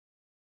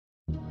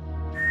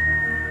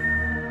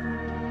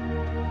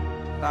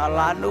Got a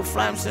lot of new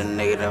flames in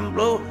nigga them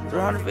blue.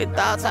 350,000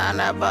 times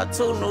that about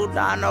two. New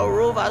down no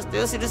roof, I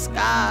still see the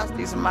skies.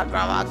 These are my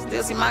grandma, I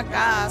still see my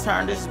guys.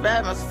 Turn this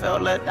back, must feel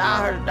let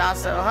down. Heard it down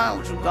 700,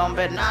 what you gon'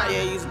 bet now?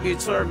 Yeah, used to be a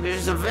tour,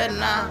 bitch, a vet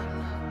now.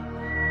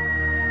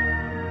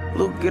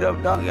 Luke, get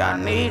up, dog,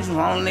 I need you.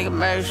 Only nigga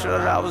made sure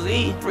that I was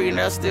eating. Free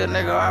nails, still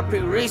nigga,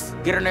 RP Reese.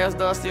 Get her nails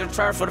done, still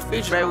charge for the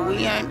feature. Baby,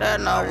 we ain't that,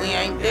 no, we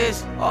ain't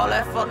this. All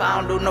that fuck, I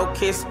don't do no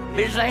kiss.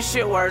 Bitch ain't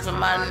shit words of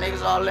my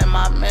niggas all in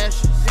my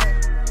mentions.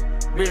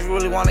 Bitch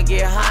really wanna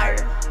get higher.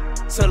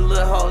 To the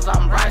little hoes,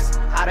 I'm Bryson.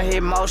 I done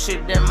hit more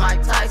shit than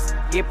Mike Tyson.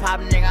 Get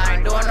poppin', nigga, I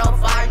ain't doing no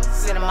fight.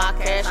 Sending my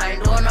cash, I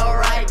ain't doing no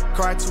right.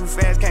 Car too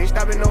fast, can't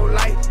stop at no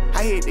light.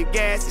 I hit the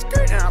gas, it's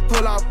skirt, and I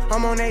pull off.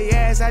 I'm on that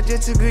ass, I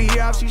just took a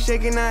year off. She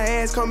shaking her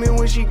ass, come in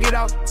when she get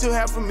off. Took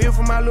half a meal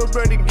for my little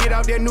brother to get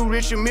off. That new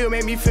Richard Mille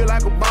made me feel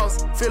like a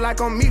boss. Feel like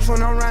I'm Meeks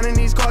when I'm riding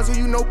these cars.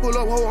 Who you know pull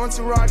up whole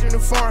entourage in the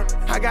farm.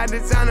 I got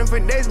designing for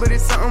days, but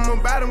it's something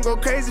about him. Go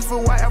crazy for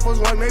white Air Force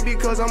One, maybe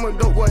cause I'm a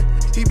dope boy.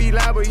 He be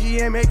loud, but he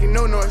ain't making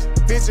no noise.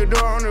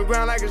 Vencedor on the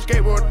ground like a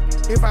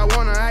skateboarder. If I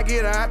want her, I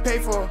get her, I pay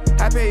for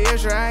her. I pay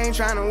extra, I ain't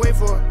tryna wait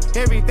for her.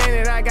 Everything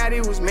that I got,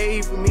 it was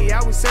made for me.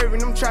 I was serving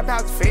them trap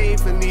house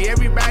faithfully.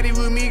 Everybody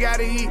with me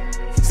gotta eat.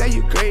 Say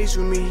you crazy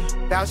with me.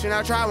 Thou should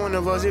not try one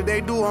of us. If they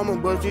do, I'm a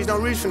bust. Please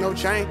don't reach for no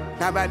chain.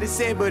 Not about to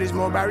say, but it's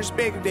more about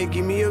respect. If they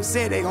give me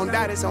upset, they gon'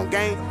 die, that's on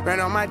game. Ran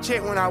on my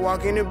check when I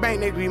walk in the bank.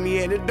 They greet me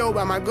at the door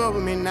by my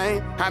government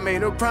name. I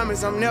made a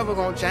promise I'm never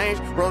gon' change.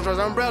 Rolls Royce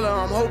umbrella,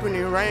 I'm hoping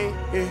it rain.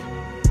 Yeah.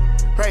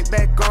 Right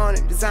back on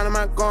it, designing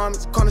my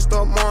garments, corner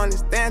store mornings,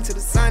 stand to the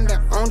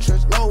sundown. I don't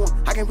trust no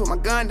one, I can't put my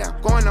gun down.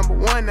 Going number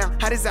one now,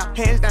 hot as out,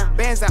 hands down,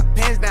 bands out,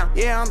 pants down.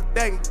 Yeah, I'm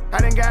thuggin'. I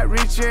done got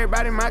rich,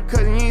 everybody my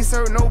cousin. You ain't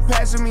serve no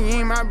pass with me, you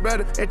ain't my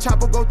brother. That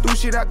chopper go through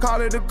shit, I call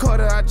it a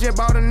cutter. I just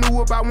bought a new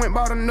whip, I went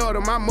bought another.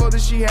 My mother,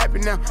 she happy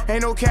now,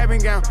 ain't no cabin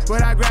gown.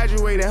 But I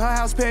graduated, her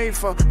house paid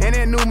for, and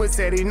that new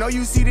Mercedes. Know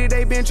you see that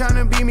they been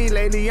tryna beat me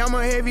lately. I'm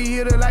a heavy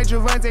hitter like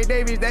Javante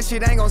Davis. That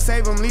shit ain't gon'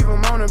 save him, leave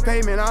him on the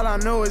pavement. All I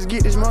know is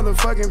get this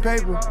motherfucking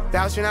paper.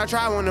 Thou should not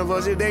try one of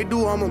us. If they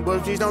do, I'm a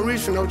bust. Please don't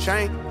reach for no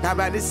chain. Not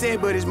about to say,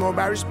 but it's more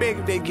about respect.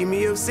 If they give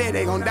me upset,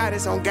 they gon' die,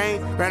 that's on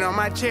game. Ran on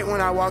my check when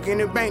I walk in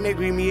the bank. They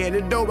greet me at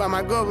the door by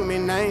my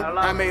government name.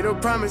 I made a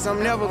promise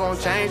I'm never gon'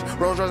 change.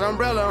 Rolls Royce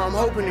umbrella, I'm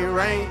hoping it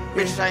rain.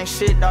 Bitch ain't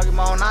shit, doggy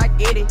moan, I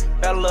get it.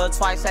 Fell a little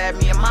twice, had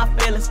me in my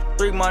feelings.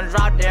 3 months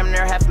drop, damn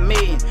near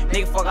 $500,000.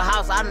 Nigga fuck a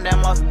house, I done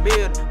damn lost a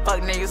building.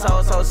 Fuck niggas,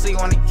 hoes, so see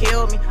wanna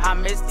kill me. I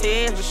miss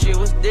Ted, but shit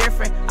was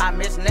different. I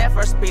miss Net,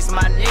 first piece of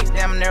my niggas,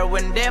 damn near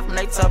went deaf. When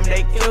they told me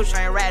they killed you,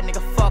 ain't rat,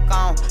 nigga, fuck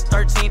on.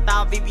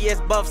 13,000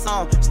 VVS buffs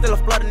on. Still a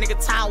flood a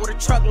nigga town with a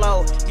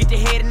truckload. Get your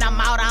head and I'm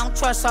out, I don't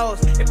trust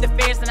hoes. If the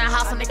feds in the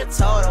house, a nigga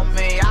told on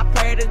me. I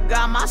pray to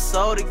God my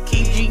soul to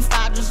keep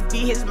G5 just be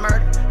his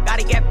murder.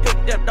 Gotta get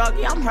picked up,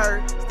 doggy, I'm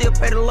hurt. Still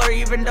pay the lawyer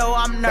even though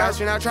I'm nervous. Thou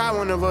should not try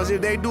one of us.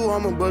 If they do,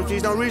 I'm a bust.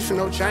 Please don't reach for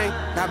no chain.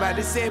 Not about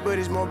to say, but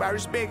it's more about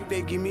respect. If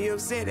they give me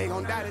upset, they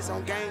gon' die, that's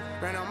on game.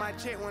 Ran on my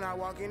check when I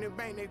walk in the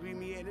bank. They greet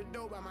me at the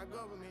door by my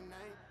government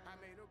name. I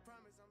made a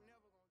promise I'm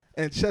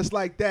never. And just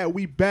like that,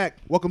 we back.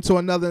 Welcome to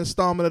another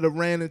installment of the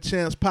Random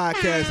Chance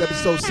Podcast,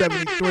 episode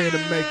 73 in the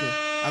making.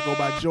 I go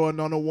by Jordan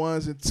on the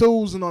ones and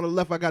twos, and on the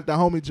left I got the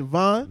homie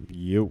Javon.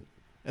 Yo.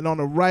 And on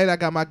the right I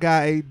got my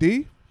guy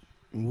AD.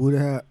 What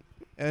up?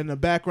 And in the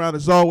background,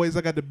 as always,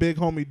 I got the big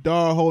homie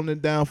Dar holding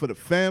it down for the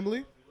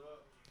family.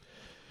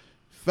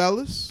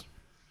 Fellas,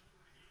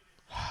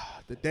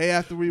 the day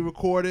after we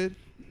recorded,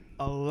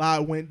 a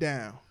lot went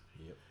down.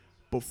 Yep.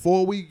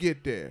 Before we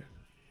get there,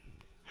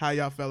 how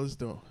y'all fellas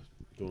doing?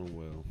 Doing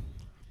well.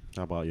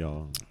 How about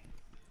y'all?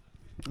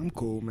 I'm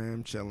cool, man.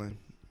 I'm chilling.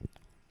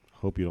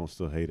 Hope you don't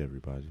still hate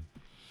everybody.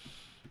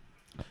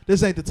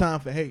 This ain't the time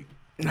for hate.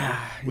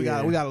 We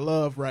Yeah. got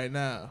love right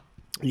now.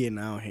 Yeah,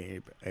 no, I don't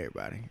hate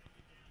everybody.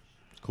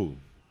 Cool.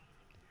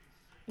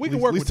 We At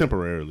can work at least with that.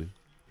 temporarily.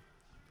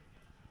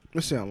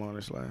 Let's see how long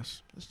this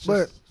lasts. It's just-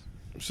 But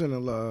I'm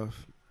sending love.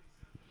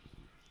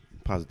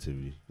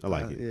 Positivity. I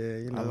like it. Yeah,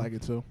 you know. I like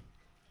it too.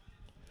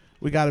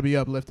 We got to be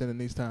uplifting in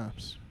these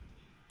times.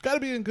 Got to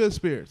be in good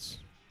spirits.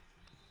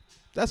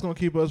 That's going to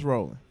keep us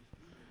rolling.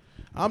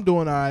 I'm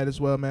doing all right as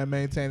well, man.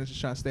 Maintaining, just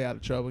trying to stay out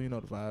of trouble. You know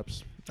the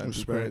vibes. That's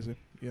Respect. crazy,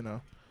 you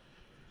know.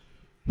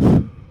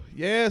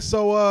 Yeah,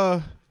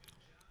 so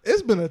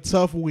it's been a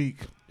tough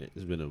week.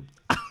 It's been a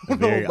I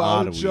don't know very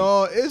odd about week.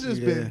 y'all. It's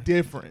just Yeah. been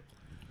different.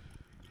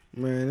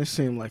 Man, it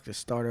seemed like the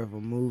start of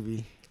a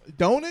movie.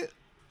 Don't it?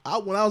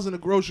 When I was in the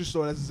grocery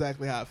store, that's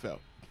exactly how I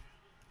felt.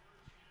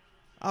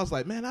 I was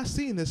like, man, I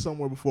seen this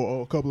somewhere before.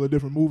 Oh, a couple of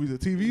different movies and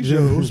TV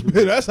shows.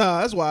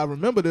 That's why I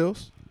remember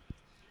this.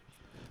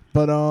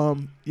 But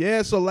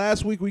yeah. So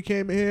last week we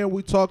came in here.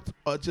 We talked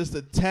just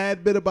a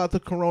tad bit about the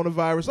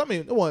coronavirus. I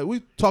mean, well,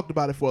 we talked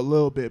about it for a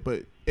little bit,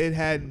 but it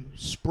hadn't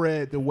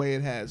spread the way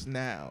it has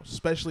now,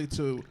 especially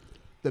to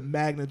the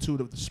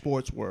magnitude of the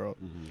sports world.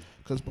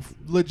 Because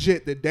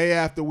legit, the day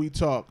after we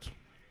talked,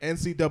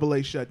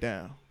 NCAA shut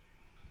down.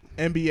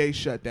 NBA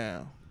shut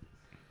down.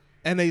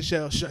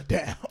 NHL shut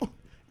down.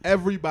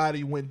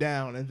 everybody went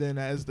down. And then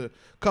as the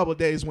couple of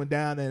days went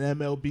down, and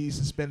MLB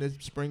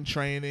suspended spring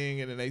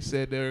training, and then they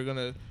said they're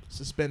gonna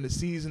suspend the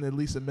season at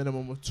least a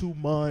minimum of 2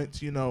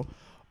 months.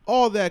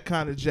 All that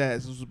kind of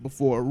jazz. This was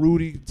before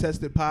Rudy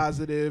tested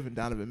positive and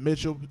Donovan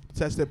Mitchell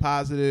tested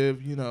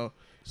positive.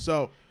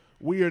 So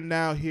we are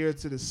now here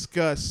to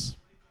discuss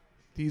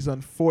these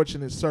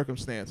unfortunate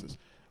circumstances.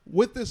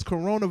 With this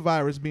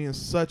coronavirus being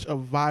such a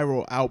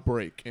viral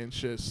outbreak and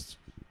just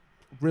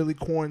really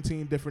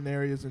quarantined different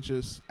areas and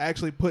just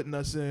actually putting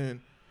us in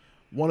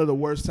one of the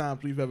worst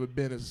times we've ever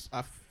been, is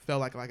I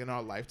felt like in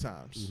our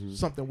lifetimes.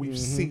 Something we've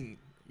seen.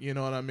 You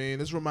know what I mean?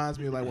 This reminds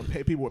me of like when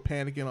people were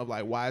panicking of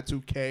like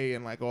Y2K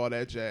and like all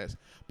that jazz,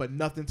 but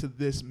nothing to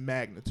this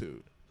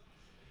magnitude.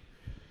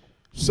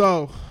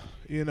 So,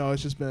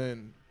 it's just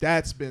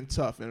that's been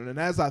tough. And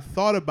as I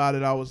thought about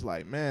it, I was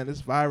like, man, this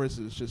virus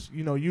is just,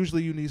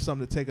 usually you need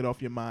something to take it off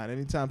your mind.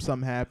 Anytime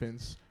something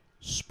happens,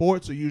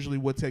 sports are usually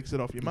what takes it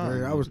off your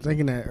mind. I was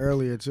thinking that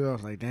earlier too. I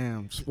was like,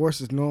 damn,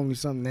 sports is normally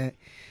something that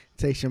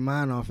takes your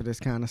mind off of this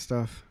kind of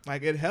stuff.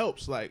 Like, it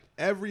helps. Like,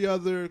 every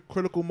other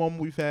critical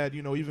moment we've had,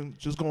 even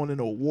just going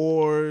into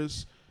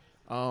wars,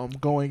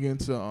 going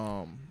into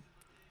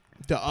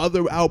the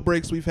other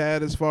outbreaks we've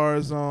had as far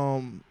as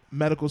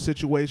medical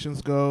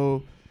situations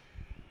go,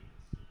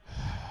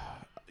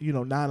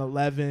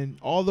 9/11,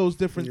 all those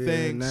different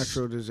things.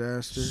 Natural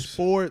disasters.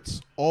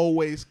 Sports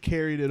always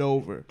carried it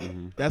over.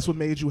 That's what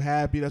made you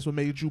happy. That's what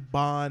made you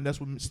bond.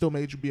 That's what still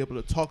made you be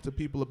able to talk to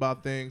people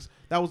about things.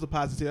 That was the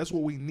positive. That's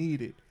what we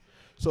needed.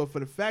 So for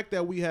the fact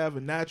that we have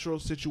a natural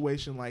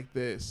situation like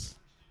this,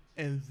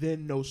 and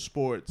then no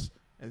sports,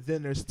 and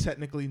then there's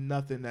technically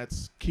nothing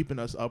that's keeping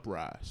us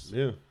uprise,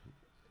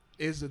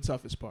 is the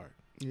toughest part.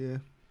 Yeah.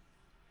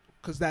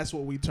 Because that's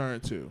what we turn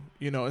to,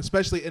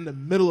 especially in the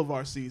middle of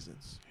our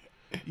seasons.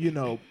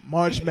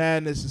 March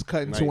Madness is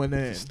cutting to an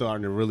end.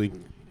 Starting to really,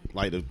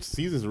 the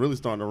season's really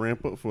starting to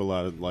ramp up for a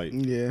lot of,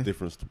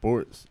 different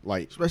sports.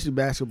 Especially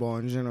basketball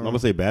in general. I'm going to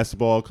say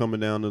basketball coming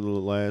down to the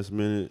last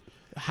minute.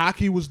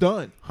 Hockey was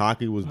done.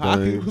 Hockey was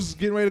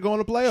getting ready to go in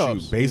the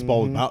playoffs. Shoot,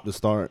 baseball was about to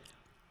start.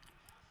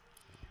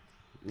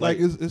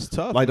 It's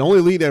tough. The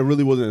only league that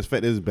really wasn't as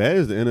bad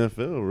as the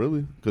NFL,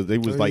 really, because they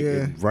was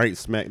right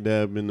smack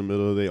dab in the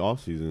middle of their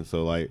offseason.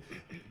 So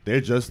they're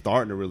just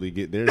starting to really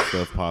get their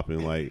stuff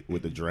popping,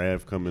 with the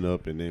draft coming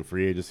up and then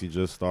free agency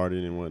just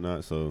started and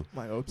whatnot. So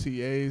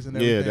OTAs and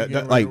everything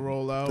that ready to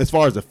roll out. As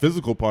far as the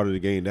physical part of the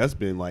game, that's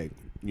been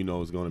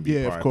it's going to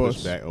be probably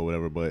pushed back or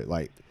whatever. But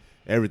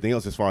everything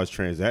else, as far as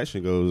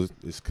transaction goes,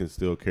 it can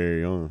still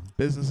carry on.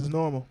 Business is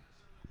normal.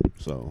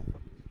 So,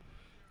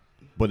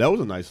 but that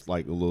was a nice a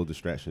little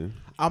distraction.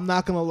 I'm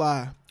not gonna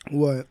lie.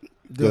 What?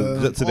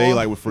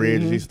 Today, with free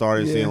agency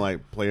started, seeing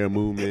player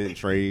movement,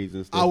 trades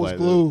and stuff. I was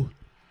glued.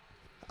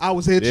 I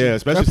was itching. Yeah,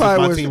 especially since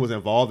my team was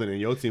involved in it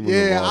and your team was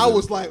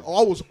involved. Yeah,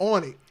 I was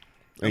on it.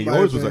 And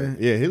yours was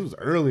his was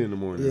early in the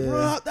morning. Yeah.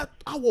 Bro,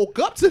 I woke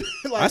up to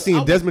I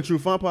seen Desmond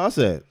Trufant. I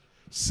said,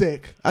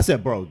 sick. I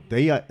said, bro,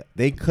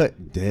 they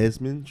cut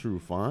Desmond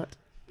Trufant.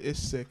 It's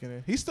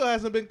sickening. He still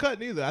hasn't been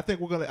cut either. I think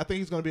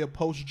he's gonna be a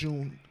post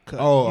June cut.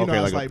 Oh,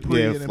 okay,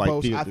 pre and then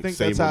post. I think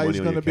that's how he's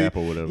gonna be.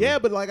 Or whatever. Yeah,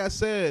 but like I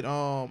said,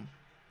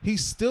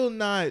 he's still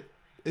not.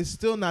 It's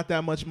still not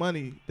that much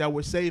money that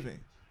we're saving.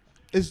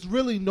 It's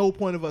really no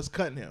point of us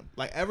cutting him.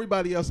 Like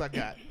everybody else, I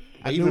got.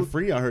 Even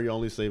free, I heard you're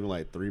only saving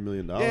 $3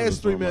 million. Yeah, it's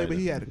 $3 million, but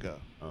he had to go.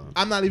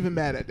 I'm not even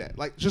mad at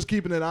that. Just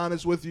keeping it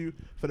honest with you,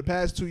 for the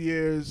past 2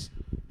 years,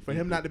 for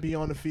him not to be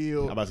on the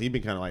field, he's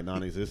been kind of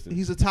non-existent.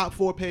 He's a top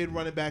 4 paid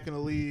running back in the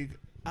league.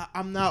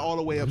 I'm not all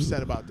the way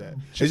upset about that.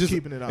 Just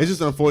keeping it honest. It's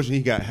just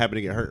unfortunate he happened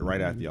to get hurt right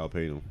after y'all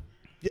paid him.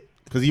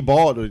 Because he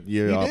balled a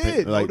year. He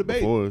did. No debate.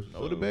 Before,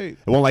 no debate.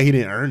 It wasn't like he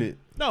didn't earn it.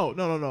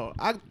 No.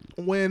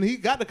 When he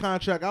got the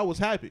contract, I was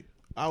happy.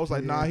 I was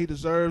like, nah, he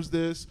deserves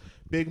this.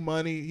 Big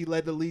money. He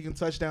led the league in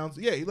touchdowns.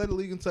 Yeah, he led the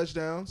league in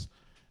touchdowns.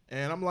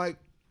 And I'm like,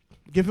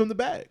 give him the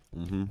bag.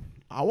 Mm-hmm.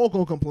 I won't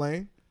go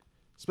complain,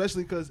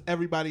 especially because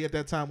everybody at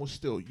that time was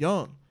still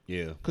young.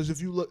 Yeah. Because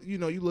if you look, you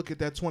look at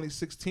that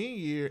 2016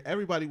 year,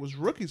 everybody was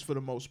rookies for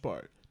the most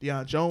part.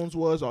 Deion Jones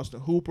was, Austin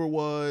Hooper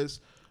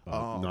was.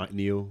 Not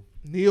Neil.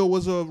 Neil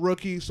was a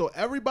rookie. So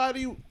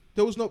everybody,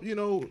 there was no,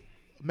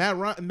 Matt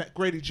Ryan,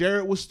 Grady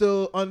Jarrett was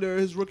still under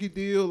his rookie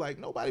deal.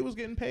 Nobody was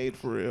getting paid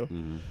for real.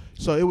 Mm-hmm.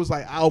 So it was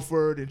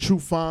Alford and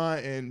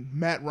Trufant and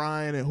Matt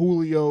Ryan and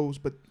Julio's.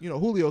 But,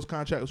 Julio's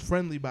contract was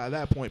friendly by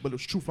that point, but it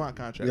was Trufant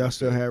contract. Y'all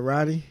still had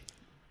Roddy?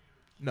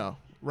 No.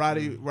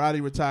 Roddy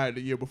retired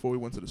the year before we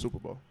went to the Super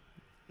Bowl.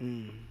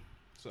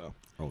 So.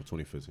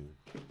 2015.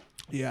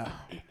 Yeah.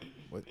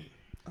 But,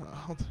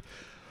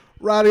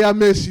 Roddy, I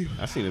miss you.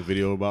 I seen a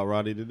video about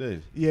Roddy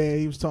today. Yeah,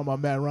 he was talking about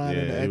Matt Ryan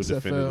in the XFL. He was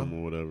defending him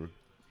or whatever.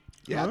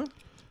 Yeah. Huh?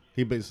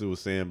 He basically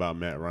was saying about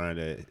Matt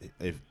Ryan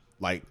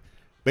that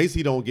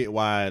basically don't get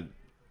why,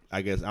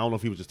 I guess, I don't know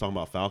if he was just talking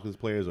about Falcons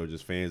players or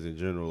just fans in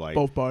general.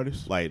 Both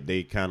parties.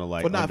 They kind of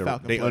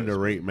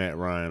underrate Matt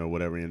Ryan or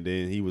whatever. And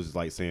then he was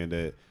saying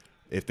that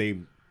if they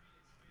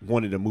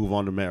wanted to move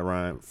on to Matt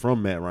Ryan,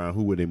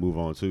 who would they move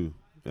on to?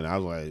 And I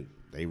was like,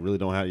 they really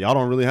don't have. Y'all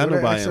don't really have Where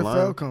nobody did in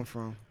XFL line. come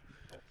from?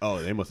 Oh,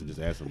 they must have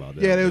just asked him about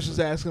that. Yeah, they was just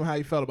asking him how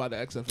you felt about the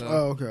XFL.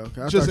 Oh, okay.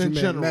 I Just thought in you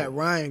meant general. Matt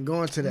Ryan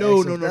going to the No,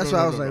 XFL. no, no. That's no,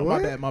 why no, I was no,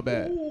 like, no. what? My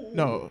bad.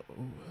 No.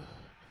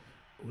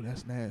 Ooh,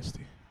 that's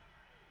nasty.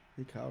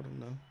 He called him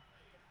though.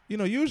 You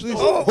know, usually.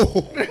 Bro,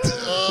 he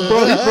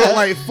broke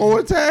like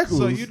 4 tackles.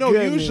 So you know,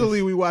 Goodness.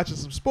 usually we watching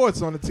some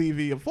sports on the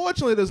TV.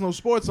 Unfortunately, there's no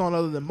sports on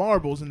other than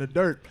marbles in the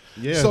dirt.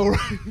 Yeah. So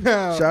right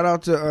now, Shout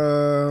out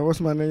to what's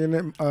my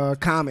name?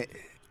 Comet.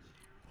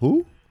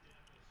 Who?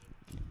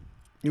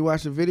 You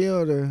watch the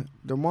video of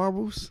the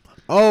marbles?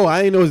 Oh,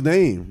 I ain't know his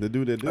name. The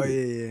dude that did Oh it.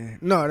 yeah.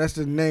 No, that's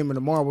the name of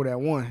the marble that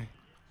won.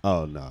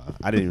 Oh no,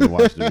 I didn't even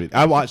watch the video.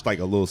 I watched like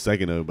a little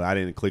second of it, but I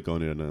didn't click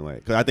on it or nothing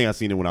like. Cause I think I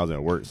seen it when I was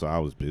at work, so I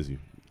was busy.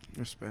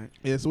 Respect.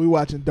 yeah. So we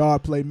watching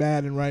Dart play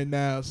Madden right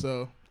now.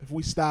 So if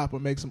we stop or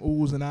make some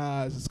oohs and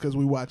ahs, it's because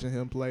we watching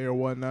him play or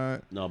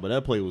whatnot. No, but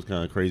that play was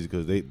kind of crazy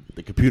because the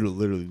computer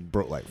literally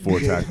broke like 4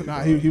 tackles.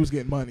 Nah, bro. he was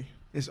getting money.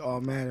 It's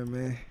all matter,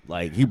 man.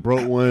 Like he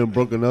broke one,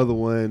 broke another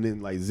one,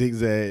 and like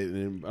zigzag,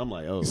 and I'm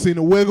like, oh, You seen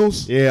the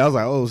wiggles? yeah. I was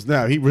like, oh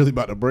snap, he really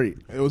about to break.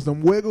 It was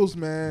them wiggles,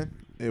 man.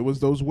 It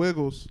was those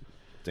wiggles.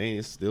 Dang,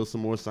 it's still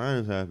some more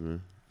signs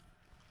happening.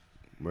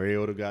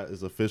 Mariota got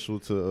is official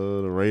to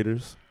the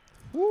Raiders.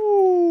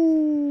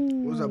 Woo.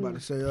 What was I about to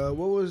say?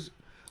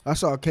 I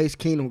saw Case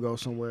Keenum go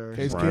somewhere.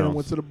 Case Browns. Keenum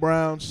went to the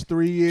Browns.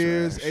 3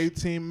 years, Trash.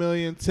 $18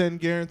 million, 10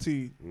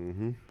 guaranteed.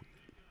 Mm-hmm.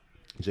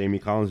 Jamie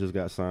Collins just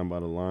got signed by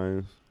the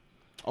Lions.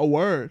 Oh,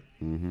 word.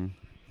 Mm-hmm.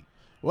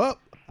 Well,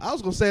 I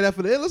was gonna say that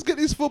for the end. Let's get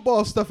these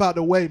football stuff out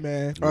the way,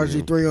 man.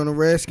 RG3 on the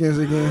Redskins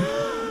again.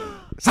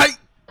 Sight.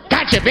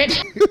 Gotcha, bitch.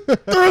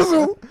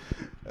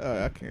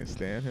 I can't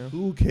stand him.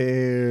 Who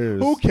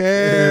cares? Who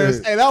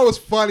cares? Hey, that was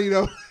funny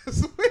though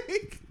this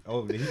week.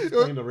 Oh, did he just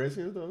claim the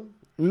Redskins though?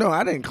 No,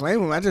 I didn't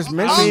claim him. I just I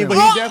mentioned mean, him. but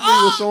he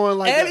definitely was showing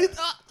like. And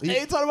a-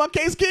 he talking about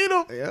Case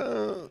Keenum,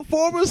 yeah.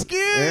 former skin,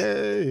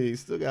 Hey, he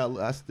still got.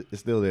 It's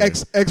still there.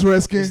 ex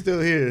Redskin. It's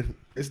still here.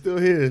 It's still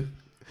here.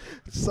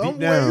 Some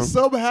deep way, down.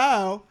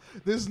 somehow,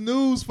 this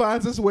news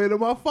finds its way to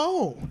my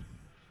phone.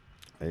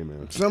 Hey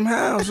man.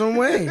 Somehow, some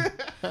way.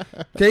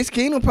 Case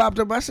Keenum popped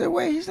up. I said,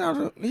 wait, he's not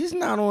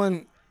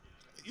on.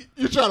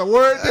 You trying to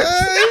word this?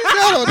 He's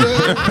not on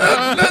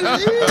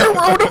the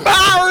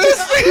coronavirus.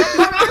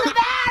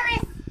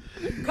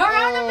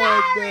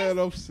 Oh man,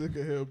 I'm sick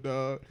of him,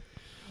 dog.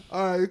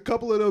 All right, a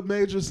couple of the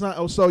major signs.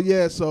 Oh, so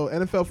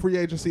NFL free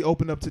agency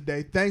opened up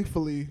today.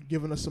 Thankfully,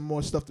 giving us some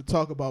more stuff to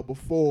talk about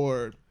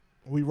before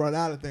we run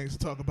out of things to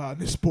talk about in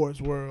this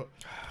sports world.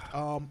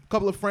 A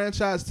couple of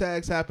franchise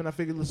tags happened. I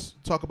figured let's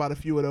talk about a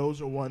few of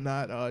those or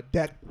whatnot.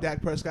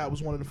 Dak Prescott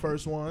was one of the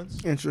first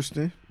ones.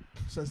 Interesting.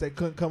 Since they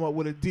couldn't come up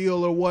with a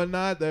deal or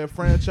whatnot, they're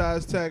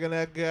franchise tagging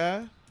that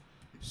guy.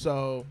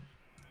 So,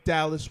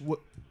 Dallas.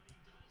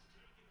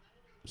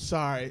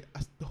 Sorry,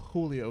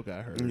 Julio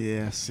got hurt.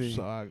 Yeah, see.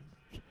 So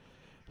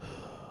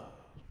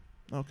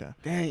okay.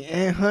 Dang,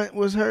 and Hunt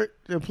was hurt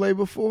to play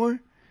before.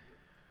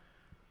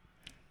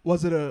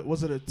 Was it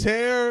a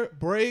tear,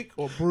 break,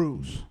 or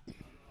bruise?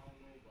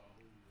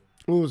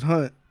 Who was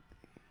Hunt?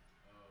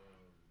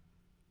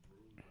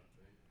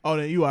 Oh,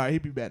 then you all right.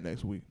 He'll be back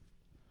next week.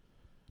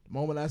 The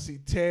moment I see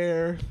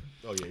tear,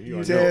 Oh yeah,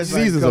 You Tears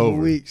like a Season's couple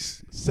over.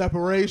 weeks.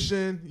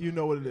 separation, you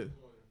know what it is.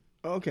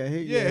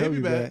 Okay, Yeah, he'll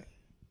be back.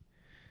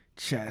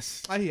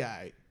 Chest. He all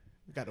right.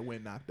 Got the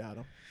wind knocked out of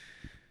him.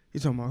 You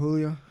talking about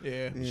Julio?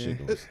 Yeah. Yeah.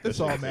 It's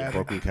all mad.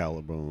 Broken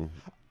collarbone.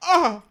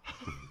 Why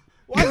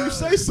you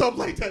say something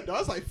like that, dog?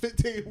 It's like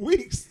 15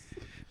 weeks.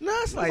 No,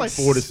 it's like, like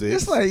 4 to 6.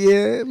 It's like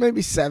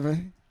maybe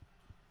 7.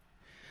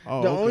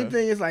 Oh, The only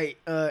thing is like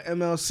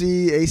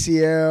MLC,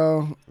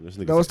 ACL, This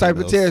nigga those said type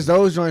of MLC. tears.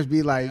 Those joints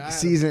be like Yeah, I-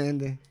 season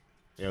ending.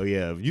 Hell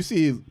yeah. If you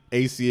see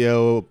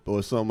ACL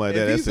or something like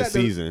that, that's the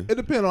season. It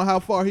depends on how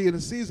far he in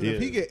the season. If Yeah.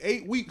 he get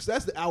 8 weeks,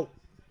 that's the out.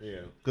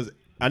 Yeah. Because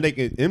I think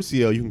in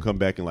MCL, you can come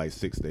back in like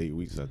 6 to 8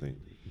 weeks, I think.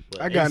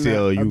 But I got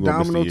ACL, an you gonna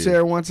abdominal miss a year.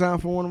 tear one time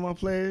for one of my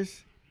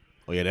players.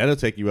 Oh, yeah, that'll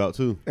take you out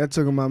too. That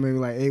took him out maybe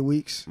like 8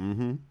 weeks,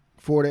 Mm-hmm.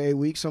 4 to 8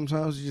 weeks.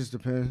 Sometimes it just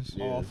depends.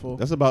 Awful.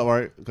 That's about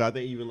right. Cause I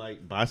think even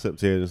like bicep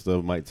tears and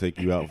stuff might take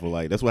you out for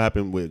like. That's what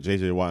happened with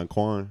JJ Watt and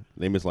Quan.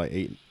 They missed like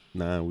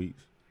 8-9 weeks.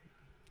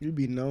 You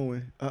be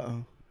knowing.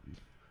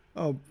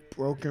 Oh,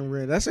 broken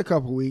rib. That's a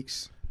couple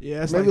weeks.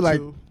 Yeah, it's Maybe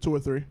like like- 2 or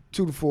 3.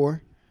 2 to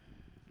 4.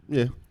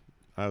 Yeah,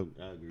 I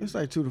agree. It's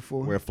like 2 to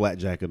 4. Wear a flat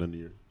jacket under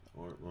your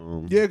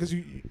arm. Yeah, because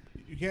you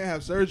can't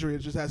have surgery. It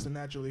just has to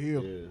naturally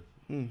heal Yeah.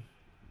 when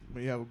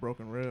you have a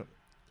broken rib.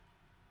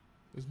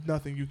 There's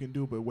nothing you can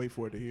do but wait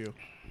for it to heal.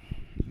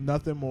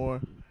 Nothing more,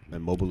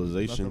 And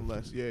mobilization. nothing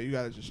less. Yeah, you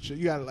gotta just chill.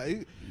 You gotta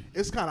like.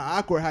 It's kind of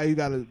awkward how you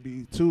gotta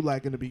be too.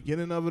 Like in the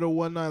beginning of it or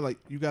whatnot. Like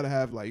you gotta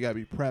have you gotta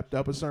be prepped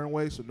up a certain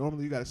way. So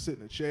normally you gotta sit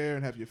in a chair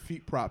and have your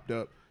feet propped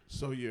up.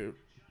 So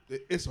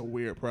it's a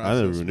weird process.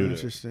 I never knew that.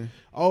 Interesting.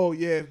 Oh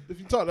yeah, if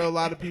you talk to a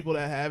lot of people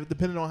that have it,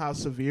 depending on how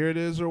severe it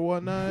is or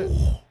whatnot,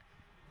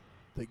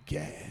 the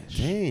gash.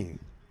 Dang.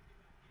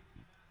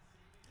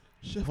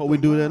 Shift Hope we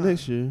the do that mind.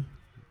 next year.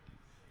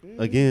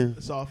 Again.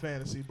 It's all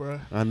fantasy, bruh.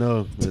 I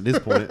know. At this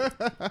point.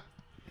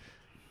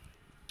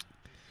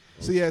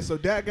 So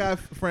Dak got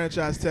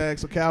franchise tag.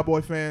 So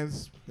Cowboy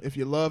fans, if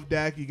you love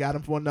Dak, you got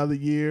him for another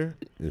year.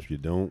 If you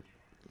don't,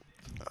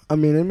 I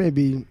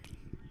mean,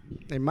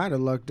 they might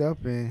have lucked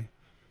up and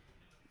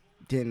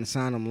didn't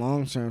sign him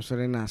long term, so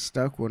they're not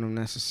stuck with him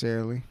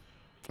necessarily.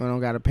 I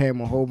don't got to pay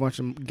him a whole bunch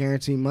of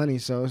guaranteed money,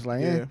 so it's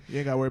like, you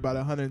ain't got to worry about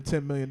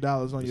 $110 million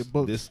on your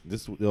books.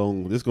 this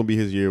gonna be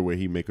his year where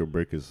he make or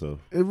break himself.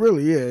 It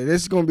really,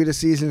 this is gonna be the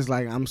season. It's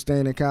like I'm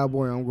staying a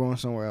Cowboy, I'm going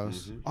somewhere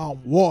else. Mm-hmm.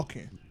 I'm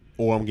walking.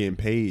 Or I'm getting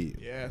paid.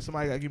 Yeah,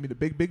 somebody got to give me the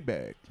big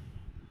bag.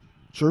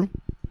 True,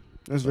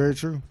 that's very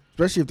true.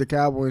 Especially if the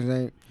Cowboys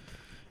ain't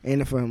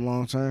in it for him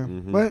long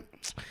term. Mm-hmm. But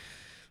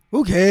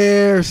who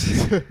cares?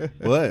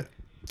 But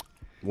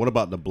what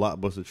about the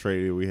blockbuster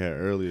trade we had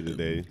earlier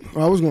today?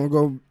 I was gonna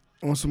go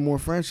on some more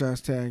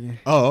franchise tagging.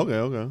 Oh,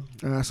 okay.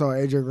 And I saw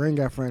AJ Green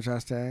got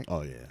franchise tag.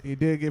 Oh yeah, He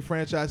did get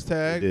franchise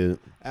tag he did.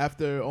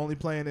 after only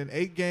playing in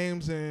 8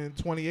 games in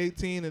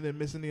 2018 and then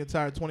missing the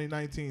entire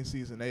 2019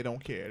 season. They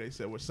don't care. They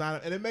said we're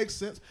signing, and it makes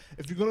sense.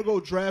 If you're gonna go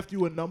draft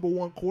you a number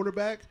 1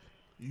 quarterback,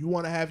 you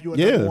want to have you a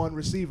number 1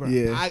 receiver.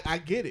 Yeah. I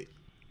get it.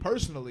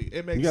 Personally,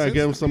 it makes sense. You gotta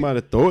give him to me.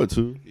 somebody to throw it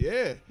to.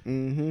 Yeah,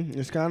 Mm-hmm.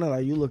 It's kind of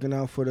like you looking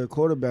out for the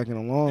quarterback in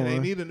the long and they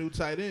run. need a new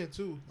tight end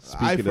too.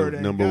 Speaking Eifert of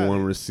ain't number got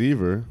 1 it.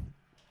 receiver,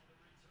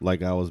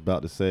 like I was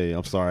about to say,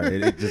 I'm sorry,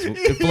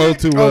 it flowed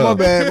too Oh, well. my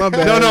bad. No, Go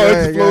it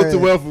ahead, flowed go too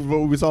ahead. well for what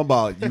we were talking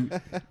about.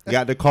 You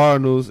got the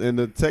Cardinals and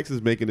the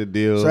Texans making a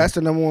deal. So that's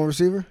the number 1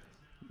 receiver?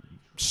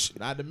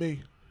 Not to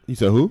me. You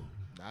said who?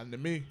 Not to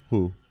me.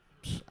 Who?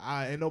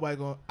 Ain't nobody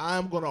going.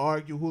 I'm going to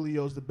argue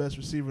Julio's the best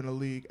receiver in the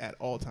league at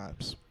all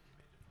times.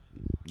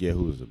 Yeah,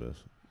 who is the best?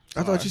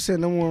 I thought you said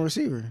number 1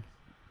 receiver.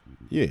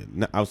 Yeah,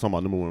 I was talking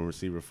about number 1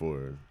 receiver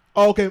for.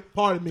 Oh, okay,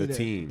 pardon me. The then.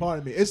 team.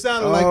 Pardon me. It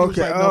sounded like you was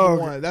okay. like number Oh,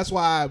 okay. 1. That's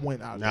why I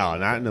went out. No,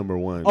 not number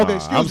 1. Okay, Nah,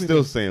 excuse I'm me still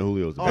then. saying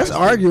Julio's the Oh, That's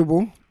best.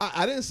 arguable.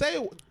 I didn't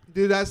say.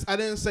 Dude, I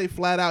didn't say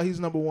flat out he's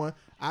number 1.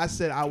 I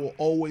said I will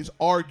always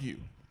argue.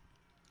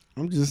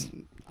 I'm just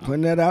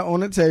putting that out on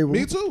the table.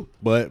 Me too.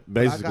 But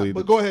basically,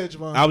 But go ahead,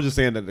 Javon. I was just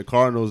saying that the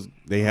Cardinals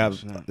they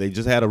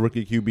just had a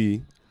rookie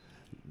QB.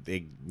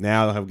 They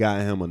now have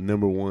gotten him a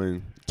number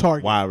 1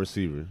 Target. wide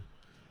receiver.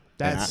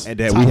 That's and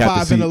that top we have 5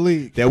 to see in the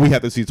league. that we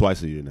have to see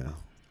twice a year now.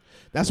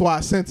 That's why I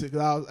sent it.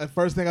 At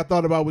first thing I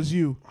thought about was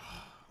you. I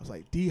was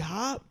like, D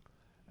Hop.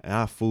 And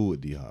I fool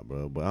with D-Hop,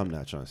 bro, but I'm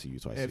not trying to see you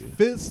twice a And year.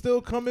 Fitz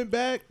still coming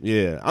back.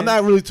 Yeah, I'm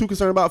not really too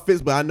concerned about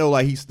Fitz, but I know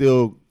like he's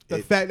still The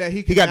fact that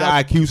he got the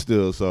IQ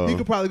still, so he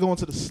could probably go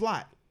into the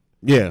slot.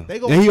 yeah. They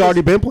And gonna he fix-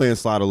 already been playing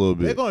slot a little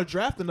They're bit. going to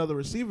draft another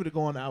receiver to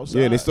go on the outside.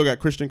 Yeah, and they still got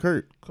Christian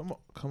Kirk. Come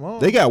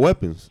on. They got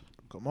weapons,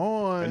 Come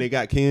on. and they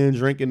got Ken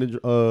Drink in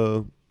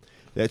the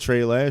that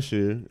trade last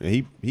year,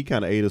 and he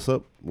kind of ate us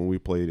up when we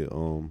played it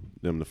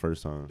them the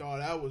first time. Oh,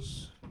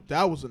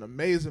 that was an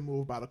amazing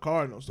move by the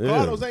Cardinals. The Yeah.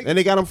 Cardinals ain't. And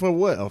they got him for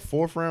what, a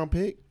 4th round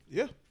pick?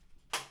 Yeah.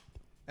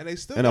 And they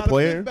still And a got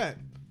player? pick back.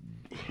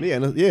 Yeah,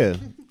 yeah.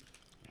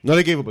 No,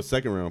 they gave up a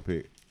 2nd round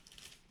pick.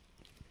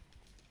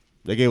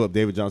 They gave up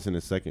David Johnson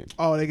in 2nd.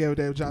 Oh, they gave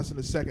David Johnson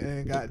the 2nd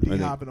and got D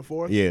Hop in the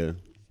 4th. Yeah.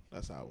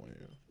 That's how it went.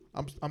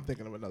 I'm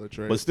thinking of another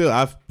trade. But still,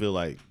 I feel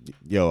like,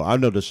 I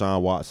know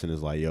Deshaun Watson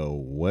is like,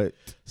 what?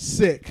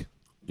 Sick.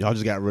 Y'all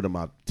just got rid of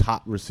my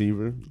top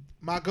receiver?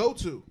 My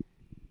go-to.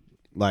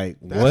 Like,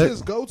 That's what?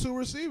 his go-to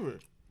receiver.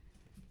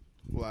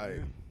 Like,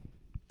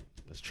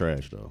 That's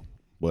trash, though.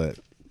 But,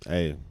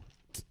 hey,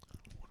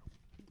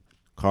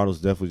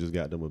 Cardinals definitely just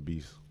got them a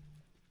beast.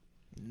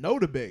 no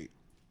debate.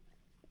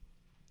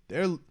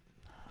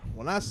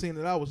 When I seen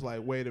it, I was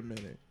like, wait a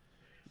minute.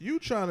 You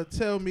trying to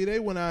tell me they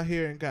went out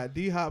here and got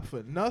D-Hop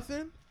for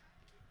nothing?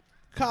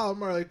 Kyler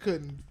Murray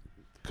couldn't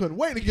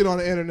wait to get on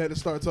the internet and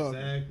start talking.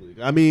 Exactly.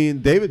 I mean,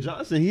 David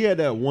Johnson, he had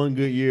that one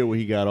good year where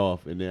he got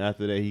off, and then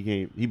after that,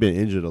 he been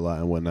injured a lot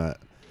and whatnot.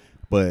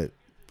 But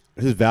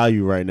his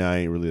value right now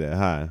ain't really that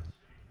high.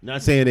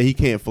 Not saying that he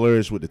can't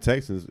flourish with the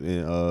Texans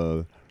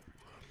and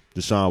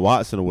Deshaun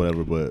Watson or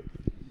whatever, but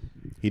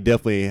he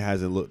definitely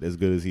hasn't looked as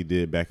good as he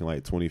did back in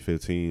like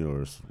 2015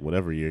 or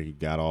whatever year he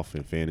got off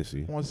in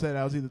fantasy. I want to say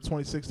that was either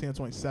 2016 or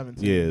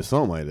 2017. Yeah,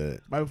 something like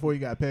that. Right before he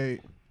got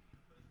paid.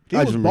 He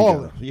I was just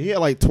remember balling. he had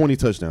like 20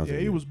 touchdowns. Yeah, that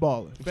he year. was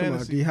balling. Talking about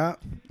Fantasy.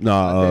 D-Hop?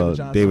 No,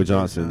 David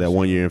Johnson, that Johnson.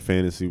 1 year in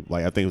fantasy.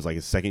 Like I think it was like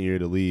his 2nd year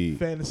of the league.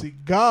 Fantasy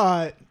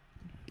God.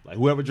 Like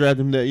whoever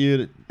drafted him that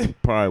year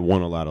probably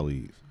won a lot of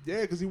leagues.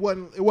 Yeah, because it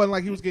wasn't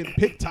like he was getting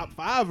picked top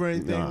 5 or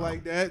anything Nah.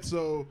 like that.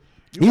 So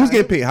He was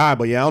getting picked high,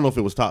 but yeah, I don't know if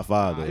it was top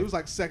 5 though. He was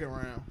like 2nd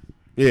round.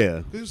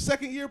 Yeah, He was a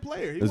 2nd-year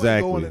player. He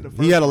wasn't going in the exactly.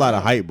 first He had a lot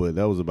of round. hype, but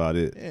that was about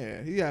it.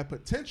 Yeah, he had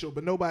potential,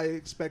 but nobody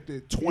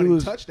expected 20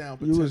 touchdown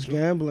You potential. was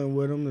gambling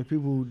with him. The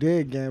people who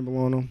did gamble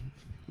on him.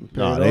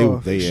 Nah, paid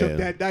off. they Shook yeah.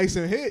 that dice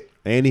and hit.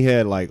 And he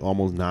had like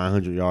almost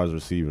 900 yards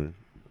receiving.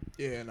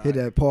 Yeah, nah. Hit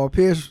that Paul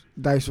Pierce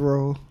dice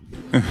roll.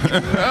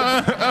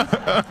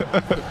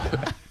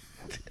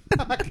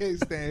 I can't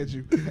stand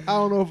you. I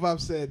don't know if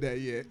I've said that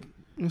yet.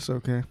 It's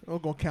okay. I'm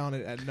going to count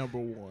it at number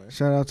 1.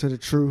 Shout out to the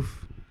Truth.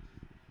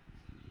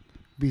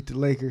 Beat the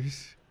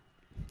Lakers.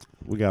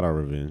 We got our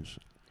revenge.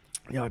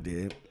 Y'all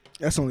did.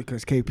 That's only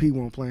because KP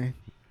won't play.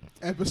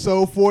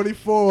 Episode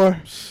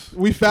 44.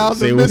 We found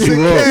Say the what you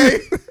missing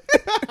K.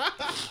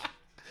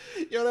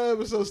 Yo, that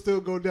episode still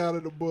go down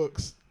in the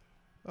books.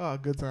 Oh,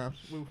 good times.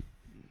 We'll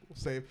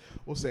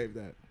save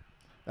that.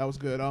 That was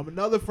good.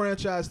 Another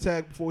franchise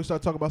tag before we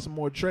start talking about some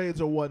more trades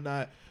or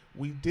whatnot.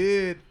 We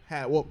did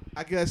have, well,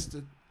 I guess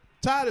to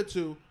tie the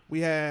two,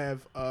 we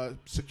have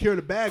secure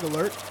the bag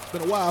alert. It's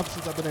been a while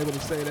since I've been able to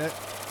say that.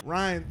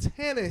 Ryan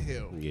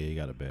Tannehill Yeah, he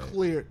got a bag.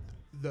 cleared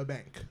the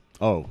bank.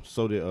 Oh,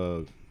 so did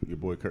your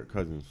boy Kirk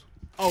Cousins.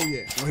 Oh,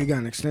 yeah. Well, he got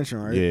an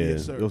extension, right? Yeah,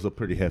 Yes, sir. it was a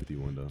pretty hefty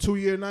one though.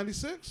 2-year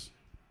 96?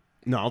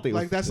 No, I don't think.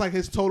 Like, that's like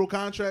his total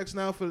contracts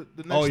now for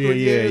the next Oh 3 yeah,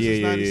 years. It's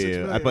yeah. 96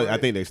 million, I right?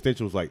 think the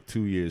extension was like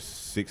 2 years,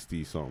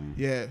 60 something.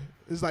 Yeah.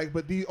 It's like,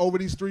 but over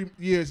these 3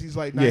 years, he's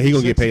like, Yeah, he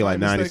gonna 96, get paid like if I'm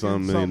not 90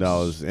 mistaken, something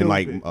 $million, and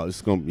like stupid.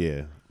 it's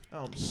gonna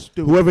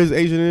Stupid. whoever his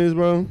agent is,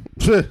 bro.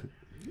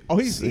 Oh,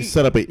 he's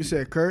set up You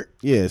said Kurt?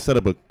 set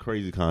up a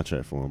crazy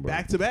contract for him, bro.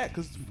 back to back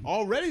because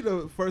already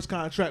the first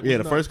contract. Was Yeah,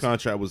 the nuts. first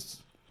contract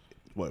was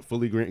what,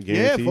 fully guaranteed?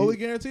 Yeah, fully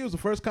guaranteed. It was the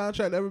first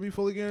contract to ever be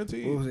fully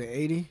guaranteed. What was it,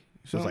 80?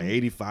 So it was like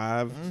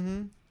 85.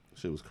 Mm-hmm.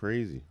 Shit was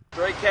crazy.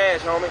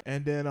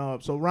 And then,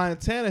 so Ryan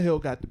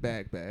Tannehill got the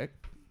bag back.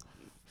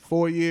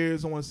 4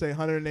 years, I want to say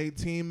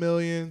 118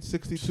 million,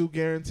 62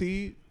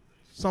 guaranteed,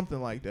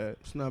 something like that.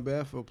 It's not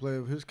bad for a player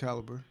of his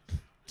caliber.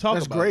 Talk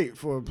That's about great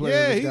for a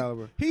player of his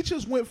caliber. he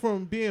just went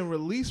from being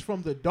released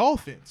from the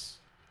Dolphins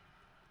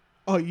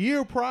a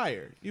year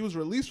prior. He was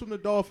released from the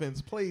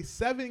Dolphins, plays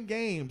 7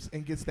 games,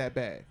 and gets that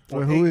bag. Wait,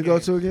 Or who 8 we go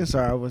games. to again?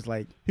 Sorry, I was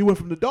like, He went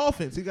from the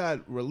Dolphins. He got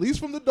released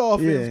from the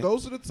Dolphins, Yeah.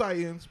 goes to the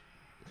Titans.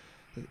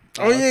 yeah,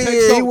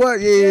 takes he over-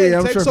 was. Yeah,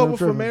 I'm takes tripping, over I'm from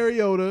tripping.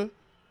 Mariota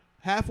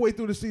halfway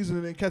through the season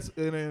and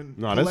then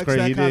No, that's collects crazy.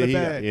 that He kind did. of He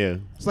bag. yeah.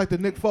 It's like the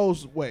Nick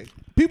Foles way.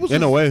 People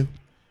In a way.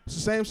 it's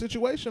the same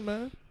situation,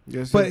 man.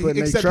 Yes, But but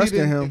they except he trusted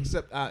didn't, him.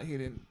 except he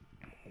didn't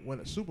win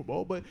a Super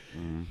Bowl. But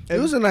It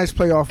was a nice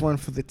playoff run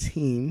for the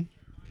team.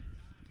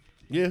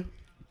 Yeah.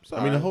 it's I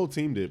mean, the alright. whole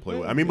team did play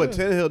well. Yeah, I mean, but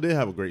yeah. Tannehill did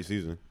have a great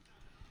season.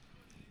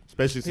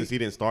 Especially since he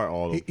didn't start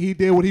all of he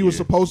did what he was Yeah.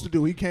 supposed to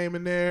do. He came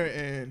in there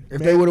and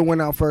If they would have went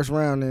out first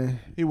round, then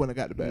he wouldn't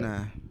have got the bag.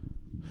 nah.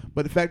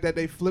 But the fact that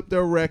they flipped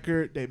their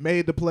record, they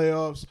made the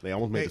playoffs, They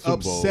almost made they the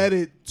Super Bowl.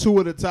 upsetted 2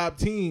 of the top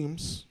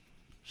teams.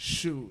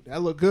 Shoot,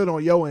 that looked good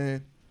on your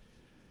end.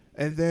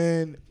 And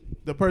then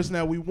the person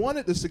that we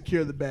wanted to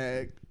secure the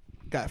bag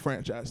got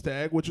franchise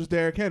tag, which was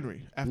Derrick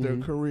Henry after a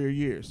career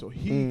year. So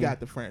he got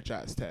the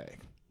franchise tag,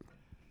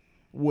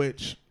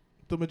 which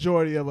the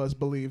majority of us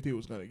believed he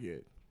was going to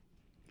get.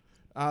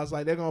 I was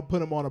like, they're going to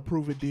put him on a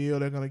prove-it deal.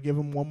 They're going to give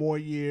him 1 more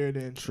year.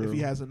 Then True. if he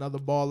has another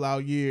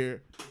ball-out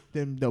year,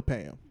 then they'll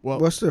pay him. Well,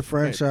 What's the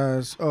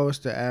franchise? Oh, it's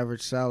the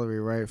average salary,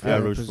 right? For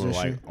Average that for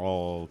position. like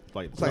all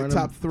like it's like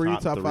top 3,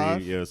 top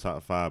 5. Yeah,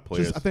 top 5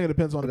 players. Just, I think it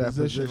depends on For the that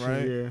position,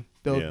 right? Yeah.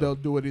 They'll Yeah. they'll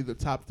do it either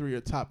top 3 or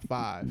top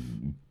 5.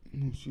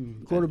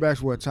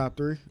 Quarterbacks, what, top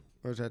 3?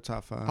 Or is that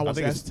top 5? I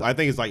was- I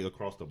think it's like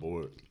across the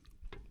board.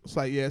 It's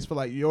like, yeah, it's for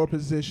like your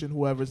position,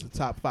 whoever's the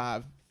top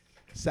 5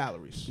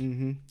 salaries.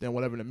 Mm-hmm. Then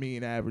whatever the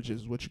mean average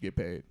is what you get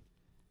paid.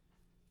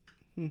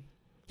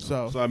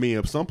 So So I mean,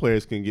 if some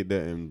players can get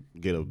that and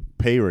get a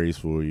pay raise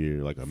for a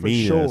year, like a For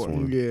mean ass sure.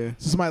 one. Yeah.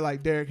 somebody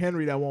like Derrick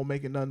Henry that won't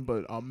make it nothing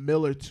but a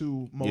mill or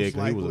 2 most Yeah, because he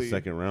likely. was a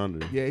second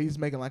rounder. Yeah, he's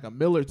making like a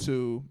mill or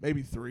 2,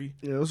 maybe 3,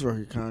 Yeah, those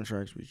rookie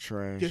contracts be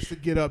trash. just to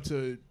get up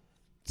to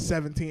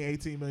 17,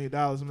 18 million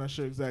dollars. I'm not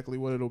sure exactly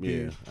what it'll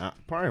be. Yeah,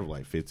 probably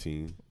like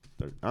 15,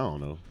 30, I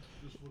don't know.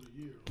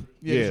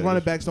 Yeah, Yeah, 'cause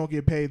running backs don't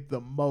get paid the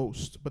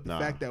most, but the Nah.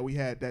 fact that we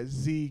had that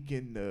Zeke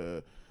and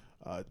the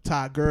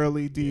Todd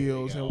Gurley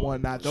deals and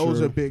whatnot, those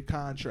True. are big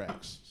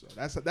contracts.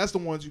 So that's the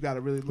ones you got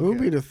to really Who would look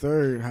be at. the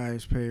third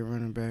highest paid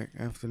running back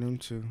after them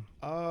two?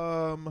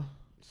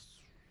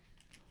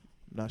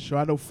 Not sure.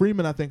 I know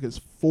Freeman. I think is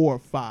 4 or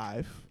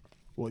 5.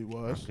 Well, he I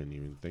was. couldn't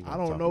even think. I on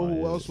top don't of know my who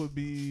head. else would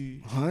be.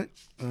 Hunt?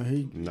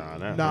 He Nah,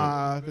 not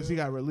Nah, because he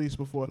got released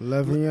before.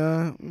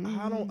 Le'Veon?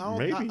 I don't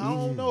Maybe. I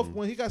don't know if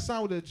when he got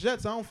signed with the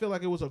Jets, I don't feel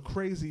like it was a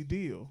crazy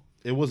deal.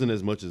 It wasn't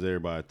as much as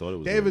everybody thought it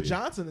was. David gonna be.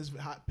 Johnson is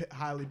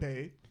highly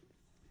paid.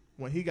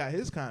 When he got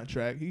his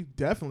contract, he's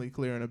definitely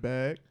clearing a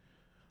bag.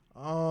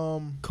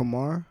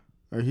 Kamar?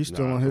 Or he's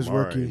still Nah, on his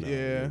Kamara rookie? ain't not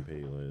Yeah. getting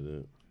paid like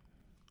that.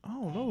 I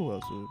don't know who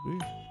else it would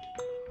be.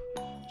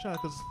 Trying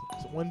because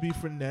one be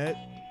Fournette.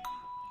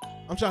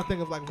 I'm trying to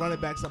think of like running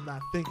backs I'm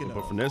not thinking But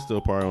of. Fournette's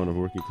still probably on a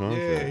rookie contract.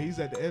 Yeah, he's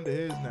at the end of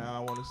his now. I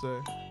want to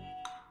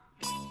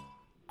say.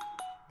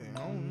 Yeah, I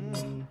don't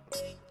know.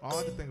 All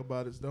I can think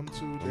about is them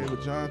two: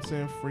 David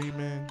Johnson,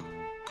 Freeman.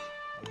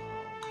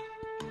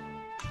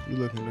 You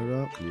looking it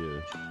up?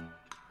 Yeah.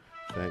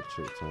 Fact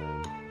check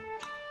time.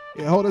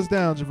 Yeah, hold us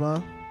down,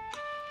 Javon.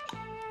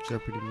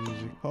 Jeopardy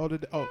music. Hold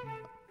it. Oh,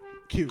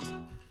 cute.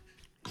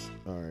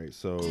 All right,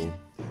 so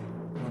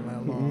Not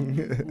that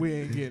long. We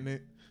ain't getting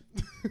it.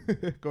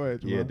 Go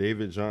ahead, Javon. yeah,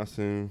 David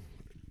Johnson.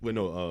 Wait,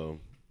 no,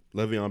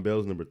 Le'Veon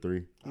Bell's number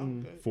 3,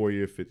 Okay. 4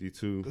 year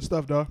 52. Good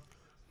stuff, dog.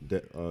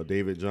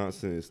 David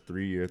Johnson is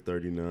 3 year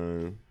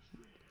 39.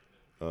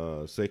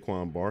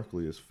 Saquon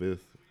Barkley is 5th,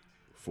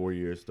 4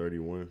 years,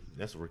 31.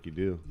 That's a rookie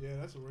deal. Yeah,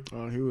 that's a rookie.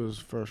 Oh, he was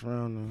first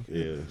round though.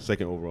 Yeah,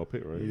 second overall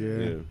pick, right? Yeah.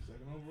 Second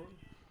overall.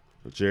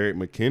 Jared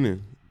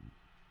McKinnon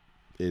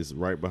is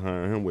right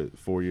behind him with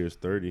 4 years,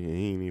 30, and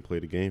he ain't even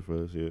played a game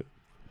for us yet.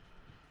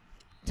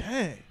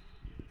 Dang.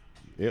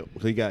 Yep,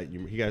 he got I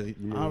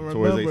towards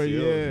remember,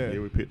 ACL. yeah.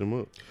 We picked him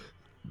up.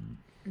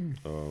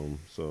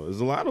 So there's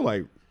a lot of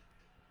like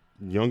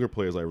younger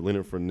players like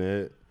Leonard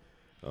Fournette,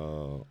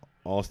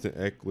 Austin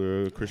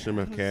Eckler, Christian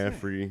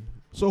McCaffrey,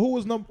 So who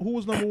was number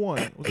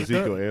one? Was it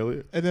Ezekiel Gurley?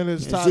 Elliott. And then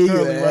it's Todd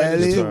Ezekiel Gurley, right?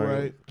 Elliott. Too,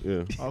 right?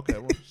 Yeah. Okay,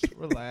 well, just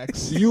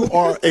relax. You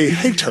are a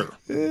hater.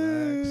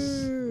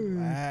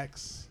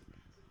 Relax.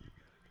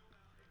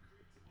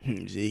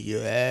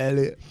 Ezekiel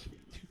Elliott.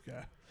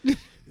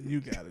 You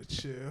gotta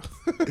chill.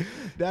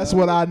 That's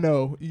what I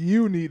know.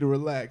 You need to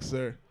relax,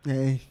 sir.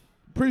 Hey.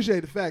 Appreciate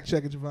the fact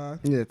checking,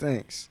 Javon. Yeah,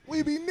 thanks.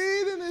 We be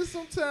needing it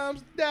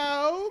sometimes,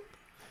 dog.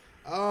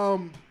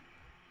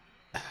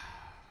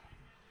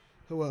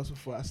 Who else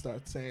before I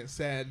start saying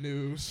sad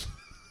news?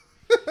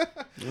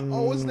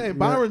 Oh, what's his name?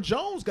 Byron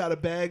Jones got a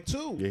bag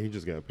too. Yeah, he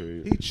just got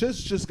paid. He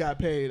just got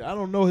paid. I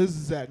don't know his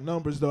exact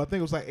numbers though. I think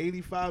it was like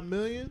 $85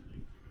 million.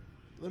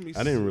 Let me.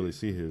 I didn't really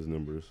see his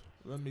numbers.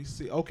 Let me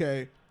see.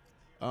 Okay.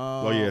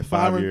 Oh yeah,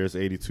 5 years,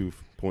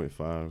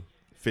 82.5,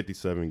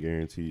 57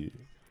 guaranteed.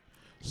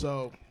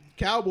 So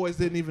Cowboys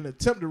didn't even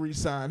attempt to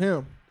re-sign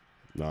him.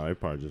 No, they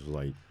probably just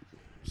like.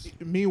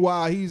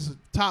 Meanwhile, he's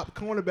top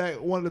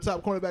cornerback, one of the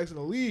top cornerbacks in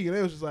the league, and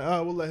they was just like,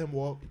 "Oh, we'll let him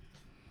walk."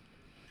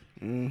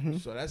 Mm-hmm.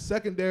 So that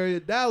secondary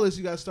at Dallas,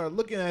 you got to start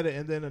looking at it.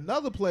 And then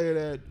another player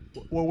that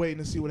we're waiting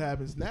to see what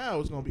happens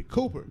now is going to be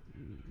Cooper.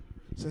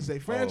 Since they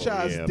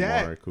franchised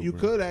Dak, you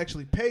could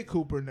actually pay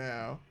Cooper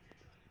now,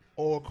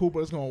 or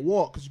Cooper is going to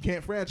walk because you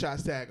can't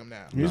franchise tag him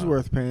now. He's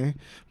worth paying.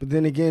 But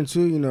then again,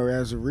 too, you know,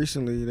 as of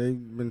recently,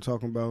 they've been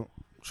talking about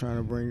trying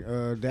to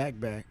bring Dak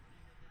back.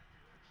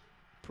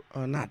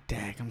 Not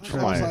Dak. I'm I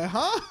trying. was like,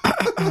 huh?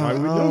 We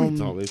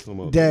know he talking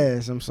about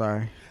Daz. I'm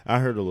sorry. I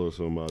heard a little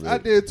something about that. I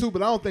did too,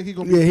 but I don't think he's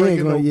going to be Yeah, he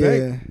ain't breaking no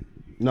gonna. bank.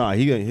 Nah,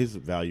 his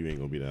value ain't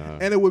gonna be that high.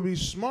 And it would be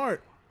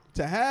smart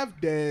to have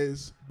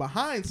Dez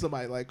behind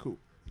somebody like Cooper.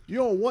 You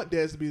don't want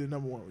Dez to be the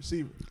number one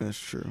receiver. That's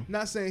true.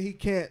 Not saying he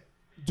can't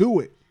do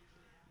it.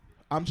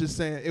 I'm just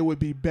saying it would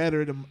be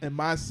better, in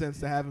my sense,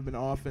 to have him in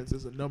offense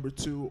as a number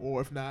 2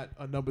 or, if not,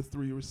 a number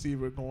 3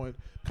 receiver going,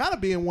 kind of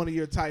being one of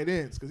your tight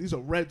ends because he's a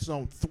red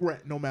zone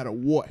threat no matter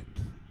what.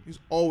 He's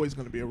always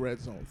going to be a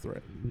red zone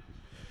threat.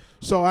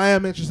 So I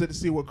am interested to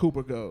see where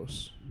Cooper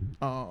goes.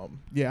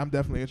 Yeah, I'm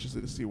definitely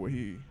interested to see where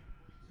he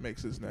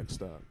makes his next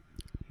stop.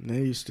 Now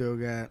you still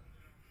got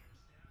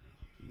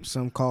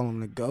some call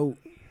him the GOAT.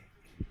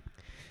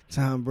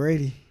 Tom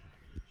Brady.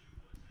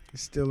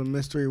 It's still a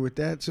mystery with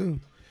that, too.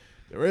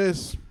 There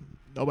is.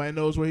 Nobody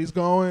knows where he's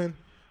going.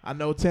 I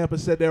know Tampa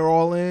said they're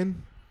all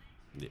in.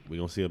 Yeah, we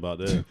gonna see about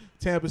that.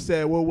 Tampa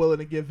said we're willing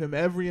to give him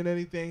every and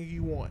anything he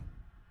want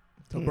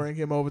to bring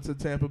him over to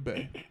Tampa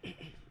Bay.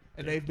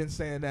 And they've been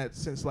saying that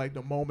since like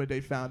the moment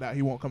they found out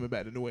he won't coming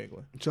back to New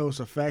England. So it's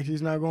a fact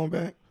he's not going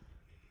back?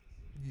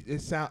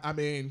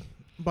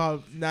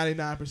 About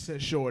 99%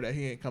 sure that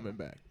he ain't coming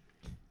baback.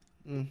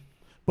 Mm.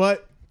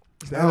 But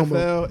it's the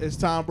NFL, it's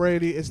Tom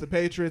Brady, it's the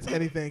Patriots,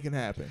 anything can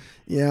happen.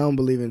 Yeah, I don't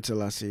believe it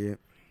until I see it.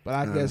 But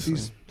I guess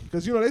he's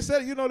because they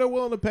said they're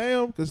willing to pay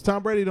him because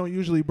Tom Brady don't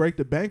usually break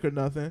the bank or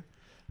nothing.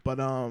 But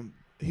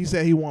he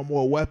said he want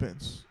more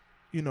weapons.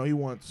 He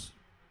wants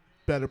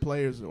better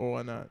players or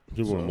whatnot.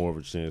 He want more of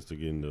a chance to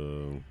get in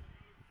the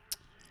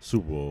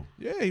Super Bowl.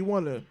 Yeah, he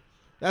wanted.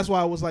 That's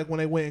why it was like when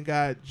they went and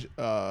got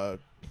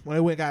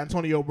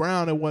Antonio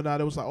Brown and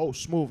whatnot. It was like, oh,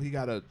 smooth. He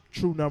got a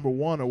true number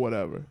 1 or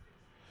whatever.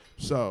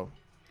 So.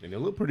 And they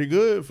look pretty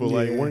good for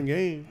like one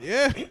game.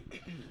 Yeah.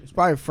 It's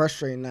probably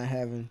frustrating not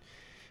having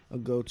a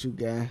go-to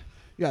guy.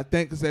 You got to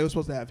think because they were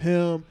supposed to have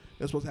him.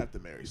 They're supposed to have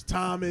Demaryius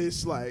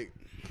Thomas. Like.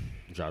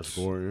 Josh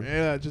Gordon.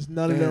 Yeah, just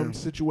none of them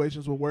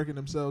situations were working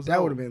themselves out.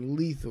 That would have been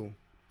lethal.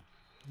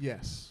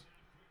 Yes.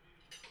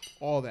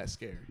 All that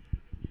scary.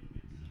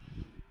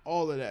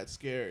 All of that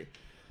scary.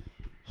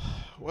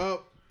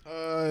 Well,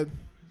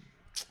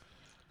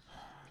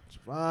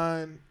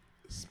 Javon,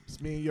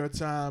 it's me and your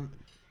time.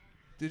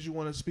 Did you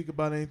want to speak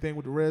about anything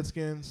with the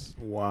Redskins?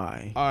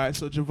 Why? All right,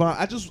 so Javon,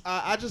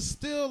 I just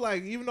still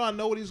like, even though I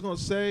know what he's gonna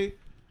say,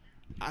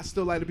 I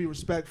still like to be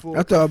respectful.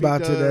 I thought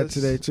about that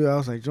today too. I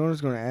was like,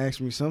 Jordan's gonna ask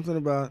me something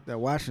about that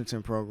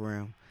Washington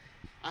program.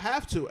 I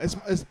have to.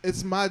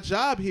 It's my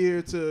job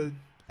here to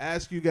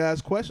ask you guys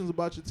questions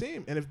about your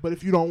team, and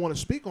if you don't want to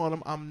speak on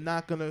them, I'm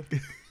not gonna.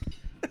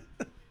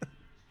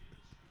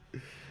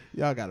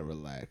 Y'all gotta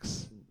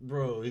relax,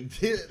 bro.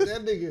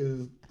 That nigga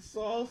is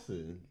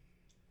saucing.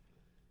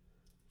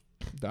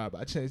 Dog,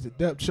 I changed the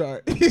depth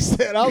chart. He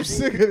said, "I'm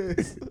sick of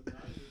this."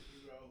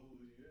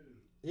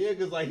 Yeah,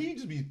 cause like he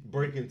just be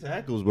breaking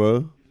tackles,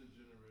 bro.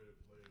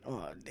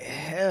 Oh the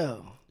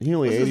hell! He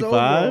only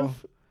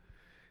 85.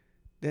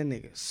 That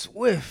nigga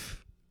swift.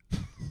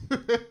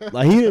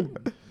 Like he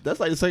didn't. That's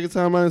like the second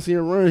time I didn't see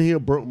him run. He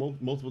broke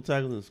multiple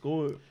tackles and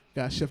scored.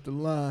 Got shift the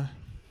line,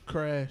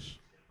 crash.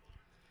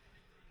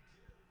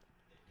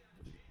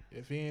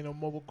 If he ain't no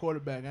mobile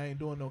quarterback, I ain't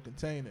doing no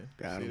containing.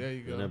 Got See, him. there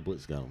you go. And that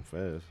blitz got him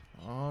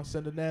fast.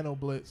 Send a nano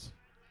blitz.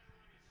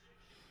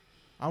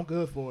 I'm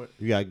good for it.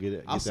 You gotta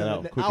get that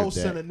out quicker. I'll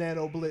send a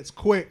nano blitz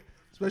quick,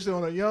 especially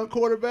on a young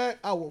quarterback.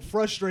 I will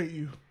frustrate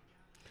you.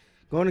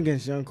 Going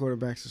against young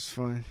quarterbacks is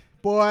fun.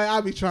 Boy,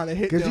 I be trying to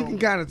hit them. Because you can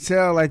kind of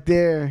tell, like,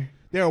 their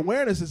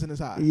awareness isn't as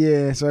high.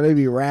 Yeah, so they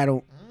be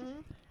rattled.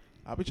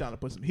 I'll be trying to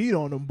put some heat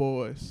on them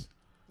boys.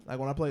 Like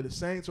when I play the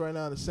Saints right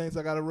now,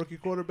 I got a rookie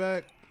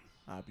quarterback.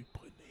 I'll be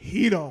putting the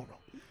heat on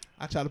them.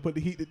 I try to put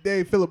the heat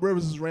today. Phillip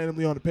Rivers is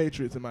randomly on the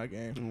Patriots in my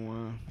game. Oh,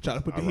 wow. I try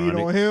to put the heat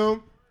on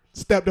him.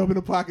 Stepped up in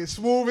the pocket,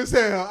 smooth as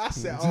hell. I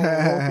said, oh,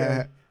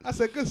 okay. I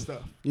said, good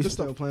stuff. You good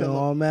still stuff, playing Phillip.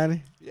 all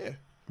Madden? Yeah.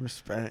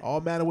 Respect.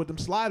 All Madden with them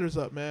sliders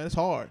up, man. It's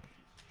hard.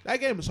 That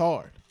game is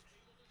hard.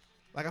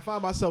 Like, I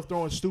find myself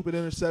throwing stupid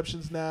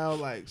interceptions now,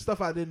 like stuff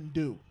I didn't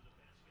do.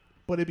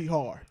 But it be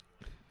hard.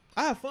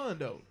 I have fun,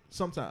 though,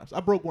 sometimes. I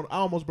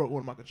almost broke one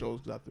of my controllers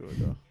because I threw it,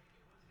 though.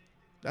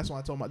 That's when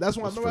I told my. That's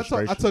when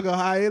I took a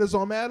hiatus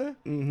on Madden.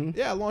 Mm-hmm.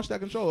 Yeah, I launched that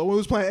controller. When we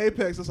was playing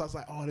Apex, I was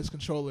like, "Oh, this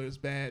controller is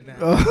bad now."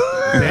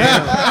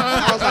 Damn.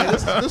 I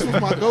was like, "This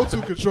was my go-to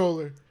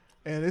controller,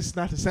 and it's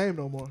not the same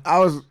no more." I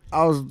was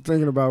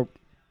thinking about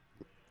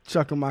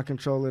chucking my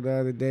controller the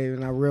other day,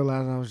 and I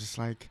realized I was just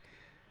like,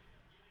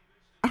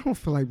 I don't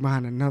feel like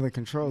buying another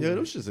controller. Yeah,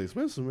 those shit's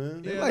expensive,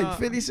 man. They're like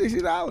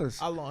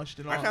 $50-$60. I launched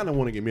it. I kind of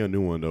want to get me a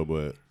new one though,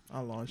 but I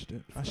launched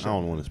it. I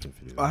don't want to spend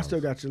 $50. I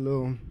still got your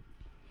little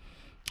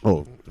the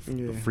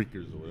Yeah.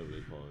 freakers or whatever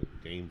they call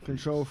it, game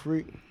control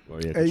freak. Oh,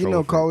 yeah, Hey, you control know,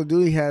 freak. Call of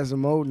Duty has a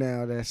mode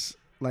now that's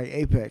like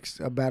Apex,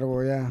 a battle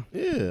royale.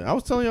 Yeah, I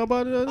was telling y'all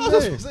about it the I other was day.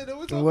 supposed to say that.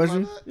 We talking Was about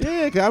you? that?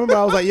 Yeah, cause I remember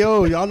I was like,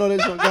 "Yo, y'all know they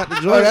got the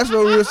joint." Oh, that's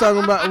what we was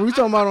talking about. We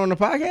talking about on the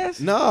podcast?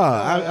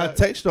 Nah, I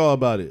text y'all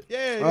about it.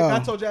 Yeah, I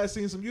Oh. told you I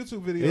seen some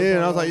YouTube videos. Yeah, and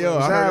I was like, "Yo,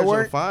 I Is that heard how it it's on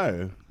work?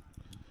 fire."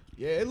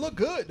 Yeah, it looked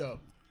good though.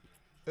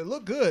 It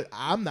looked good.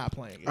 I'm not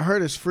playing it. I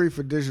heard it's free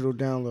for digital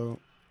download.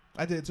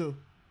 I did too.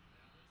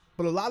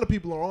 But a lot of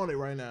people are on it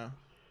right now.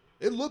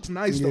 It looks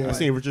nice though. Yeah. I Like,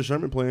 seen Richard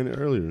Sherman playing it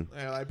earlier.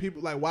 yeah, like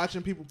people like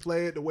watching people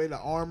play it, the way the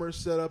armor's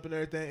set up and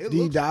everything. It Do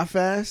you looks die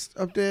fast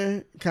up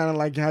there? Kind of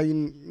like how you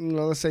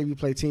know, let's say you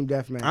play Team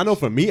Deathmatch. I know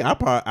for me,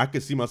 I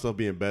could see myself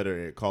being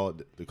better at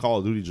the Call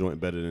of Duty joint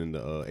better than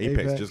the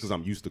Apex, just because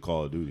I'm used to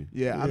Call of Duty.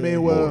 Yeah, I Yeah.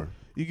 mean, well, More.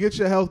 you get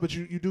your health, but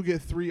you do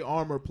get 3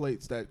 armor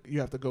plates that you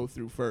have to go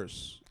through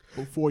first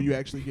before you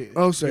actually get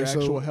Oh, your so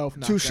actual health.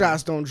 knocked two down.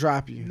 shots don't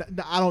drop you.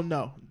 I don't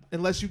know.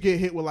 Unless you get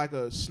hit with like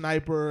a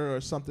sniper or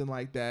something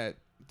like that,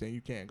 then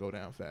you can't go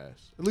down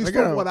fast. At least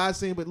from what I've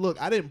seen. But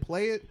look, I didn't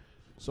play it,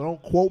 so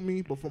don't quote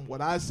me. But from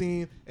what I've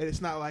seen, and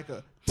it's not like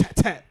a tat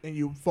tat and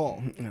you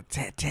fall.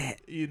 Tat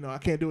tat. You know, I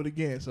can't do it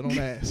again, so don't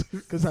ask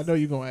because I know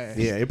you're gonna ask.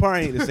 Yeah, it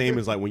probably ain't the same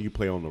as like when you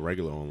play on the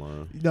regular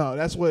online. No,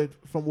 that's what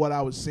from what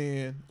I was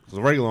seeing. Because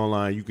the regular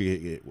online, you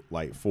could get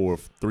like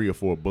 3 or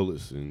 4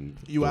 bullets and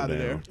You go out of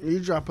down. there. You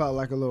drop out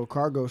like a little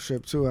cargo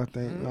ship too. I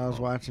think I was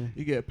watching.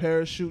 You get a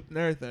parachute and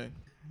everything.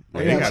 Yeah,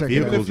 I they gotta got check it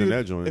out. vehicles in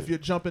that joint. If you're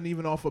jumping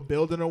even off a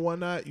building or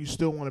whatnot, you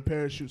still want a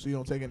parachute so you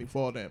don't take any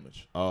fall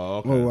damage. Oh,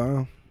 okay. Oh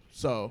wow.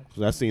 So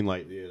Cause I seen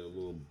like a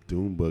little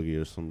Doom buggy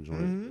or some joint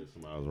Mm-hmm. that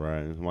somebody was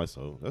riding. I'm like,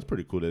 so that's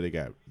pretty cool that they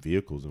got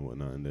vehicles and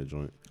whatnot in that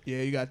joint.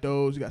 yeah, you got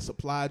those. You got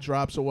supply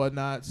drops or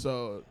whatnot.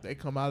 So they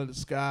come out of the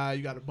sky.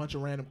 You got a bunch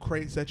of random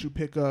crates that you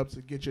pick up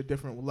to get your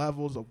different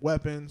levels of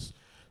weapons.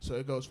 So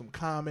it goes from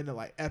common to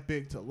like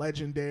epic to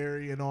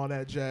legendary and all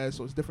that jazz.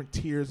 So it's different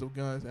tiers of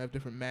guns that have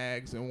different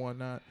mags and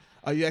whatnot.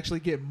 You actually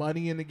get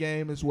money in the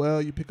game as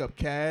well. You pick up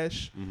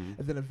cash, and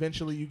then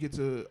eventually you get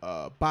to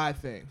buy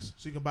things.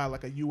 So you can buy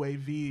like a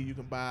UAV. You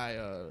can buy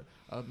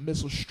a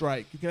missile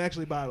strike. You can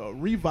actually buy a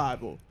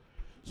revival.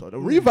 So the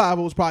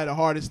revival was probably the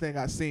hardest thing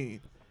I've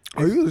seen.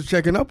 Oh, you was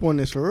checking up on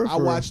this for real? I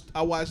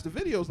watched the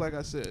videos like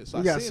I said. So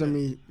You I got seen some.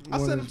 it. I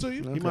sent them to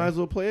you. Okay. You might as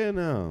well play it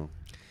now.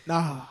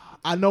 Nah,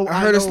 I know. I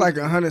heard it's know- like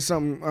 100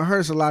 something. I heard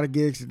it's a lot of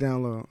gigs to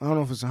download. I don't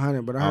know if it's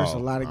 100, but I heard it's a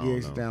lot of I don't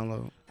gigs to know.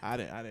 download. I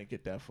didn't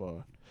get that far.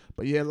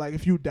 But yeah, like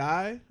if you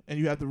die and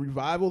you have the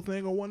revival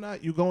thing or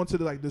whatnot, you go into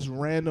like this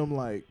random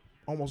like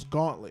almost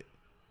gauntlet,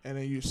 and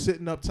then you're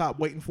sitting up top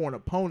waiting for an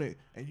opponent,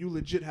 and you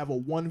legit have a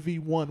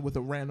 1v1 with a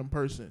random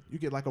person. You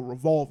get like a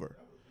revolver,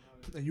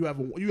 and you have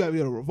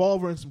a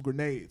revolver and some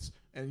grenades,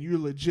 and you're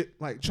legit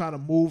like trying to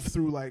move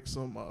through like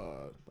some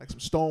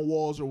stone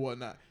walls or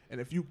whatnot. And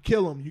if you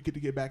kill him, you get to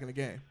get back in the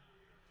game.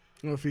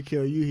 Well, if he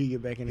kill you, he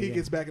get back in the He game.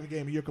 gets back in the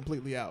game, and you're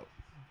completely out.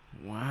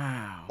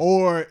 Wow.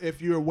 Or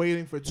if you're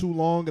waiting for too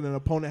long and an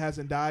opponent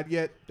hasn't died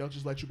yet, they'll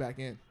just let you back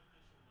in.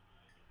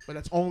 But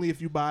that's only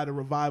if you buy the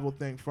revival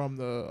thing from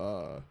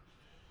the.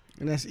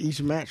 And that's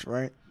each match,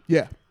 right?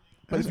 Yeah.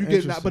 But That's if you get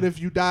interesting. but if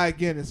you die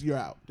again, you're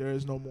out. There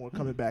is no more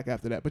coming back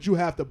after that. But you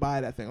have to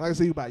buy that thing. Like I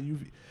said, you buy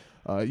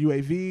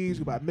UAVs,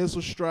 you buy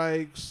missile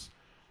strikes,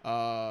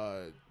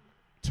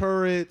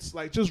 turrets,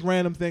 like just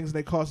random things, and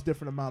they cost a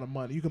different amount of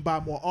money. You can buy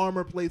more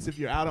armor plates if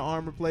you're out of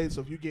armor plates.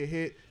 So if you get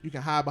hit, you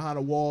can hide behind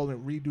a wall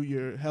and redo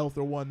your health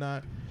or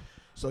whatnot.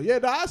 So yeah,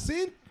 I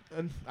seen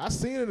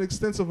an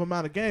extensive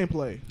amount of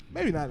gameplay.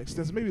 Maybe not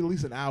extensive, maybe at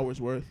least an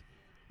hour's worth.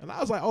 And I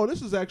was like, oh,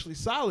 this is actually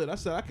solid. I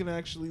said I can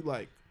actually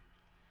like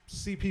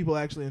see people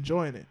actually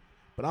enjoying it.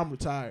 But I'm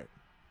retired.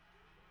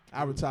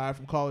 I retired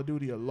from Call of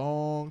Duty a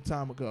long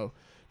time ago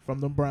from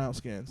them brown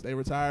skins. They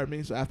retired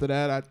me, so after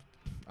that,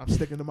 I'm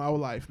sticking to my whole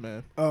life,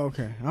 man. Oh,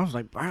 okay. I was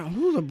like, brown.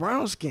 Who's the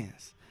brown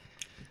skins?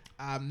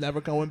 I'm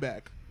never going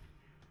back.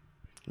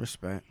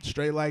 Respect.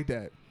 Straight like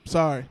that.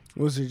 Sorry.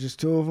 Was it just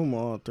 2 of them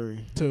or all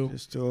 3? 2.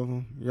 Just 2 of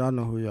them. Y'all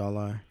know who y'all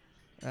are.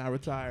 And I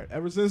retired.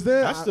 Ever since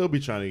then, I still be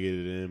trying to get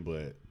it in,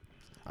 but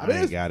I mean,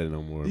 ain't got it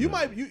no more. You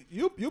man. might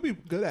you'll be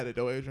good at it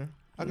though, Adrian.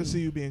 I can see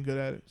you being good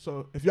at it.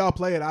 So if y'all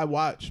play it, I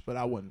watch, but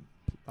I wouldn't.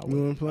 You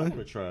want to I play?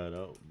 want to try it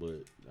out,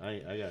 but I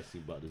gotta see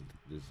about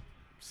this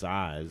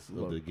size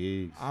of the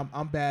gigs.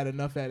 I'm bad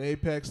enough at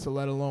Apex to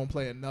let alone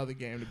play another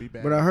game to be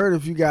bad. But I heard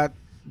if you got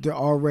the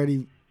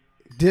already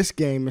disc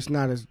game, it's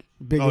not as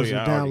big as a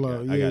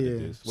download. I got the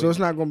disc. So it's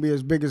not going to be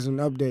as big as an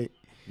update.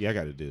 Yeah, I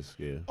got a disc.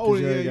 Yeah. Oh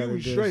Yeah, yeah, you got you a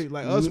was disc. straight.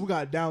 Like us, we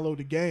got to download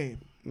the game.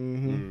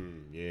 Mm-hmm.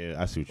 Yeah,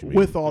 I see what you mean.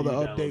 With all the You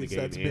download updates game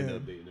that's and been.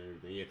 update and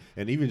everything. Yeah,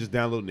 and even just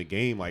downloading the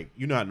game, like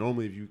you know, how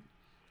normally if you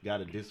got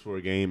a disc for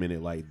a game and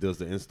it like does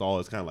the install,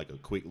 it's kind of like a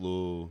quick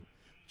little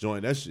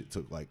joint. That shit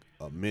took like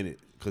a minute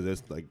because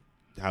that's like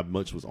how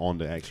much was on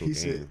the actual He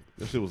game. said-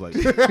 That shit was like,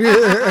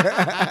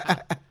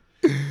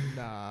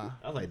 Nah.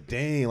 I was like,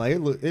 dang, like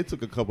it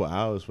took a couple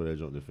hours for that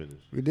joint to finish.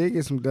 We did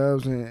get some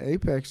dubs in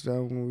Apex,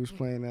 though, when we was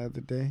playing the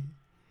other day.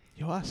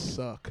 Yo, I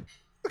suck.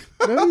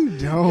 No, you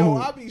don't. Yo,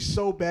 I be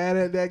so bad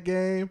at that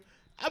game.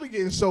 I be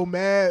getting so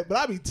mad, but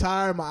I be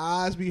tired. My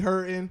eyes be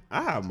hurting.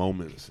 I have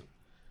moments.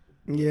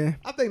 Yeah.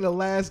 I think the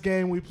last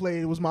game we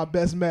played was my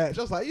best match.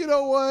 I was like, you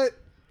know what?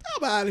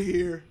 I'm out of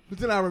here. But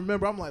then I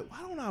remember, I'm like, why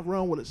don't I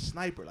run with a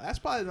sniper? Like, that's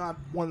probably not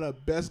one of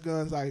the best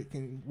guns I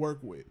can work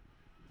with.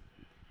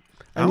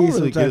 I need don't some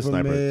really type get of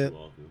sniper mid, too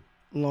often.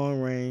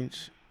 long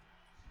range.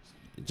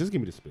 Just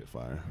give me the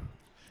Spitfire.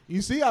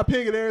 You see, I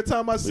ping it every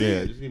time I see Yeah,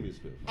 it. just give me the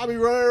Spitfire. I be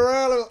running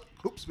around. Like,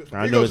 oops, Spitfire.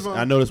 I Here goes notice. mine.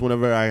 I notice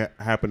whenever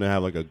I happen to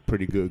have like a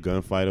pretty good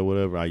gunfight or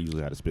whatever, I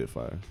usually have a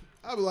Spitfire.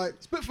 I be like,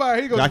 Spitfire,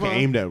 here goes I can mine.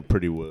 aim that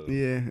pretty well.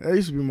 Yeah, that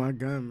used to be my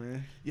gun,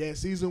 man. Yeah,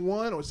 season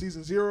 1 or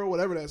season 0,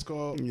 whatever that's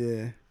called.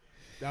 Yeah.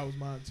 That was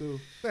mine too.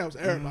 That was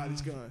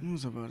everybody's gun. What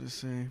was I about to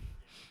say?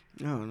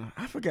 I don't know.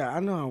 I forgot. I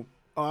know.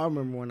 I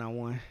remember when I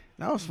won.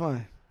 That was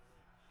fun.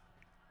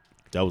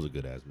 That was a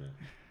good ass man.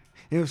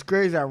 It was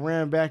crazy. I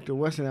ran back to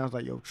Weston. I was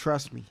like, yo,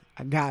 trust me.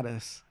 I got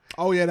us.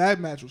 Oh yeah, that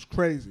match was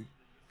crazy.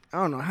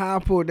 I don't know how I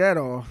pulled that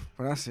off,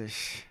 but I said,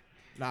 shh.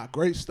 Nah,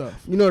 great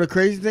stuff. You know the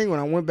crazy thing? When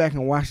I went back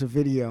and watched the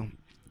video,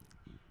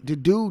 the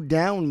dude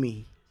downed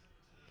me.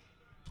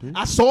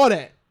 I saw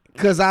that.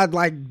 Because I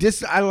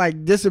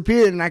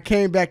disappeared and I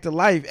came back to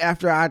life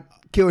after I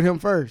killed him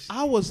first.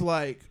 I was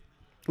like,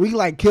 We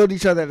like killed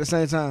each other at the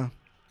same time.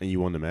 And you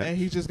won the match. and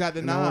he just got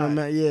And I wanna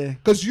denied. yeah.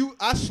 Cause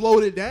I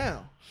slowed it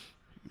down,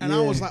 and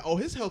I Yeah. was like, oh,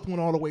 his health went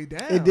all the way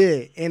down. It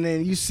did. And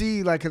then you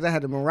see, like, because I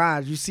had the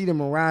Mirage, you see the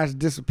Mirage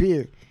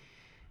disappear.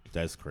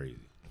 That's crazy.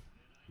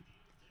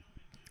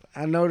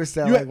 I noticed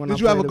that, You like, when I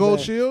did you have a played it gold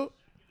back. shield?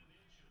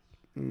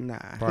 Nah.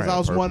 Probably Because had I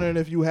was purple. wondering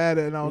if you had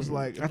it, and I was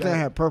like, I think I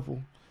had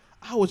purple.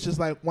 I was just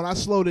like, when I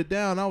slowed it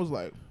down, I was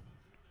like,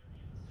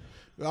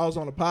 I was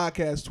on the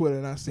podcast Twitter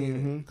and I seen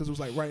it because it was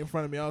like right in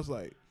front of me. I was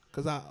like,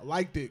 because I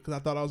liked it because I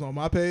thought I was on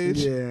my page.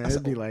 Yeah, I said,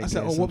 it'd be like I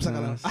said, that oh, whoops,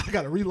 sometimes. I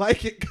gotta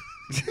re-like it.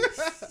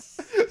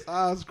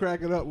 I was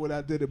cracking up when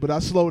I did it, but I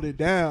slowed it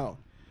down.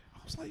 I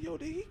was like, yo,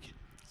 did he?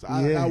 So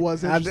Yeah. I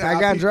was I interested.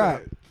 got peeped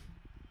dropped. that.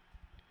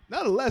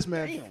 Nonetheless,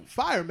 man,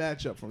 fire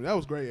matchup from me. That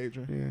was great,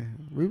 Adrian.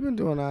 Yeah. We've been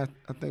doing that,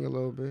 I think, a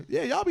little bit.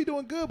 Yeah, y'all be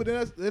doing good, but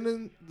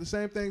then the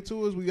same thing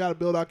too is we got to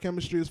build our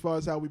chemistry as far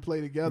as how we play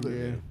together.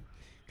 Yeah.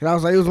 Cause I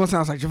was like, it was one time I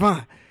was like,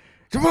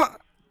 Javon.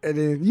 And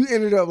then you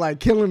ended up like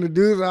killing the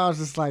dudes. And I was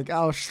just like,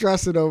 I was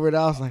stressing over it.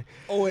 I was like,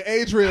 Oh, and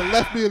Adrian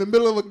left me in the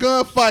middle of a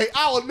gunfight.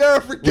 I will never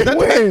forget that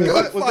When?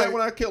 gunfight. Was that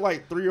when I killed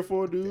like 3 or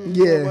 4 dudes?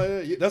 Yeah. Something like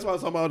that? Yeah, that's what I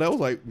was talking about. That was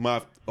like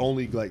my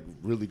only like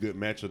really good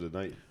match of the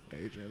night.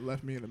 Adrian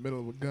left me in the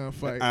middle of a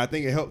gunfight. I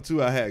think it helped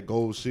too. I had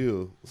gold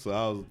shield,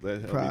 so that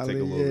helped Probably, me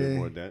take a little bit yeah.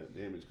 more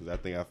damage because I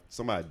think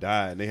somebody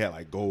died and they had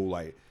like gold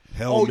like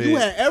Oh, helmet. you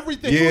had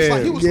everything.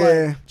 He was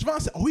Yeah. like, Javon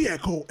said, oh, he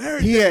had gold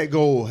everything. He had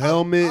gold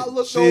helmet, I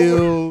looked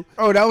shield.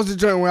 oh, that was the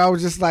joint where I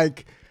was just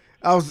like,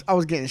 I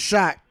was getting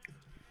shot.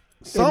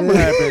 Something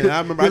happened.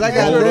 I remember I Cause I just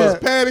got Adrian rolled was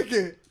up.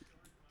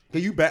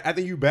 panicking. I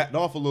think you backed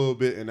off a little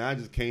bit, and I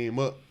just came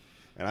up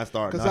and I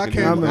started. Because I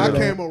knocking dudes remember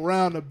came out.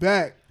 around the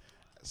back.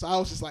 So I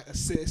was just like,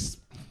 assist.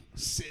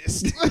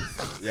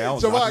 Yeah, I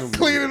was So knocking I them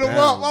cleaning them down,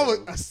 up. I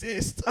bro. was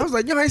assist. I was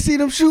like, yo, I ain't see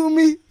them shooting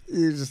me.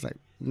 He was just like,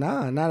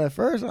 nah, not at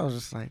first. I was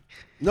just like,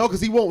 No,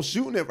 because he won't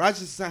shoot it. I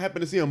just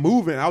happened to see him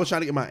moving. I was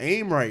trying to get my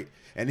aim right,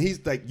 and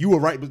he's like, "You were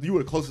right, but you were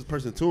the closest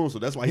person to him, so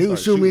that's why he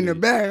was started shooting me in the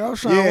back. I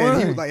was trying to Yeah, and run.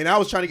 he was like, and I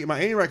was trying to get my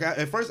aim right.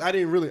 At first, I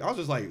didn't really. I was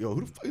just like, "Yo,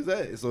 who the fuck is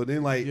that?" So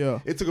then, like, Yeah.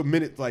 it took a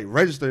minute to like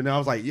register, and I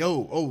was like,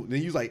 "Yo, oh." Then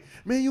he was like,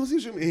 "Man, you don't see him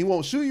shoot me." And he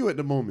won't shoot you at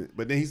the moment,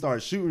 but then he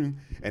started shooting,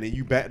 and then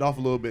you backed off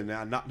a little bit, and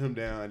I knocked him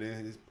down. And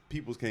then his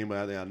peoples came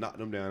out there, I knocked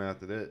him down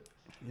after that.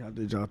 Y'all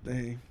did y'all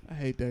thing. I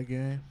hate that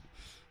game.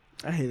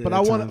 I hate it. But I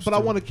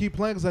want to keep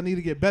playing because I need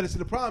to get better. See,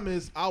 the problem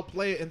is I'll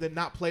play it and then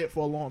not play it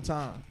for a long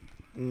time.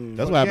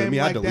 That's what happened to me.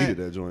 I deleted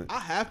that joint. I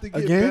have to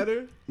get Again?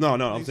 better. No,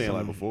 I'm saying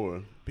like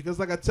before. Because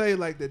like I tell you,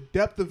 like the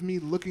depth of me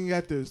looking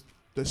at the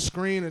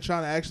screen and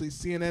trying to actually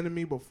see an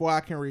enemy before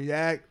I can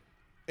react,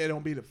 it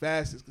don't be the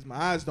fastest because my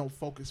eyes don't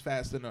focus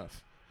fast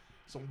enough.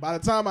 So by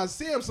the time I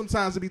see him,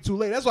 sometimes it be too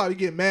late. That's why we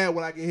get mad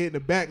when I get hit in the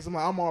back. Cause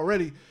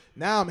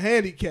I'm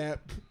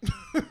handicapped.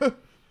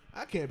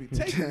 I can't be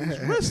taking these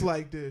risks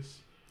like this.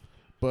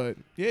 But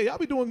yeah, y'all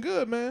be doing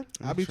good, man.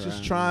 I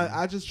just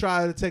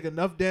try to take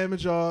enough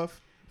damage off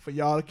for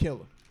y'all to kill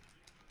him.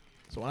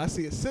 So when I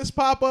see assists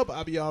pop up,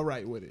 I'll be all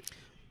right with it.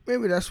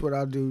 Maybe that's what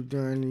I'll do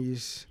during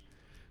these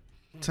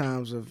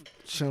times of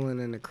chilling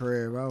in the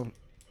crib. I'll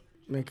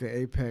make an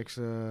Apex.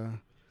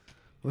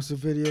 What's the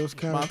videos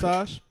kind of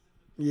montage?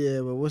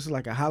 Yeah, but what's it,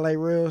 like a highlight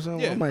reel or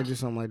something? Yeah. I might do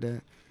something like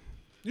that.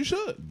 You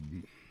should.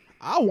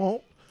 I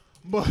won't,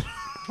 but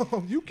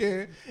you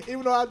can.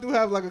 Even though I do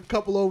have like a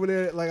couple over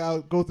there, like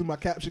I'll go through my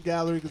capture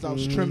gallery because I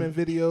was trimming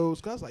videos.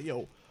 Because I was like,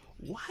 yo,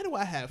 why do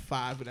I have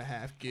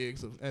 5.5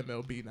 gigs of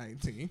MLB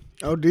 19?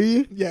 Oh, do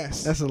you?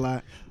 Yes. That's a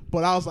lot.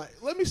 But I was like,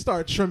 let me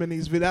start trimming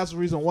these videos. That's the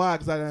reason why,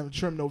 because I haven't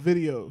trimmed no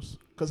videos.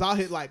 Because I'll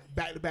hit like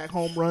back-to-back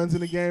home runs in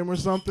the game or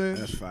something.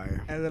 That's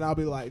fire. And then I'll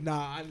be like,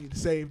 nah, I need to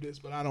save this,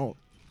 but I don't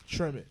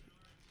trim it.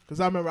 Because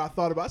I remember I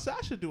said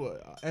I should do a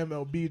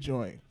MLB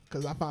joint.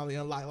 Because I finally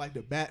unlocked like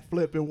the bat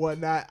flip and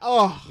whatnot.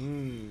 Oh,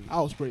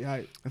 I was pretty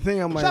hyped. I think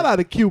I might. Shout out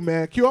to Q,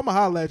 man. Q, I'm going to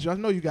holler at you. I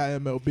know you got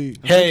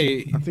MLB.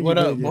 Hey, I think what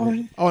you up, did get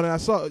boy? Oh, and I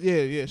saw,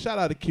 yeah. Shout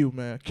out to Q,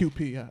 man.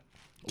 QP.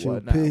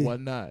 QP.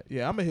 Whatnot.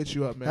 Yeah, I'm going to hit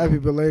you up, man. Happy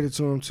belated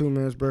to him too,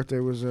 man. His birthday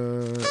was on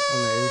the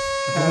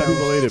 8th. Happy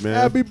belated, man.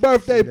 Happy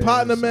birthday, Yeah,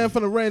 partner, so- man,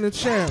 from the reigning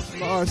champs, the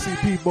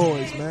RCP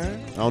boys, man.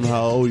 I don't know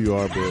how old you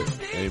are, but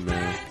hey,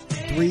 man.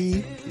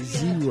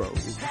 3-0.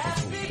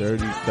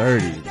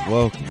 30.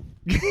 Welcome.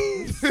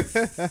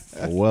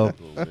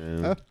 Welcome,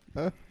 man.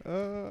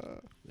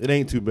 It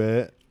ain't too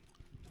bad.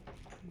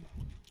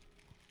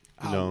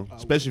 You know,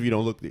 especially if you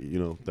don't look,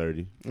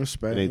 30.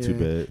 Respect. It ain't too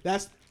bad.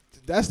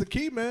 That's the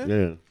key, man.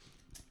 Yeah.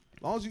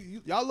 As long as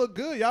y'all look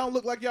good, y'all don't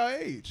look like y'all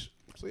age.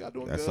 So y'all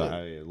doing That's good. all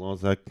right. As long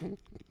as I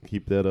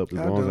keep that up as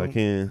I long as I don't.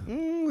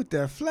 can. With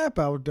that flap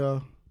out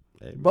though.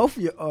 Hey, Both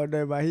of you,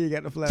 everybody here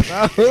got the flap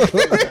out.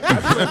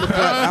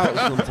 out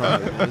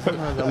sometimes.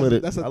 Sometimes I let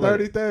it. That's a I let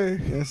 30 it-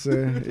 thing. Yes,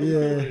 sir. I let Yeah.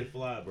 it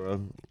fly,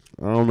 bro.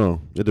 I don't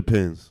know. It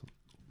depends.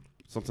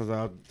 Sometimes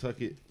I'll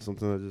tuck it.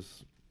 Sometimes I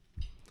just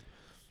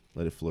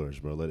let it flourish,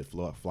 bro. Let it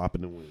flop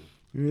in the wind.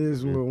 It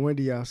is a little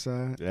windy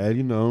outside. Yeah,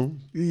 you know.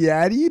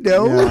 Yeah, do you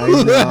know?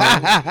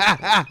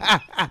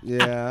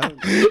 Yeah.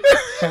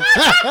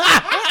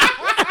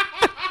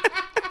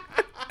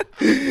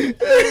 Hey,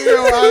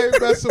 yo, I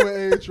ain't messing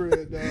with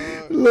Adrian,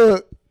 dog.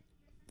 Look.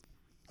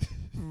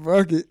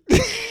 Fuck it.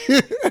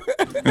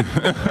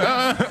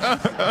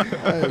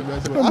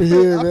 I'm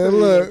here, man.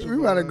 Look, we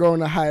about to go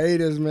on a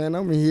hiatus, man.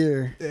 I'm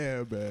here.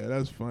 Yeah, man.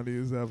 That's funny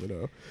as ever,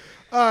 though.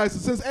 All right, so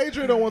since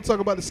Adrian don't want to talk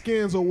about the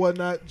skins or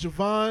whatnot,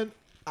 Javon,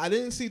 I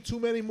didn't see too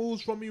many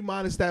moves from you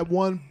minus that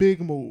one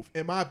big move.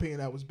 In my opinion,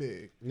 that was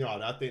big. No,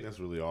 I think that's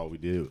really all we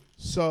did.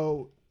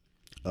 So,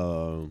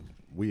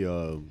 We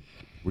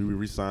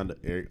re-signed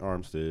Eric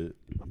Armstead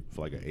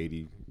for like an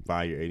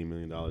 5-year, $80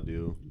 million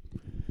deal,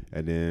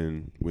 and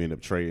then we ended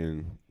up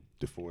trading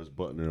DeForest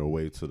Buckner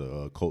away to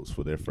the Colts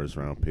for their first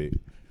round pick,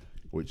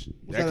 which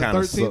was that that kind a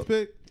of 13th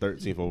pick?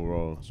 13th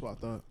overall, That's what I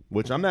thought.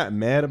 which I'm not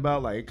mad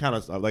about. Like it kind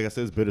of, like I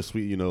said, it's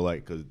bittersweet,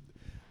 like because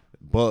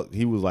Buck,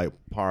 he was like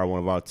probably one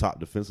of our top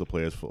defensive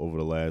players for over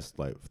the last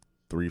like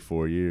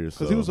 3-4 years.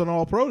 Because he was an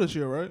All-Pro this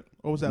year, right?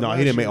 Or was that No, last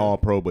he didn't make year?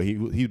 All-Pro, but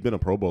he's been a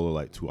Pro Bowler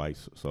like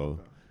twice. So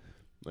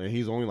and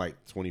he's only like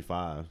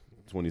 25,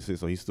 26,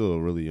 so he's still a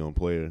really young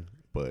player.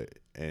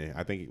 And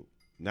I think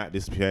not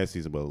this past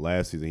season, but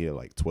last season he had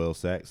like 12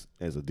 sacks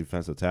as a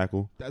defensive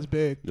tackle. That's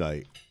big.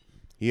 Like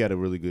he had a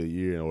really good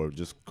year or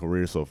just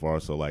career so far.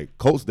 So like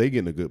Colts, they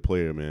getting a good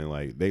player, man.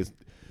 Like that's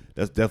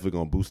definitely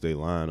gonna boost their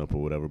lineup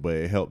or whatever. But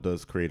it helped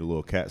us create a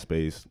little cap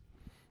space,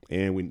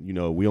 and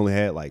we only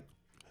had like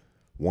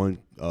one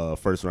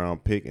first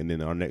round pick, and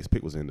then our next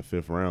pick was in the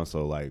 5th round.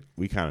 So like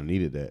we kind of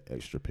needed that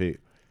extra pick,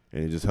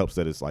 and it just helps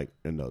that it's like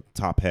in the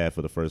top half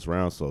of the first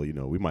round. So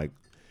we might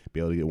be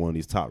able to get one of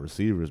these top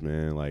receivers,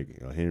 man,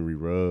 like Henry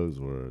Ruggs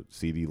or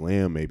CD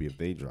Lamb, maybe if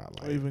they drop.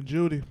 Like Or even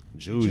Judy.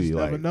 Judy, Just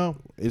like never know.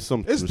 it's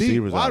some It's deep.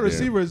 receivers Wide out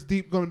receiver is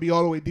deep, going to be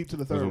all the way deep to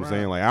the there. third That's what round. I'm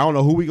saying. Like I don't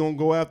know who we gonna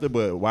go after,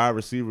 but wide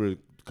receiver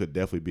could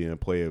definitely be in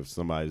play if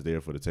somebody's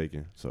there for the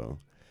taking. So,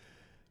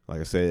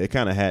 like I said, it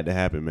kind of had to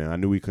happen, man. I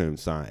knew we couldn't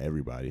sign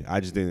everybody. I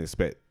just didn't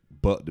expect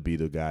Buck to be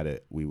the guy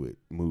that we would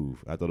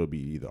move. I thought it'd be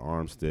either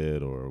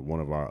Armstead or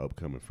one of our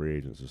upcoming free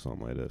agents or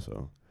something like that.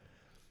 So,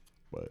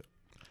 but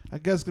I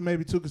guess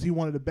maybe too because he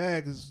wanted the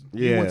bag. Cause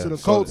he Yeah, went to the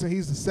so Colts and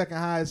he's the second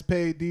highest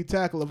paid D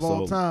tackle of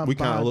all time. we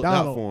kind of behind looked out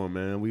Donald. for him,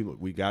 man.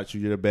 We got you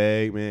your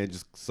bag, man. It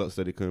just sucks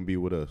that he couldn't be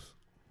with us.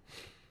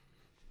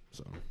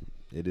 So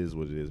it is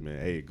what it is, man.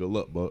 Hey, good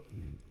luck, Buck.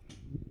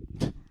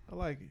 I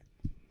like it.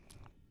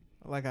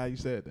 I like how you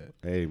said that.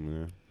 Hey,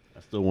 man.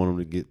 I still want him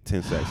to get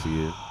 10 sacks a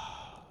year.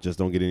 Just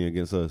don't get any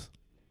against us.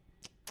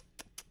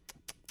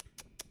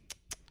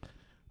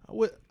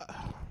 Where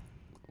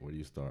do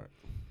you start?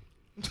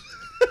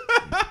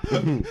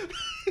 That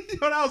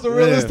was the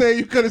realest thing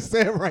you could have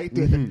said right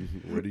there.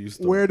 Where do you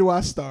start? Where do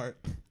I start?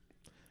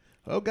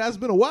 Oh, guys, it's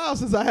been a while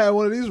since I had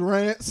one of these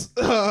rants.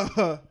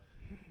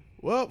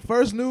 Well,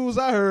 first news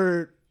I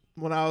heard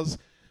when I was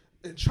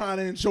trying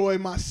to enjoy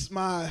my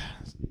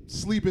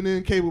sleeping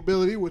in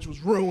capability, which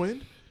was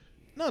ruined.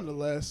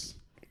 Nonetheless,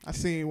 I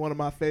seen one of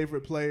my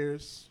favorite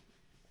players.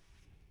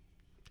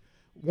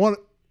 One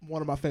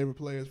of my favorite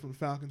players from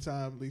Falcon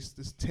time, at least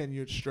this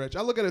 10-year stretch.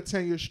 I look at a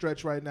 10-year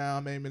stretch right now.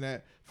 I'm aiming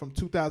at from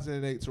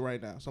 2008 to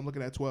right now. So I'm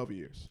looking at 12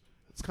 years.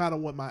 It's kind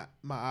of what my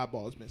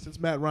eyeball has been. Since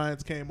Matt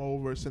Ryan's came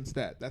over, since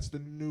that's the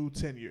new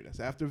 10-year. That's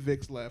after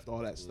Vic's left, all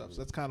that stuff. So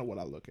that's kind of what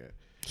I look at.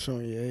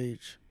 Showing your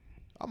age.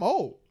 I'm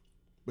old,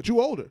 but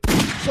you older.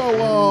 So,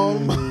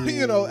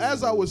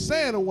 as I was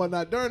saying and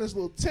whatnot, during this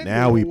little 10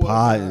 now we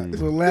potting.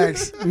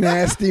 Relax,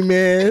 nasty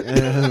man.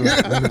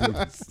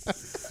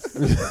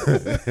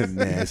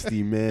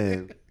 Nasty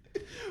man.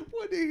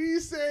 What did he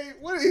say?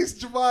 What did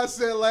Javon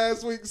said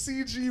last week?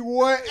 CG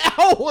what?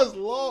 I was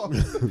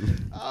lost.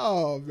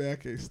 Oh, man, I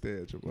can't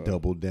stand Javon.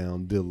 Double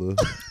down Dilla.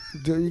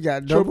 You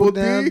got double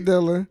down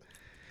Dilla.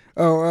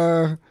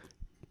 Oh,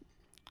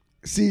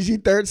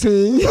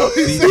 CG13.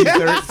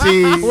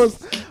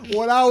 CG13.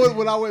 When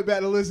I went back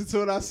to listen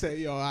to it, I said,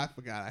 yo, I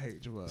forgot I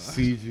hate Javon.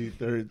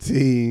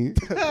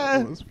 CG13.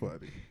 That was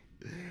funny.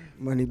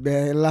 Money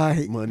bag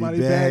light. Money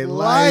bag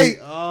light.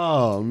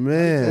 Oh,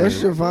 man.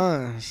 What's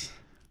Javon's?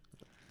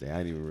 I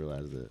didn't even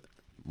realize that.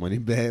 Money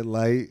bag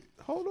light.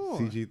 Hold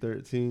on.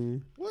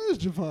 CG13. What is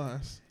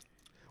Javon's?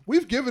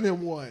 We've given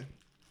him one.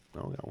 I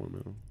don't got one,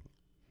 man.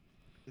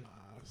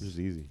 It's just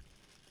easy.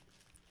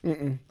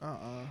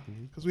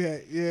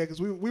 Because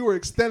we were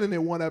extending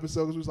it one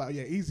episode because we was like,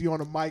 yeah, easy on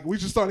the mic. We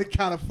just started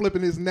kind of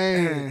flipping his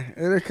name.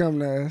 It'll come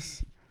to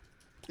us.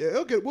 Yeah,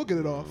 we'll get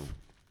it off.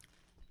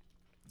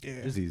 Yeah,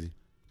 It's easy.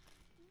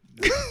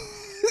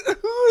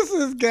 Who's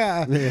this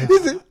guy? Yeah. He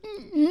said,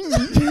 you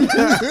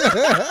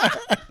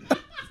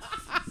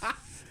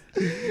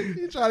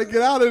trying to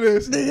get out of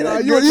this? you've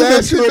a been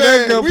nasty chewing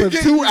that man. gum for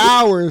 2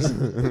 hours.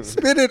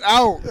 Spit it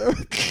out.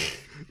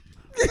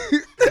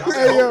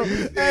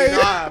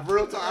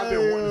 Real time. I've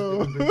been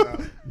wanting this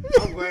bitch.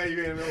 I'm glad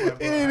you ain't know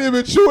that. He ain't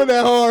even chewing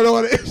that hard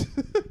on it.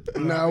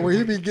 Nah, when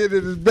he be getting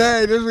in his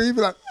bag, that's when he be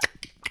like,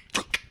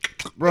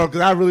 bro, because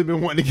I've really been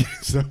wanting to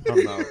get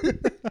something out.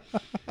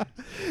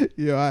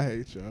 Yo, I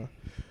hate y'all.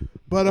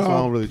 But That's why I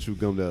don't really chew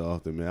gum that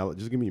often, man.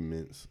 Just give me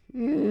mints.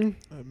 I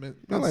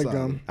like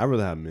gum. I'd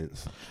rather have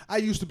mints. I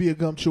used to be a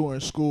gum chewer in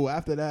school.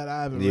 After that,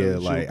 I haven't.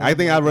 Really chewed I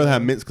think gum. I'd rather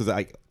have mints because,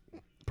 like,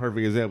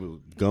 perfect example,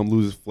 gum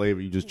loses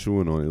flavor. You just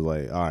chewing on it. It's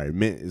like, all right,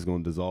 mint is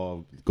gonna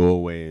dissolve, go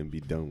away, and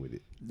be done with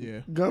it. Yeah,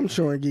 Gum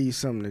chewing give you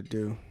something to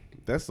do.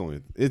 That's the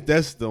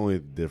only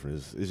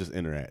difference. It's just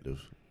interactive,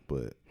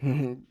 but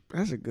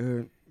That's a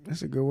good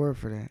word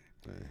for that.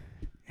 Hey.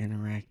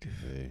 Interactive.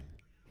 Hey,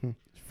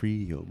 free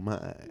your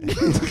mind.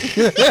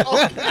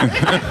 Oh,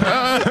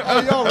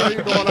 y'all ready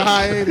to go on a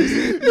hiatus?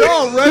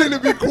 Y'all ready to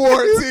be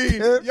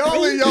quarantined?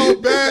 Y'all in y'all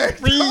bag?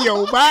 Free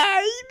your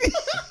mind.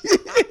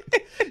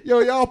 Yo,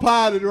 y'all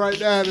potted right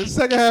now. The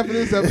second half of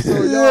this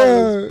episode,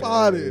 y'all is Hey,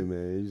 potted.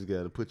 man, you just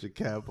gotta put your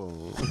cap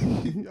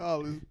on.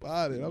 Y'all is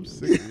potted. I'm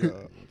sick of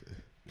y'all.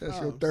 That's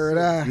your third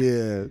eye.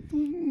 Yeah.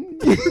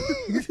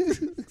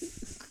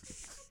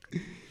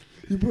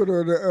 You put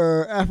on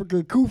the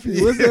African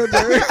kufi. What's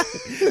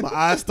that? My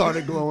eyes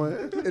started glowing.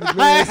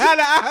 I had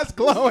the eyes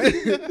glowing.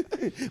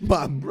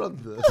 My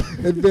brother.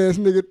 Advanced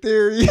nigga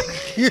theory.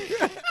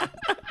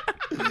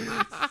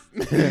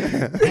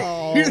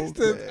 Oh, His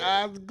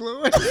eyes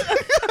glowing.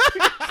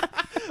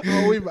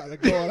 oh, we about to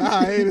go on a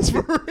hiatus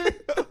for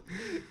real.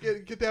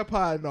 Get that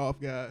potting off,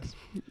 guys.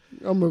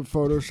 I'm gonna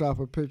Photoshop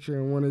a picture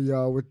of one of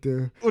y'all with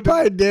the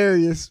probably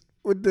Darius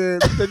with the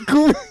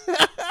kufi.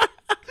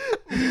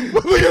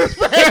 Look at his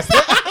face.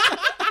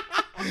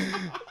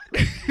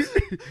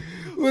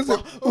 What's it?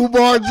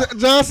 Umar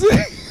Johnson.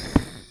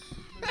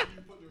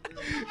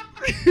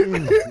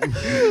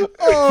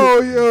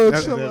 Oh, yo,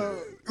 That's chill it. out.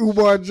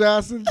 Umar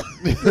Johnson.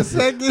 The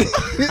second.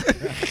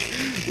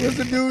 What's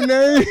the dude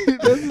name?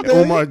 That's his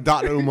name?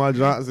 Dr. Umar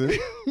Johnson.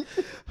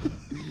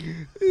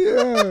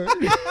 Yeah.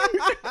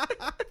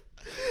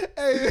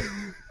 Hey.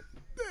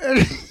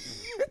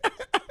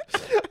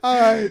 All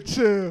right,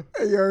 chill.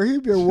 Hey, yo, he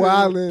been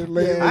wilding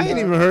lately. I ain't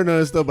even heard none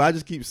of this stuff, but I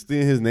just keep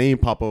seeing his name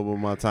pop up on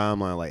my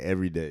timeline like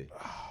every day.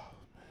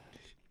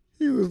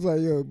 He was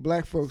like, yo,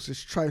 black folks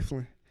is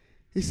trifling.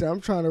 He said, I'm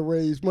trying to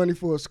raise money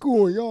for a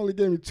school and you only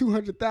gave me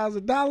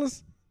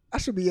 $200,000. I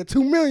should be at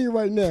 $2 million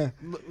right now.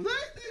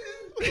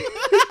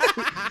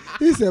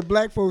 He said,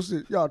 black folks,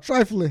 y'all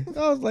trifling.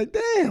 I was like,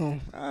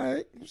 damn. All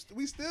right.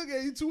 We still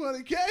gave you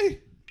 $200K.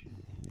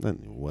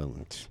 Nothing well.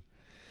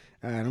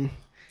 Adam,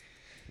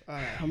 All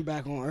right. I'm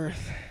back on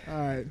Earth. All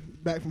right.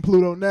 Back from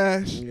Pluto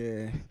Nash.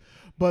 Yeah.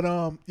 But,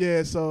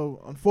 yeah,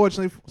 so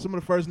unfortunately, some of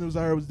the first news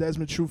I heard was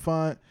Desmond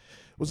Trufant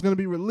was going to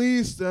be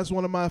released. That's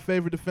one of my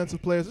favorite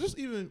defensive players. Just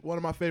even one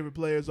of my favorite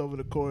players over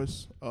the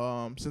course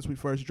since we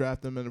first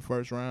drafted him in the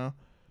first round.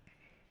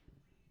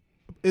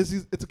 It's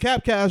a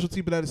cap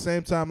casualty, but at the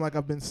same time, like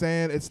I've been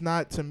saying, it's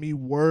not to me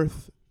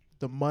worth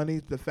the money.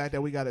 The fact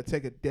that we got to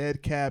take a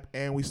dead cap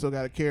and we still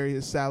got to carry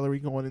his salary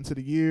going into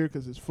the year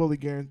because it's fully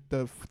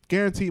the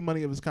guaranteed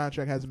money of his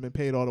contract hasn't been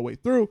paid all the way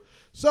through.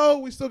 So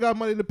we still got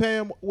money to pay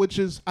him, which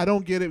is I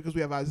don't get it because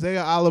we have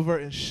Isaiah Oliver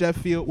and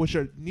Sheffield, which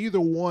are neither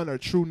one are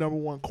true number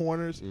one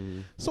corners.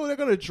 So they're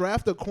gonna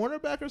draft a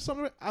cornerback or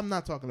something. I'm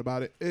not talking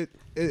about it.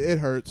 It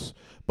hurts,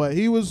 but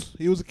he was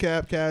a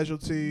cap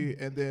casualty,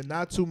 and then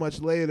not too much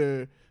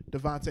later,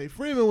 Devontae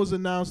Freeman was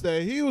announced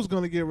that he was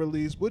going to get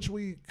released, which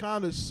we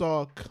kind of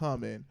saw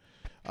coming.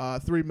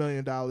 $3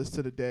 million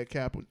to the dead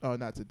cap.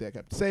 Not to dead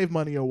cap. Save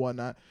money or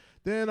whatnot.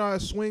 Then our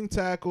swing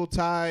tackle,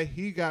 Ty,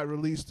 he got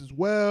released as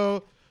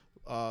well.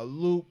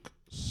 Luke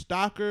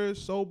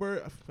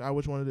Sober, I forgot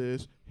which one it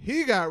is.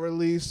 He got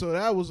released, so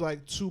that was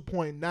like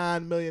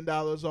 $2.9 million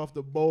off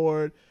the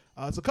board.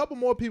 It's a couple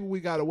more people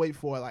we got to wait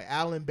for, like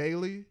Alan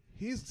Bailey.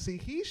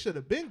 He should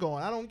have been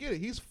going. I don't get it.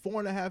 He's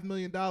 $4.5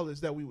 million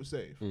that we would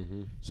save.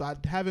 So I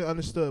haven't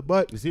understood.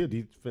 But is he a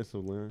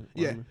defensive line?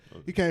 Yeah,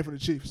 okay. He came from the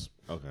Chiefs.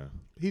 Okay.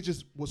 He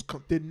just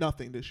did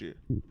nothing this year.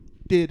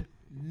 Did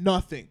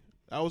nothing.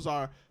 That was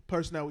our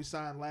person that we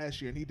signed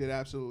last year, and he did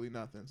absolutely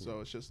nothing.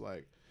 So it's just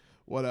like,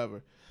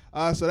 whatever.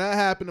 So that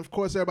happened. Of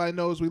course, everybody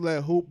knows we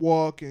let Hoop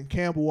walk and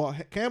Campbell walk.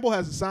 Campbell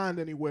hasn't signed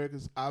anywhere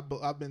because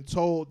I've been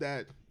told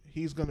that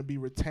he's going to be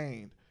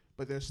retained.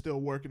 But they're still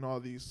working all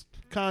these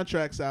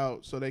contracts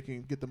out so they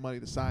can get the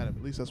money to sign him.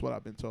 At least that's what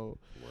I've been told.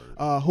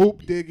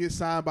 Hoop did get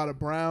signed by the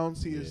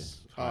Browns. He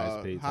is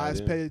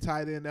highest paid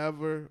tight end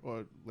ever,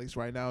 or at least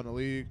right now in the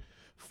league.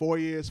 4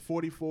 years,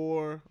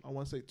 44. I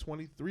want to say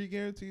 23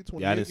 guaranteed,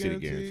 28 I didn't see the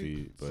guaranteed,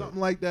 guaranteed, but something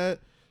like that.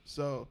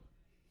 So,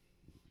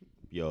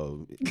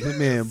 yo, the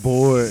man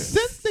bored.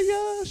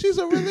 Cynthia, she's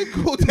a really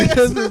cool That's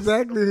dancer.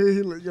 exactly who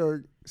he look.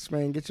 Yo,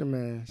 man, get your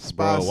man.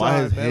 Spy Bro,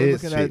 why his man. head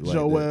Looking at shaped like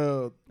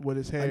Joel with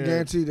his hair. I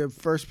guarantee the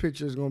first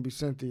picture is gonna be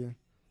Cynthia.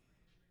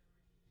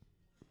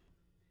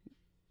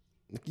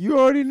 You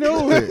already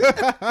know it.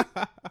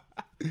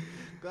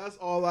 That's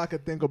all I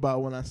could think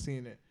about when I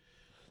seen it.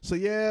 So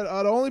yeah,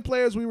 the only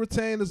players we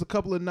retained is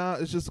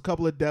it's just a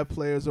couple of depth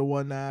players or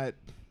whatnot.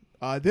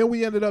 Then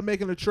we ended up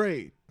making a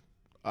trade.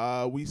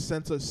 We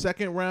sent a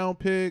second round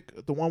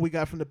pick, the one we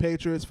got from the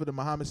Patriots, for the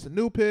Mohamed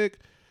Sanu pick,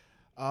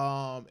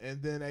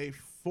 and then a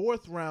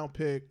fourth round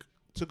pick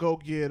to go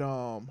get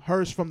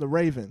Hurst from the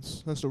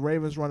Ravens. Since the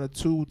Ravens run a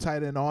 2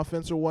 tight end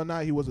offense or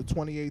whatnot, he was a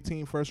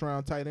 2018 first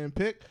round tight end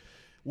pick,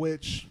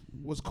 which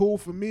was cool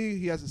for me.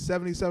 He has a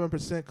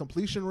 77%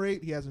 completion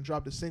rate. He hasn't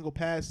dropped a single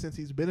pass since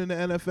he's been in the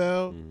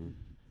NFL.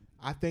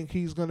 I think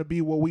he's going to be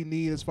what we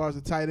need as far as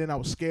a tight end. I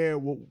was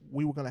scared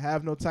we were going to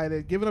have no tight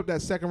end. Giving up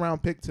that second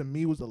round pick to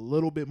me was a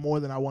little bit more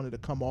than I wanted to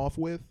come off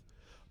with,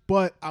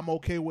 but I'm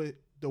okay with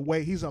the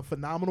way he's a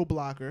phenomenal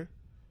blocker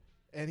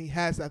and he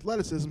has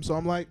athleticism. So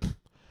I'm like,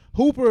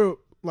 Hooper,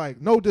 like,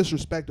 no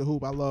disrespect to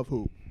Hoop. I love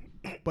Hoop,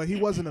 but he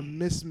wasn't a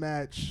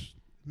mismatch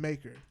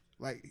maker.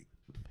 Like,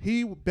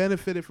 he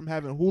benefited from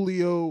having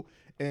Julio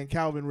and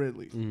Calvin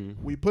Ridley.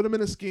 We put him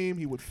in a scheme.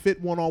 He would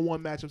fit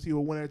one-on-one matchups. He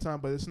would win every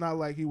time, but it's not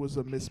like he was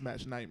a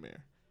mismatch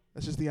nightmare.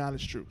 That's just the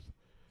honest truth,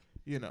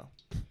 you know.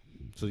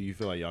 So you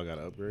feel like y'all got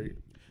to upgrade?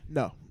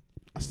 No.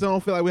 I still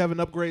don't feel like we have an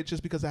upgrade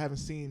just because I haven't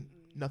seen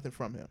nothing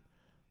from him.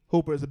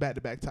 Hooper is a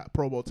back-to-back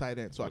Pro Bowl tight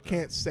end, so I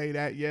can't say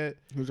that yet.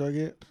 Who'd y'all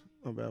get?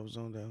 Oh, I was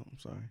zoned out. I'm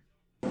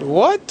sorry.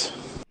 What?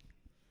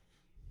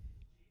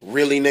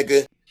 Really,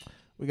 nigga?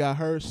 We got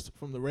Hurst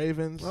from the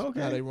Ravens. Okay.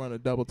 Now they run a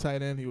double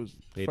tight end. He was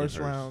first Hurst.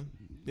 round.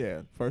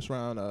 Yeah, first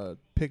round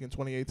pick in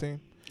 2018.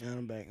 Yeah,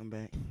 I'm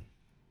back.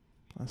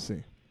 I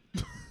see.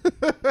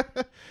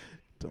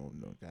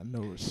 Don't know. Got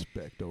no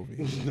respect over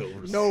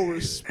here. No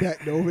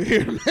respect over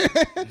here,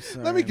 man.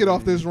 Sorry, Let me get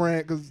off this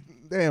rant because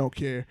they don't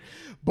care.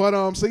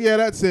 But so yeah,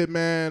 that's it,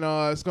 man.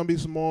 It's gonna be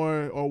some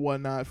more or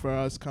whatnot for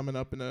us coming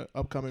up in the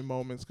upcoming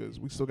moments because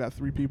we still got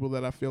 3 people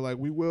that I feel like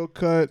we will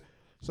cut.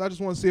 So I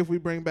just want to see if we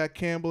bring back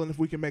Campbell and if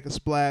we can make a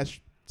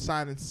splash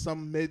signing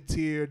some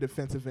mid-tier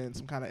defensive end,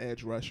 some kind of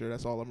edge rusher.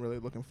 That's all I'm really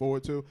looking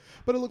forward to.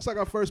 But it looks like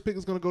our first pick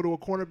is going to go to a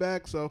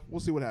cornerback, so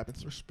we'll see what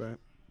happens. Respect.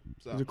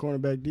 So, Is the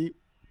cornerback deep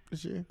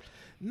this year?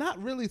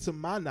 not really to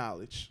my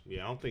knowledge.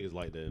 Yeah, I don't think it's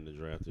like that in the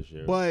draft this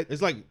year. But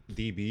it's like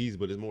DBs,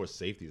 but it's more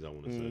safeties, I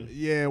want to say.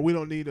 yeah, we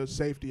don't need a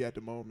safety at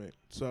the moment.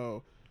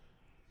 So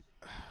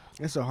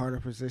It's a harder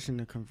position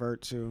to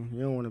convert to.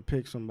 You don't want to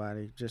pick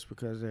somebody just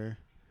because they're,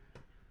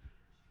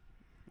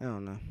 I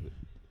don't know.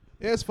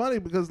 yeah, it's funny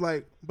because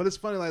it's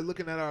funny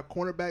looking at our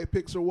cornerback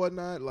picks or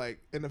whatnot. Like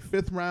in the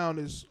 5th round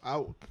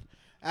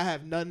I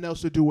have nothing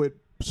else to do with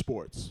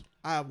sports.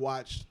 I have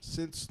watched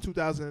since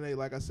 2008,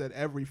 like I said,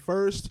 every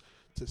 1st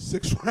to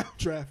 6th round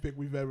draft pick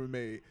we've ever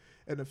made.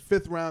 And the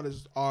 5th round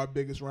is our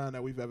biggest round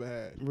that we've ever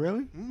had.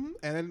 Really?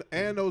 Mm-hmm.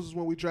 And those is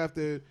when we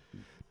drafted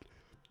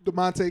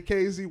DeMonte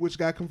Casey, which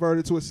got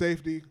converted to a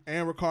safety,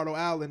 and Ricardo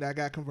Allen that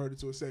got converted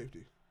to a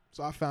safety.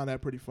 So I found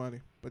that pretty funny.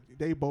 But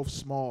they both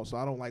small, so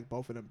I don't like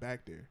both of them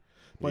back there.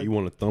 But you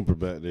want a thumper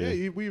back there.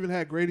 Yeah, we even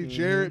had Grady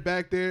Jarrett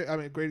back there. I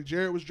mean, Grady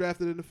Jarrett was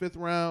drafted in the 5th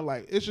round.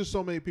 Like, it's just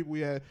so many people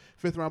we had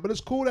 5th round. But it's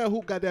cool that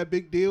Hoop got that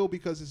big deal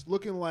because it's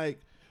looking like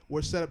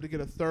we're set up to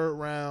get a 3rd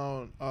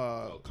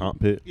round comp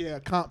pick. Yeah,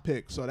 comp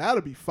pick. So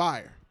that'll be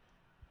fire.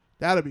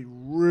 That'll be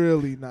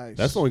really nice.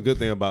 That's the only good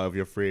thing about if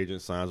your free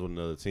agent signs with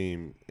another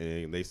team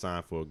and they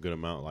sign for a good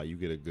amount, like you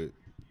get a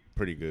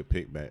pretty good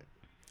pick back.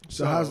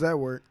 So how's that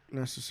work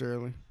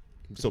necessarily?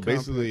 So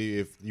basically,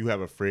 if you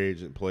have a free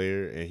agent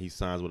player and he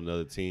signs with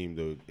another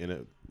team, I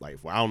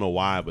don't know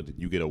why, but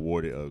you get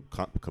awarded a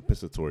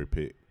compensatory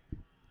pick.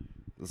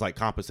 It's like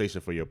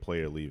compensation for your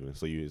player leaving.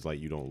 So it's like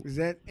you don't. Is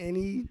that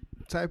any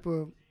type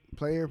of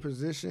player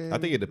position? I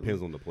think it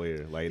depends on the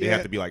player. Like they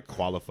have to be like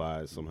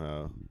qualified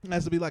somehow. It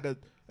has to be like a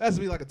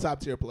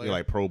top tier player. You're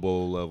like Pro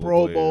Bowl level.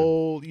 Pro player.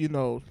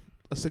 Bowl,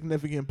 a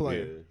significant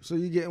player. Yeah. So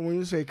you get, when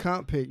you say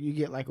comp pick, you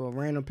get like a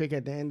random pick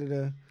at the end of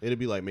the. It'd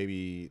be like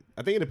maybe,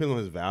 I think it depends on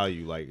his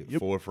value, like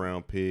 4th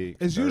round pick.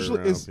 It's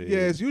usually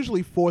it's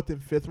usually 4th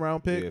and 5th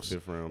round picks. Yeah,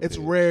 5th round. It's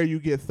rare you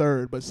get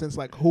 3rd, but since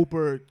like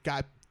Hooper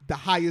got the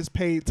highest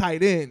paid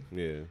tight end,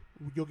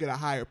 you'll get a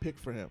higher pick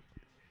for him.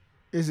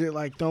 Is it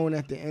like thrown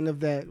at the end of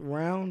that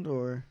round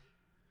or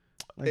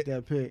like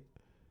that pick?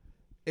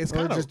 It's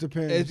kind of just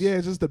depends.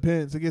 It just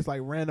depends. It gets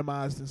like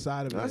randomized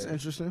inside of it. That's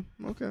interesting.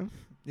 Okay.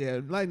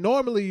 Yeah, like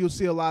normally you'll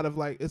see a lot of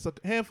like it's a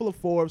handful of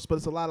 4ths, but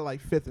it's a lot of like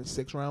 5th and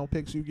 6th round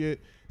picks you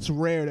get. It's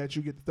rare that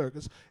you get the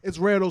 3rd. It's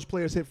rare those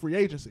players hit free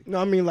agency.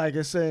 No, I mean like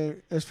it's saying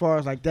as far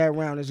as like that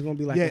round, is it going to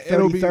be like a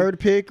it'll be 33rd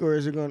pick or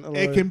is it going to?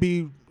 It can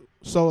be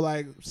so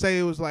like say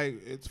it was like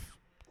it's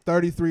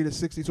 33 to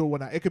 62 or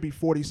whatnot. It could be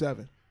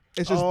 47.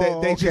 It's just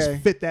they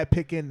just fit that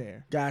pick in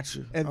there.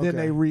 Gotcha. And then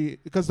they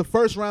because the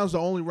first round's the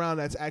only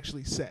round that's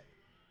actually set.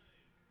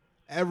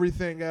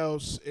 Everything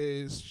else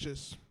is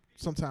just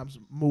sometimes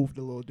moved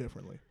a little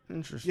differently.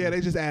 Interesting. Yeah, they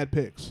just add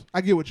picks.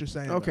 I get what you're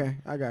saying. Okay,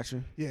 I got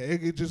you. Yeah,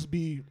 it could just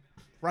be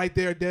right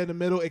there, dead in the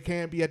middle. It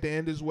can be at the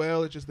end as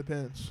well. It just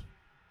depends.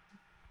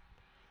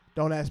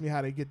 Don't ask me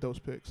how they get those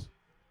picks.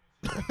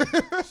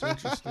 That's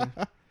interesting.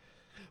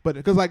 But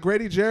because like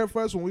Grady Jarrett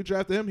for us, when we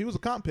drafted him, he was a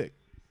comp pick.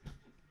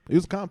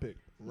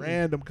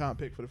 Random comp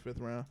pick for the 5th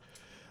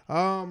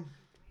round.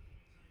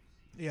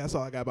 Yeah, that's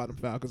all I got about them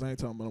Falcons. I ain't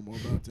talking no more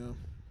about them.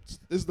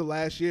 This is the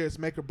last year. It's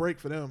make or break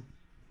for them.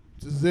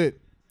 This is it.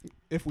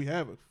 If we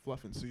have a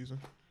fluffing season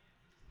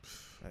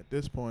at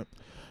this point.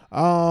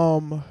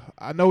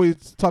 I know we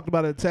talked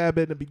about it a tad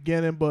bit in the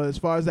beginning, but as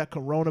far as that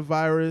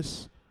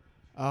coronavirus,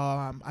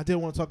 I did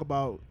want to talk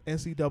about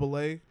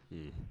NCAA.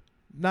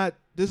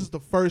 This is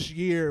the first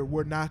year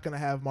we're not going to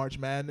have March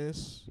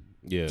Madness.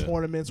 Yeah.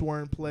 Tournaments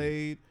weren't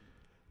played.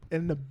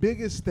 And the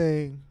biggest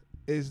thing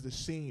is the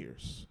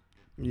seniors.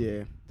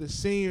 Yeah. The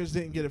seniors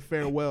didn't get a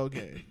farewell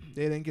game.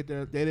 They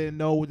didn't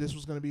know this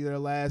was going to be their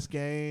last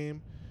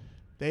game.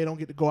 They don't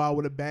get to go out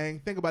with a bang.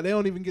 Think about it. They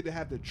don't even get to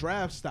have the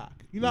draft stock.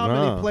 You know how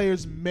many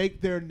players make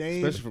their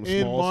names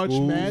in March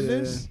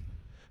Madness? Yeah.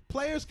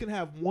 Players can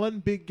have one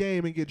big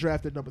game and get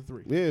drafted number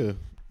 3. Yeah.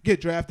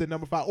 Get drafted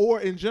number 5. Or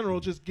in general,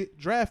 just get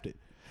drafted.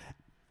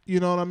 You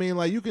know what I mean?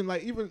 Like you can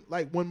like even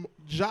like when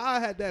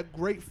Ja had that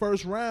great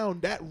first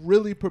round, that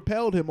really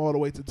propelled him all the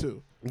way to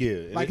 2.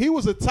 Yeah. Like he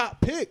was a top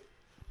pick,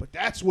 but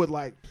that's what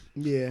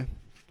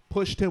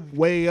pushed him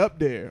way up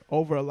there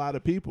over a lot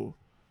of people.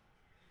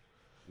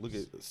 Look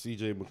at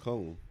C.J.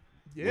 McCollum.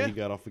 Yeah. When he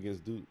got off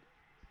against Duke.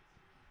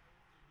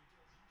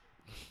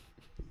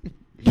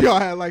 Y'all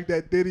had like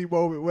that Diddy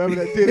moment, wherever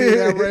that Diddy,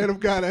 that random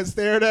guy that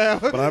stared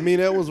out. But I mean,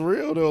 that was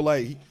real though.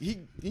 Like he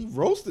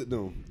roasted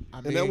them,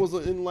 and that was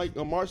in like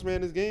a March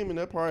Madness game, and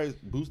that probably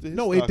boosted his.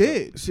 No, it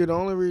did. See, the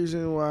only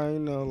reason why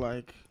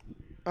like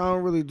I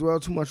don't really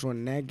dwell too much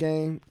on that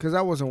game because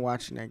I wasn't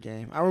watching that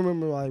game. I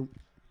remember like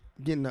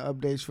getting the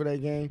updates for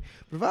that game,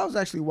 but if I was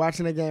actually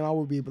watching that game, I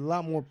would be a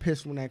lot more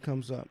pissed when that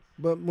comes up.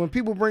 But when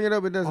people bring it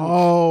up, it doesn't.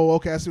 Oh,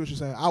 okay, I see what you're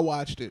saying. I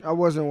watched it. I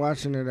wasn't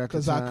watching it at the time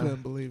because I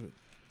couldn't believe it.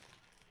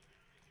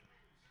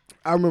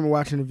 I remember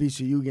watching the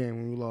VCU game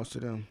when we lost to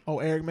them. Oh,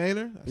 Eric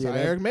Maynard? That's how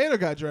Eric Maynard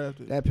got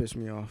drafted. That pissed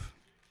me off.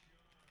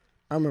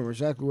 I remember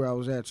exactly where I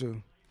was at,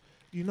 too.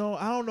 I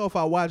don't know if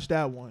I watched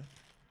that one.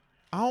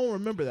 I don't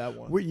remember that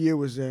one. What year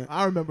was that?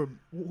 I remember.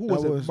 Who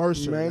was it?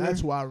 Mercer. Maynard?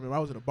 That's why I remember. I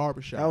was in a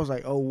barbershop. That was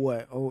like,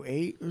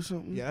 08 or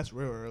something? Yeah, that's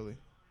real early.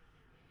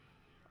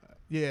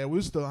 Yeah, we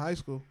was still in high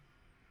school.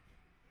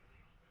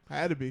 I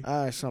had to be.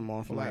 I had something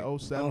off, like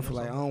 07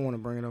 I don't want to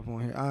bring it up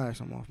on here. I had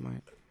something off,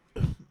 Mike.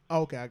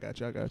 Okay, I got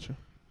you.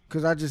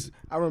 Because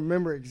I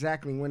remember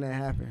exactly when that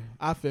happened.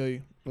 I feel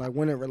you. Like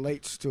when it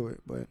relates to it,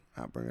 but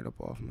I'll bring it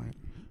up off, Mike.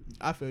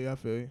 I feel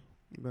you.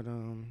 But,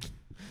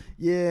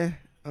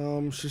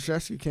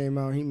 Krzyzewski came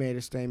out. He made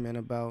a statement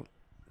about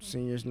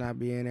seniors not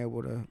being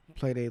able to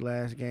play their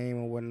last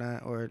game or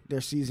whatnot, or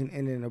their season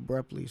ending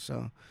abruptly.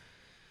 So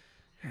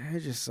it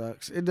just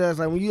sucks. It does.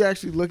 Like when you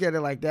actually look at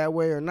it like that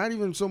way, or not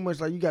even so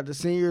much like you got the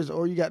seniors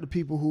or you got the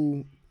people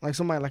who, like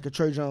somebody like a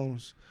Trey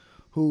Jones,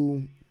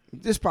 who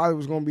this probably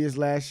was going to be his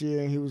last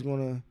year and he was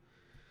going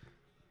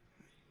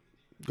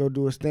to, go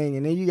do his thing.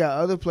 And then you got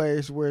other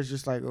players where it's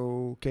just like,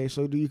 oh, okay,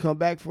 so do you come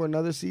back for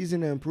another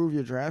season to improve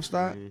your draft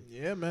stock?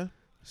 Yeah, man.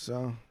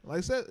 So, like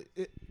I said,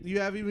 you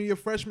have even your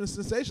freshman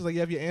sensations. Like you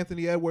have your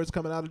Anthony Edwards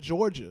coming out of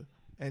Georgia,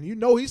 and you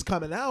know he's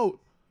coming out,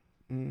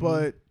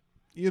 but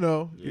you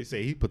know, they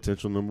say he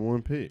potential number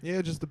 1 pick. Yeah,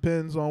 it just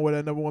depends on where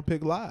that number 1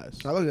 pick lies.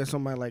 I look at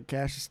somebody like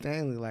Cassius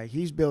Stanley. Like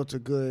he's built a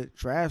good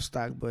draft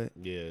stock, but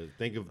Yeah,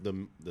 think of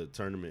the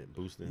tournament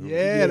boosting him.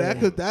 Yeah,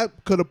 that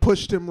could have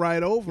pushed him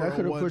right over. that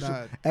could have pushed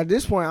him. At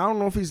this point, I don't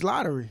know if he's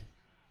lottery.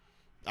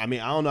 I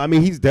mean, I don't know. I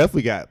mean, he's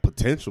definitely got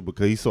potential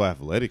because he's so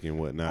athletic and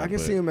whatnot. I can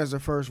see him as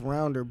a first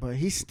rounder, but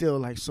he's still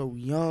like so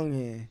young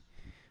and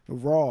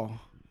raw.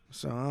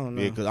 So I don't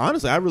know. Yeah, because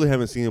honestly, I really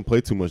haven't seen him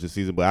play too much this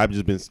season, but I've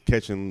just been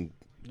catching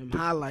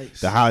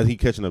highlights. He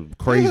catching a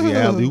crazy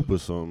alley oop or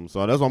something.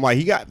 So that's why I'm like,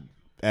 he got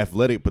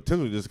athletic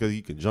potential just because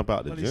he can jump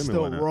out the But gym. he's and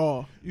still whatnot.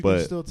 raw. You But-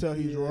 can still tell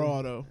he's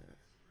raw though.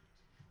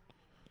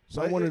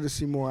 So I wanted to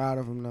see more out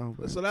of him though.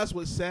 So that's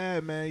what's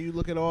sad, man. You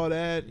look at all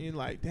that, and you're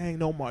like, dang,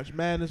 no March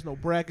Madness, no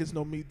brackets,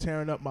 no me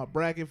tearing up my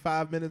bracket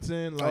 5 minutes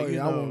in. Like, I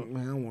know,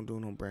 won't do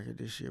no bracket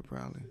this year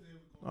probably.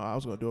 I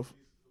was gonna do it.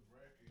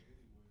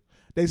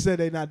 They said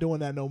they're not doing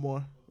that no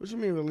more. What you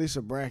mean release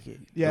a bracket?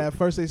 Yeah, at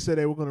first they said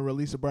they were gonna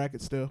release a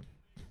bracket still,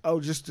 Oh,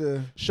 just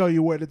to show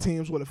you where the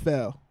teams would have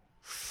fell.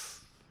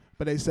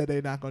 But they said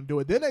they're not gonna do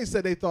it. Then they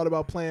said they thought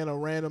about playing a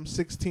random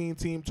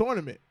 16-team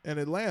tournament in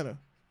Atlanta,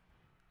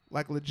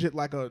 like legit,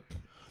 like a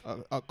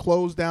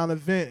closed down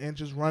event, and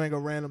just running a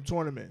random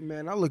tournament.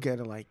 man, I look at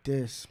it like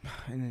this.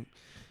 And then,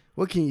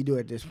 what can you do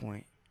at this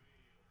point?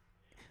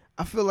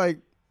 I feel like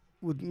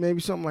with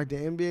maybe something like the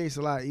NBA, it's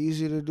a lot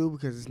easier to do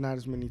because it's not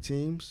as many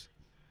teams.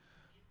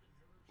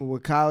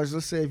 With college,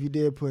 let's say if you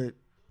did put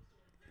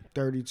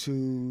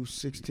 32,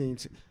 16,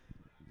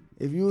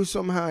 if you were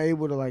somehow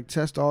able to like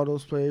test all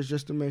those players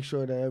just to make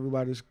sure that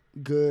everybody's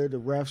good, the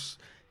refs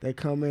that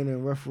come in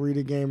and referee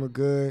the game are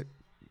good,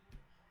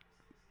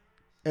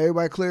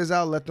 everybody clears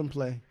out, let them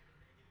play.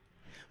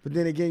 But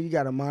then again, you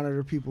got to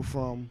monitor people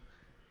from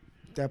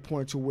that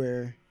point to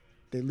where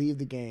they leave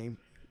the game,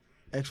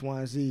 X, Y,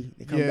 and Z.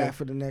 They come Yeah. back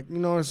for the next,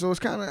 so it's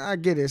kind of, I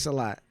get it, it's a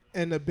lot.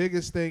 And the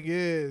biggest thing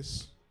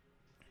is,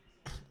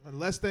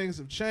 unless things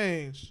have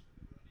changed,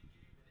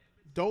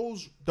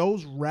 those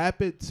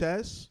rapid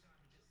tests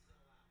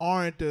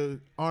aren't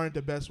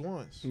the best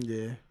ones.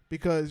 Yeah.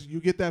 Because you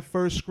get that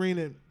first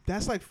screening,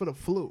 that's like for the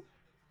flu.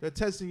 They're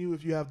testing you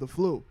if you have the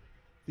flu.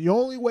 The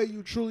only way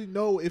you truly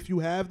know if you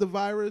have the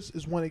virus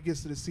is when it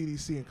gets to the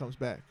CDC and comes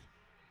back.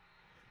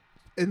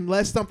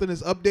 Unless something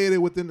is updated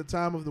within the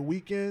time of the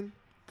weekend,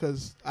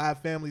 because I have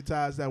family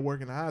ties that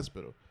work in the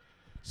hospital.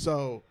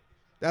 So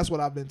that's what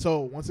I've been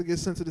told. Once it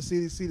gets sent to the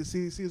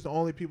CDC is the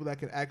only people that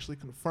can actually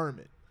confirm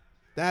it.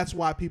 That's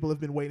why people have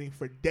been waiting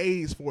for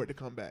days for it to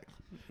come back.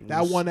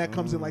 That one that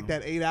comes in like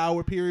that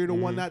 8-hour period or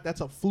whatnot,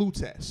 that's a flu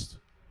test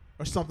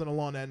or something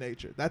along that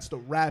nature. That's the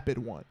rapid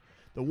one.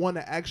 The one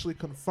that actually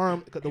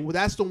confirmed,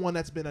 that's the one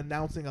that's been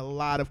announcing a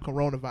lot of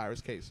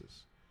coronavirus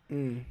cases,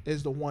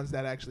 is the ones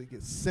that actually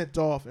get sent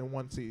off, and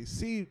once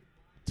CDC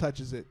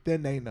touches it,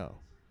 then they know.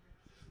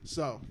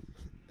 So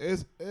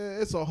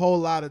it's a whole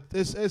lot of,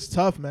 it's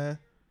tough, man.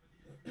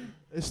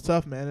 It's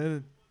tough,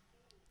 man.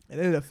 And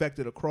it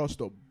affected across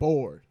the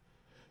board.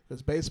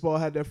 Because baseball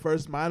had their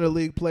first minor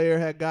league player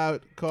had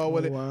got caught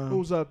with it. Wow. It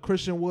was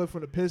Christian Wood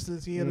from the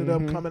Pistons. He ended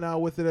up coming out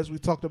with it, as we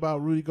talked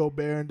about. Rudy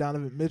Gobert and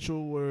Donovan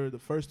Mitchell were the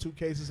first 2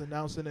 cases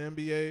announced in the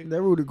NBA.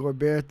 That Rudy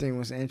Gobert thing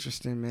was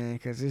interesting, man,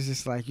 because it's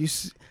just like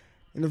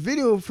in the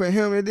video for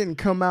him, it didn't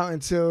come out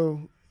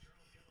until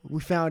we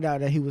found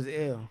out that he was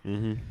ill.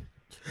 Mm-hmm.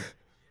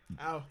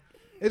 Ow.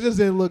 It just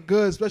didn't look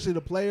good, especially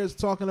the players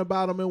talking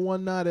about him and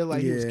whatnot. They're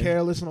like, he was Yeah.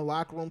 careless in the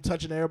locker room,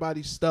 touching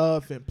everybody's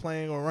stuff and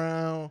playing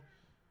around.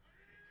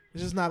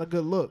 It's just not a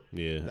good look.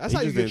 Yeah, That's He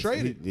how you just get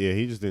didn't- traded.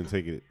 he just didn't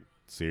take it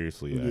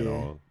seriously at Yeah.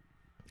 all.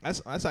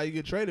 That's how you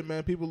get traded,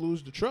 man. People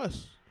lose the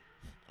trust.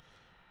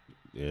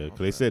 Yeah, because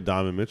they said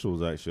Donovan Mitchell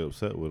was actually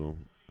upset with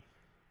him,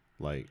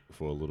 like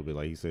for a little bit.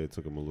 Like he said, it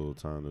took him a little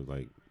time to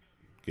like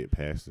get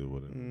past it, or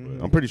whatever.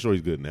 But I'm pretty sure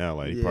he's good now.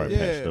 Like he probably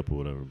patched Yeah. up or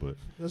whatever. But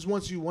Because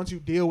once you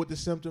deal with the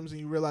symptoms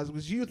and you realize,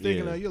 because you're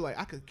thinking, Yeah. you're like,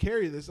 I could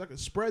carry this, I could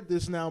spread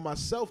this now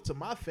myself to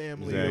my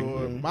family or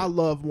Exactly. my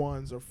loved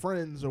ones or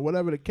friends or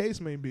whatever the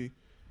case may be.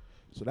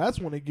 So that's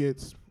when it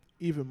gets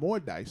even more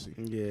dicey.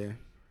 Yeah.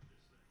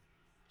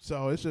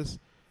 So it's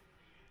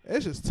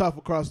just tough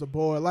across the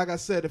board. Like I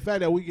said, the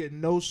fact that we get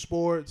no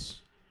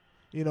sports,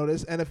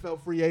 this NFL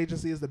free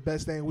agency is the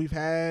best thing we've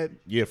had.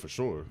 yeah, for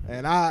sure,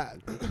 And I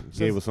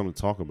gave us something to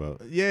talk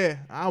about. yeah,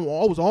 I'm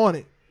always on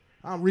it.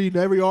 I'm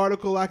reading every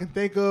article I can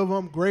think of.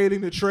 I'm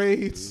grading the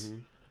trades.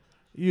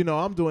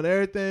 I'm doing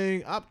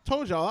everything. I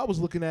told y'all I was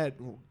looking at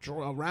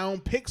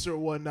round picks or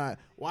whatnot,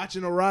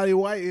 watching a Roddy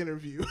White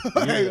interview.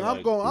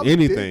 I'm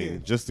anything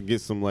digging. just to get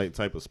some like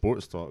type of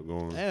sports talk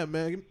going. Yeah,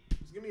 man,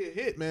 give me a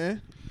hit,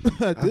 man.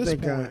 At I this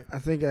think point, I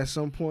think at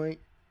some point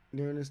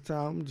during this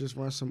time, just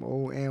run some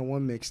old and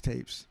one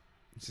mixtapes.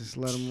 Just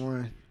let them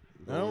run.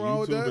 Nothing wrong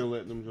with that. And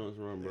let them joints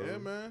run, bro. Yeah,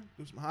 man,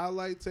 do some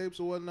highlight tapes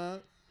or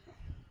whatnot.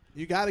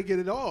 You got to get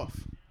it off.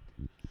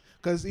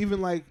 Because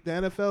even like the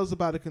NFL is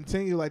about to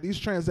continue. Like these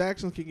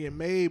transactions can get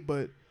made,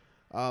 but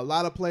a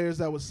lot of players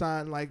that would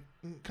sign like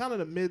kind of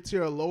the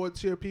mid-tier or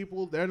lower-tier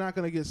people, they're not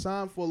going to get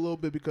signed for a little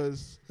bit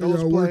because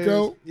those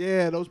players,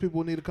 those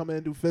people need to come in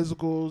and do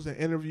physicals and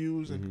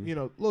interviews and,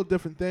 little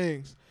different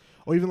things.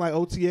 Or even like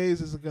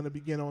OTAs isn't going to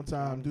begin on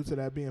time due to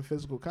that being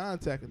physical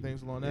contact and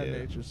things along that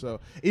nature. So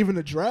even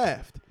the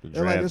draft,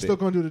 they're still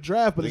going to do the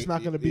draft, but it's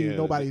not going to be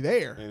nobody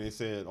there. And they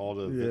said all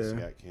the events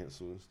got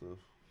canceled and stuff.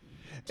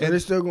 So they're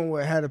still going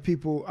to have the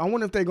people. I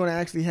wonder if they're going to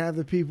actually have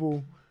the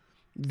people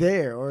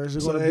there, or is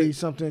it going to be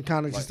something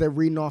kind of just they're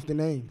reading off the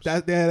names?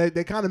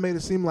 They kind of made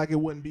it seem like it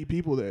wouldn't be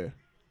people there.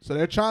 So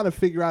they're trying to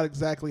figure out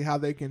exactly how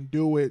they can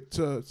do it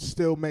to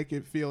still make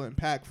it feel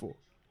impactful.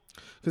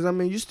 Because, I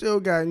mean, you still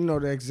got,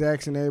 the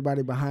execs and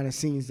everybody behind the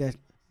scenes that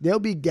they'll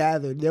be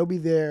gathered. They'll be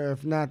there.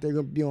 If not, they're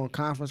going to be on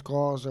conference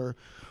calls or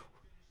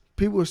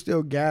people are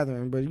still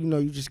gathering. But,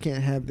 you just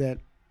can't have that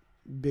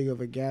big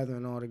of a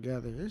gathering all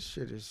together. This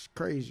shit is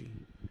crazy.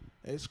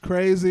 It's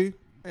crazy.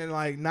 And,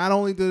 like, not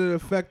only did it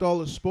affect all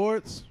the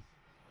sports,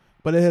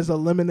 but it has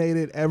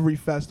eliminated every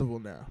festival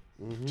now.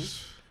 Mm-hmm.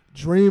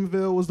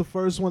 Dreamville was the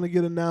first one to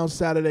get announced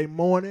Saturday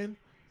morning.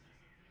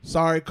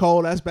 Sorry,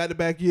 Cole, that's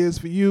back-to-back years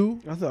for you.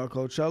 I thought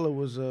Coachella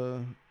was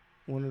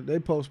they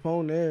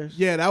postponed theirs.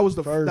 Yeah, that was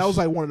that was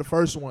like one of the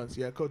first ones.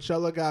 Yeah,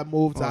 Coachella got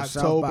moved to October.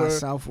 South by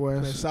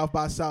Southwest. And South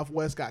by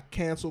Southwest got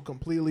canceled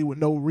completely with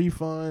no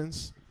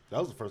refunds. That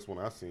was the first one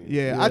I seen.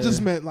 Yeah, I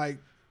just meant like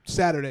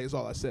Saturday is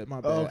all I said. My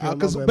bad.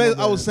 Because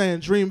I was saying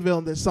Dreamville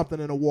and there's something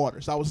in the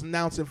water. So I was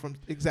announcing from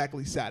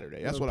exactly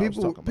Saturday. That's what I was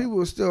talking about. People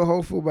were still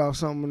hopeful about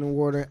something in the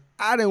water.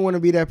 I didn't want to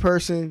be that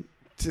person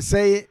to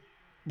say it.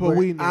 But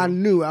I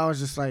knew. I was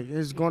just like,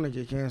 it's going to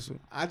get canceled.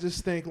 I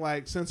just think,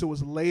 like, since it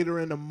was later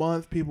in the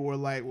month, people were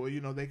like, well,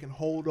 they can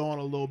hold on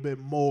a little bit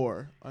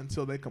more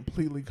until they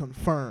completely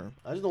confirm.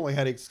 I just don't like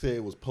how they said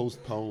it was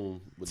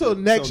postponed till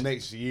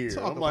next year.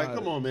 I'm like,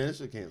 come on, man, it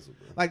should cancel.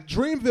 Bro. Like,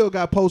 Dreamville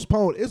got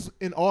postponed. It's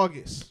in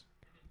August.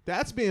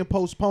 That's being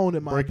postponed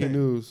in my Breaking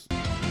news.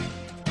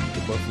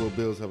 The Buffalo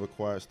Bills have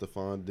acquired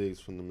Stephon Diggs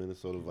from the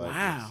Minnesota Vikings.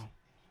 Wow.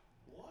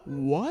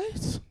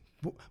 What?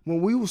 When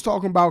we was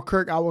talking about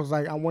Kirk, I was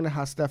like, I wonder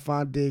how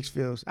Stephon Diggs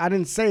feels. I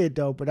didn't say it,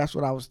 though, but that's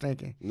what I was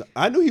thinking.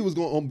 I knew he was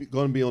going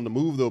to be on the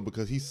move, though,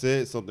 because he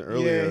said something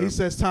earlier. Yeah, he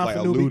says time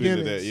for new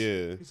beginnings. That,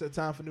 yeah. He said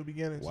time for new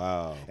beginnings.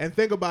 Wow. And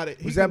think about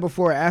it. Was that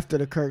before or after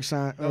the Kirk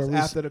sign? That was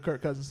after the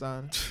Kirk Cousins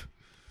sign.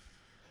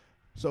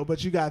 So,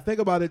 but you got to think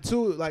about it,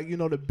 too. Like,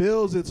 the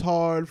Bills, it's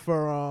hard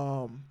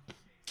for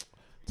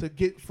to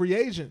get free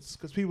agents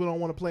because people don't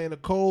want to play in the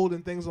cold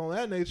and things on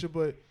that nature,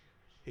 but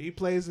he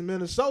plays in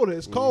Minnesota.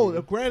 It's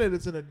cold. Granted,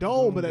 it's in a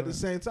dome, but at the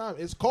same time,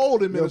 it's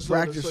cold in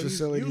Minnesota. Practice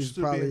facilities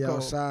probably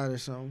outside or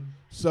something.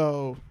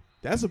 So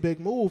that's a big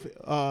move.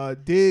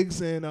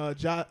 Diggs and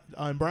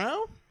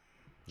Brown.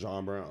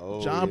 John Brown.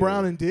 Oh, John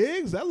Brown and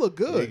Diggs. That look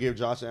good. They give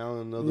Josh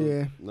Allen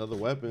another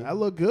weapon. That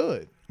look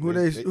good. Who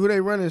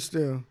they running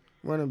still?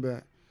 Running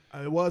back.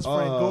 It was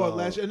Frank Gore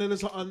last year, and then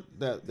it's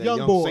that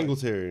young boy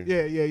Singletary.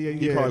 Yeah.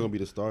 He's probably gonna be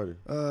the starter.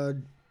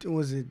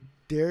 Was it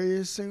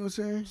Darius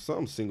Singletary?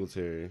 Something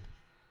Singletary.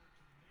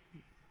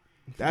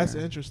 That's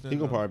interesting. He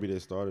gonna probably be their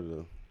starter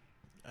though.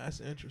 That's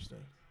interesting.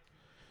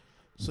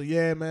 So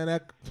yeah, man,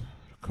 that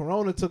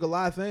Corona took a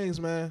lot of things,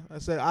 man.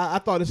 I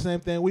thought the same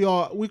thing. We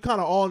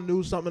kind of all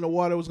knew something in the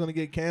water was gonna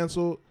get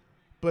canceled,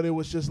 but it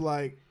was just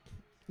like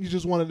you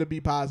just wanted to be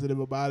positive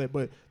about it.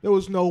 But there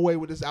was no way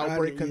with this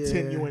outbreak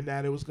continuing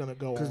that it was gonna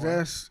go on. Because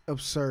that's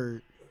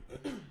absurd.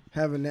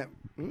 Having that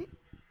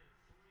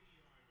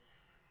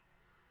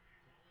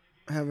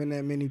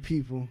many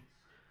people.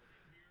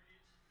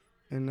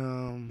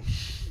 And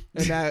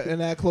in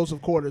that close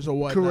of quarters or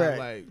whatnot.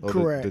 Correct.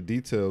 Correct. The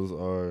details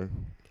are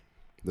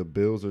the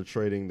Bills are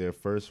trading their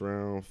first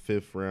round,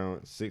 5th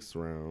round, 6th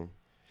round,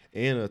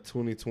 and a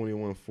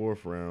 2021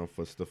 4th round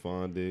for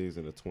Stephon Diggs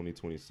and a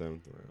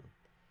 2027 round.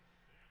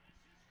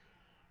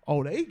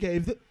 Oh, they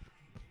gave the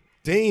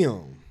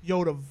damn.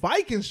 Yo, the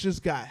Vikings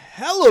just got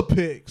hella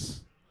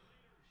picks.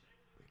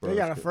 They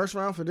got a first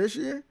round for this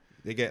year?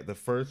 They got the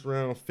 1st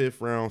round,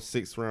 5th round,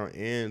 6th round,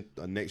 and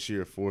a next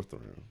year 4th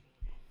round.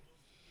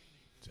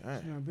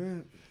 Dang. Not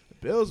bad. The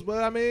Bills,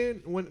 but I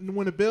mean,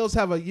 when the Bills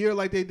have a year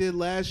like they did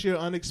last year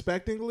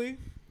unexpectedly,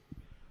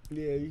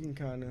 yeah, you can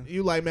kind of.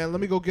 You like, man,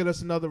 let me go get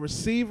us another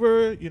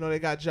receiver. They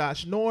got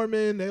Josh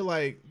Norman.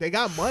 They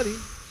got money,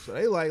 so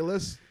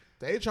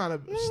they trying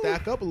to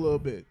stack up a little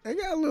bit. They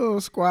got a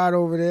little squad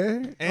over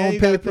there. And on you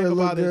paper, think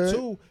about it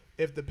too.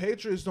 If the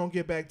Patriots don't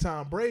get back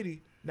Tom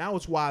Brady, now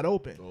it's wide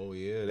open. Oh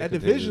yeah, that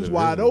division's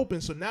wide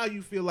open. So now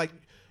you feel like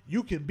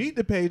you can beat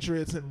the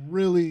Patriots and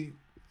really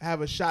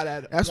have a shot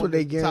at. That's what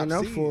they gearing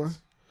up for.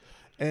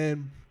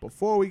 And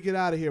before we get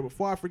out of here,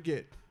 before I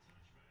forget,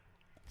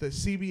 the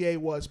CBA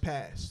was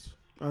passed.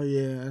 Oh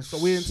yeah. So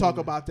we didn't talk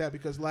about that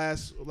because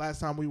last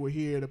time we were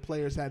here, the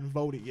players hadn't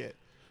voted yet.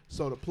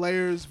 So the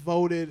players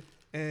voted,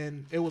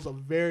 and it was a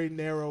very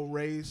narrow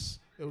race.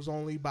 It was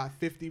only by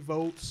 50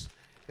 votes.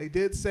 They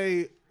did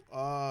say,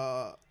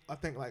 I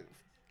think like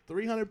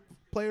 300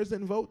 players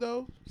didn't vote,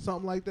 though.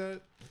 Something like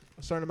that.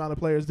 A certain amount of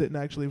players didn't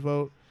actually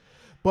vote.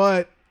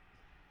 But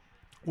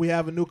we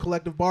have a new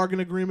collective bargain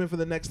agreement for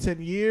the next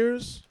 10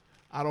 years.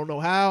 I don't know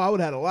how. I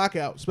would have had a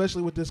lockout,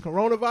 especially with this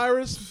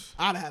coronavirus.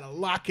 I'd have had a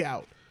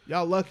lockout.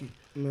 Y'all lucky.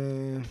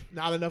 Man.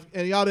 Not enough.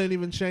 And y'all didn't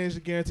even change the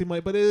guarantee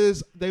money. But it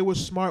is, they were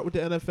smart what the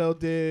NFL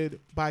did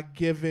by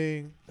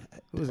giving.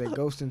 What was that,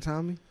 Ghost and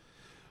Tommy?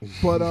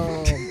 But,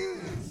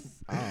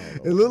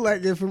 It looked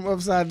like it from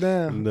Upside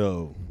Down.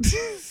 No.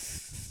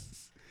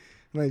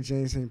 Like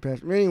James St.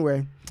 Patrick. But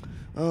anyway,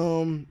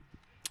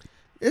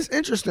 it's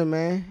interesting,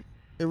 man.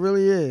 It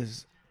really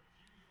is.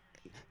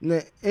 And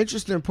the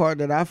interesting part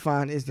that I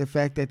find is the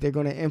fact that they're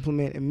going to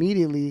implement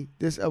immediately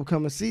this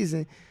upcoming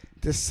season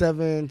the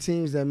 7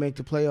 teams that make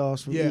the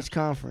playoffs from each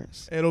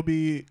conference. It'll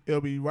be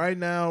right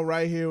now,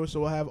 right here.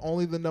 So we'll have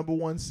only the number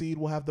 1 seed.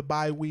 We'll have the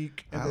bye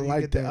week, and then you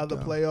get the other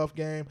playoff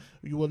game.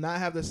 You will not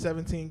have the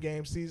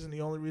 17-game season.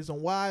 The only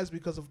reason why is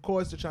because, of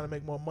course, they're trying to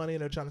make more money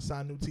and they're trying to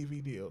sign new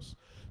TV deals.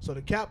 So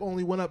the cap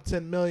only went up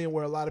 $10 million,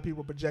 where a lot of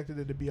people projected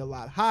it to be a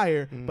lot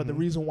higher. Mm-hmm. But the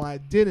reason why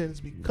it didn't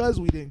is because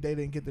they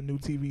didn't get the new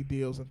TV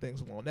deals and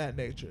things along that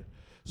nature.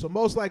 So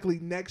most likely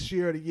next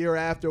year or the year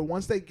after,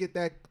 once they get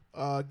that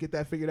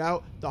figured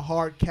out, the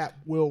hard cap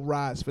will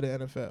rise for the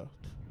NFL.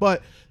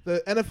 But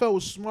the NFL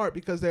was smart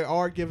because they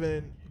are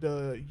giving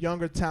the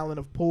younger talent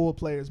of pool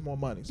players more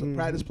money. So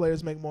practice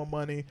players make more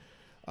money.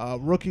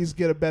 Rookies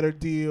get a better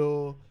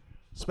deal,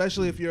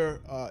 especially if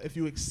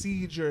you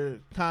exceed your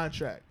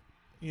contract.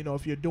 You know,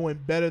 if you're doing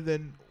better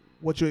than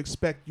what you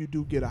expect, you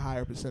do get a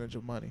higher percentage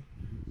of money.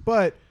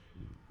 But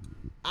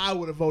I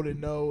would have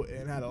voted no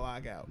and had a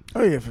lockout.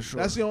 Oh, yeah, for sure.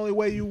 That's the only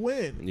way you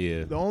win.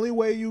 Yeah. The only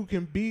way you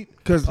can beat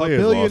a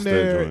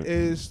billionaire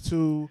is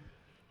to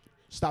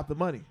stop the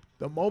money.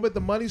 The moment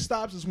the money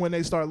stops is when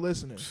they start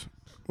listening.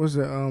 What's it?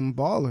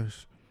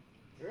 Ballers.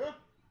 Yeah.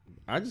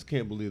 I just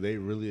can't believe they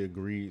really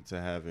agreed to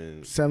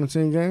having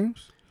 17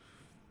 games.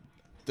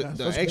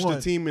 The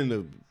extra team in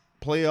the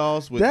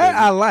playoffs. With that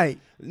I like.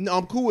 No,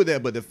 I'm cool with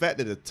that, but the fact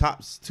that the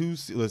top 2,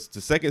 the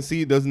second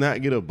seed does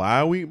not get a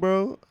bye week,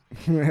 bro.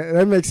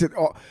 That makes it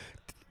all.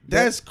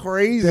 That's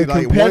crazy. The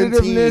like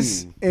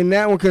competitiveness in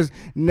that one, because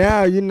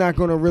now you're not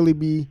going to really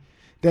be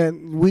that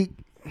week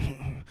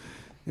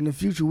in the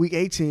future, week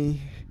 18.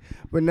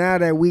 But now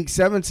that week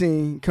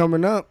 17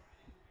 coming up,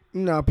 you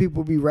know,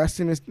 people be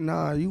resting.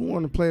 You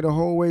want to play the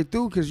whole way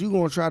through because you're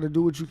going to try to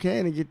do what you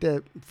can to get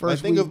that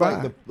first week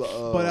bye.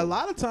 But a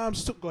lot of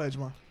times, go ahead,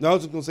 Jamal. No, I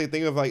was just going to say,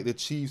 think of like the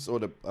Chiefs or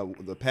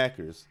the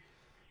Packers.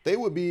 They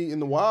would be in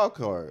the wild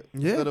card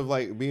instead of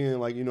like being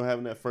like, you know,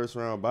 having that first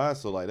round bye.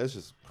 So like that's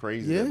just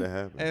crazy that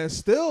happened. And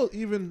still,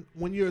 even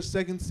when you're a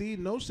second seed,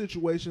 in those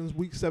situations,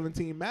 week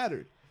 17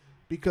 mattered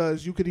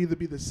because you could either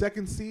be the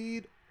second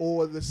seed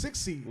or the 6th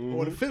seed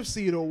or the 5th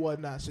seed or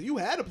whatnot. So you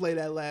had to play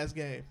that last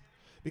game.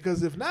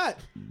 Because if not,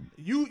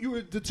 you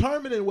were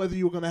determining whether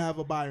you were going to have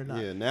a bye or not.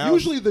 Yeah, now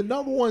usually the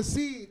number 1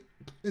 seed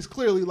is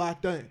clearly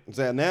locked in.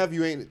 So now if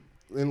you ain't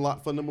in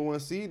lock for number 1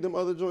 seed, them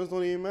other joints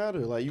don't even matter.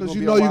 Like because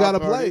you know you got to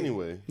play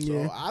anyway.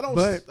 So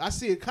I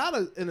see it kind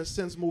of in a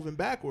sense moving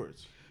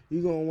backwards.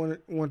 You gonna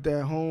want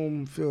that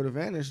home field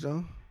advantage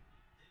though.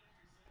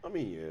 I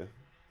mean, yeah.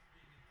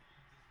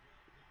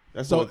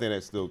 That's the only thing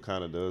that still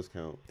kind of does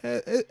count.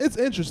 It's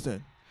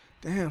interesting.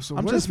 Damn, so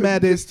I'm just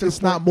mad that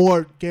it's not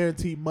more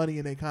guaranteed money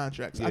in their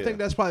contracts. Yeah. I think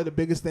that's probably the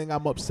biggest thing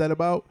I'm upset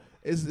about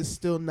is it's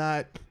still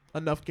not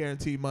enough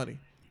guaranteed money.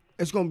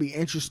 It's going to be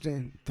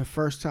interesting the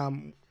first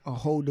time a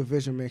whole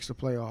division makes the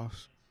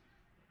playoffs.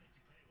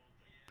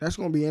 That's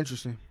going to be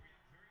interesting.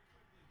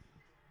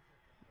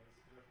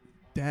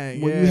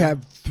 Dang, when you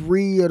have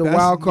 3 of the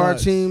wild card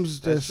teams.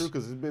 That's true,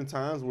 because there's been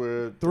times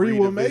where 3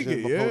 will make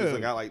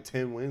it, got like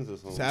 10 wins or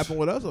something. It's happened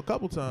with us a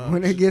couple times.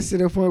 When it gets to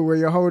the point where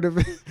your whole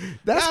division.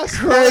 That's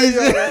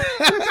crazy.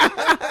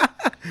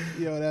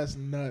 Yo, that's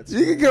nuts.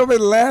 You can come in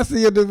last in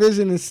your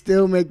division and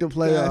still make the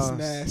playoffs.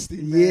 That's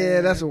nasty, man.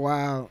 Yeah, that's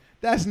wild.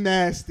 That's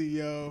nasty,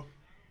 yo.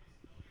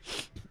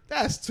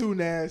 That's too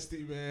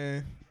nasty,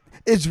 man.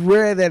 It's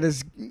rare that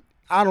it's.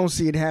 I don't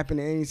see it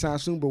happening anytime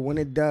soon, but when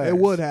it does. It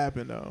would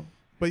happen, though.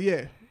 But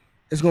yeah,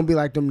 it's gonna be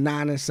like them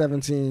 9 and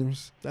 7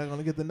 teams. They're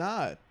gonna get the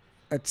nod.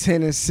 A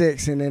 10 and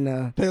 6, and then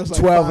a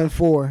 12 and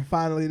 4.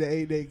 Finally, the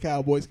 8-8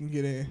 Cowboys can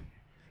get in.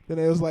 Then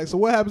it was like, so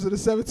what happens to the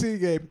 17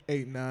 game?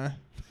 8-9,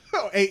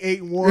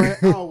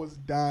 8-8-1. I was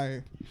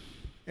dying.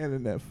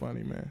 Internet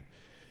funny,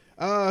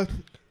 man.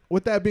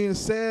 With that being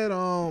said,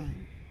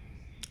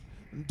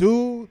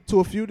 due to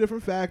a few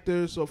different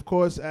factors, of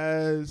course,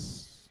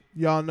 as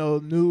y'all know,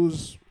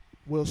 news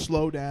will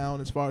slow down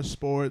as far as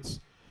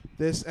sports.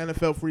 This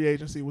NFL free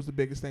agency was the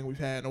biggest thing we've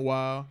had in a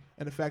while.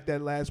 And the fact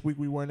that last week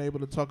we weren't able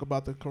to talk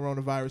about the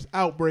coronavirus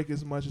outbreak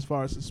as much as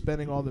far as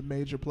suspending all the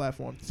major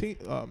platform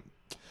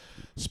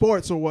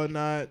sports or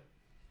whatnot,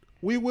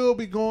 we will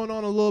be going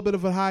on a little bit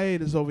of a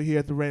hiatus over here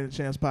at the Reigning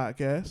Champs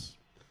podcast.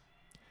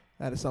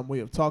 That is something we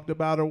have talked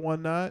about or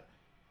whatnot.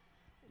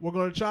 We're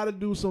going to try to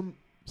do some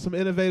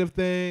innovative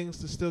things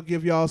to still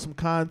give y'all some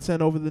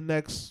content over the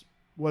next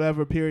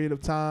whatever period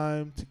of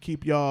time to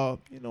keep y'all,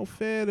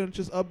 fed and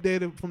just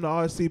updated from the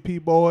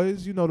RCP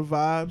boys. You know the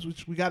vibes,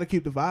 which we got to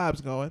keep the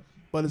vibes going.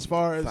 But as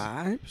far as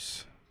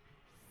vibes.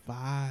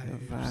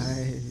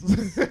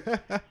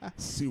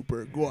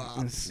 Super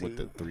guap. With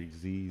the 3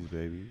 Z's,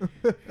 baby.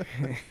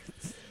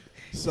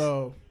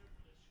 So,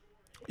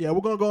 yeah,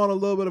 we're going to go on a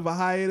little bit of a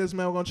hiatus,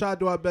 man. We're going to try to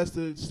do our best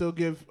to still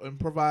give and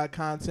provide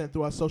content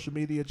through our social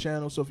media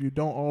channels. So if you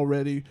don't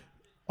already,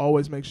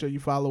 always make sure you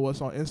follow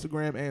us on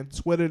Instagram and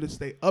Twitter to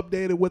stay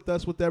updated with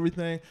us with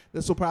everything.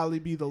 This will probably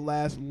be the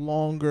last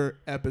longer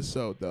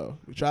episode, though.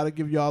 We try to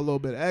give y'all a little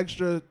bit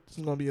extra. It's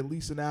going to be at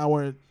least an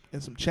hour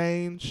and some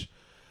change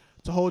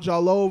to hold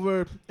y'all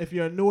over. If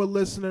you're a newer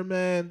listener,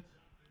 man,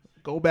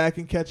 go back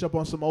and catch up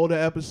on some older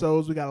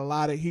episodes. We got a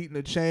lot of heat in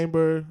the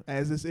chamber,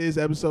 as this is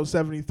episode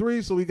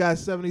 73, so we got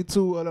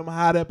 72 of them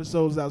hot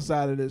episodes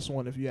outside of this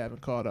one. If you haven't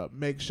caught up,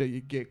 make sure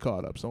you get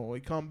caught up. So when we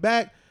come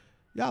back,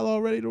 y'all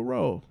all ready to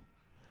roll.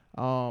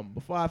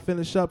 Before I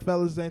finish up,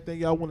 fellas, anything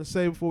y'all want to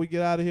say before we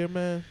get out of here,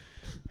 man?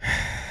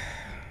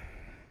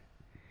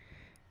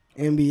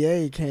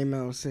 NBA came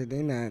out and said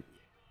they're not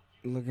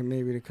looking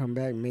maybe to come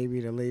back.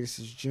 Maybe the latest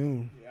is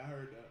June. Yeah, I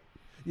heard that.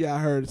 Yeah, I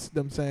heard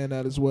them saying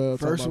that as well.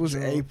 First was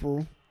June.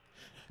 April.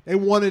 They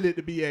wanted it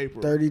to be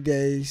April. 30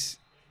 days.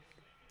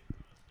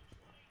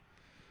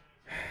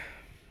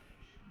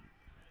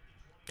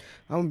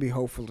 I'm going to be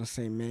hopeful to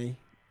say May.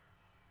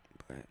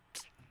 But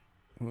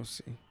we'll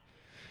see.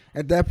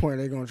 At that point,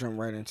 they're going to jump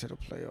right into the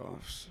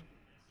playoffs.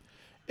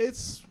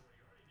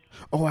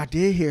 Oh, I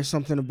did hear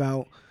something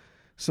about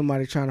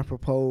somebody trying to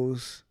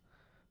propose.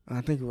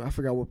 I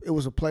forgot what. It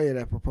was a player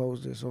that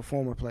proposed this, or a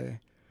former player,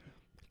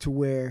 to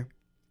where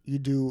you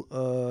do,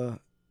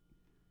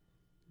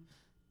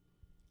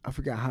 I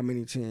forgot how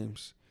many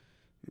teams.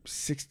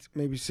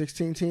 Maybe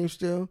 16 teams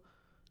still.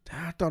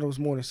 I thought it was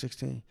more than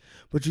 16.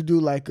 But you do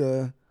like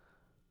an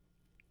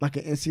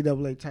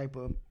NCAA type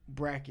of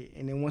bracket,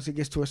 and then once it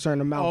gets to a certain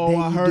amount,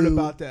 then I heard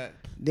about that.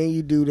 Then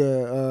you do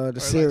the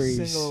series,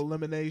 like single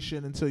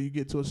elimination until you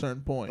get to a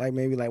certain point. Like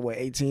maybe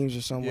 8 teams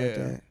or something like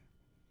that.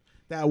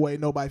 That way,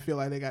 nobody feel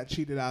like they got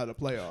cheated out of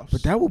the playoffs.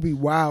 But that would be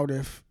wild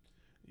if.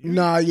 You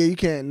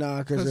can't.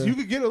 Because you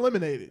could get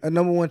eliminated. A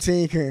number one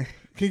team can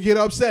get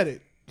upset.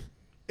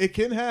 It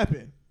can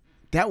happen.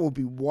 That would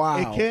be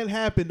wild. It can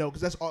happen though,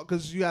 because that's all.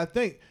 Because you gotta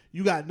think,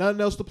 you got nothing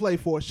else to play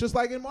for. It's just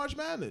like in March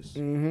Madness.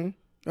 Mm-hmm.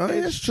 Oh,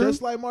 it's that's true.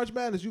 Just like March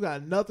Madness, you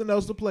got nothing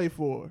else to play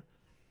for,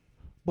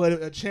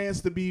 but a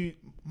chance to be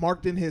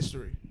marked in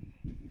history.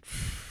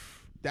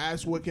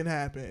 That's what can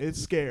happen.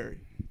 It's scary.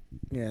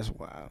 Yeah, it's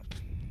wild.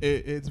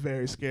 It's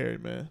very scary,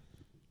 man.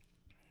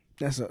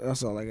 That's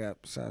all I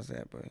got besides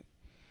that. But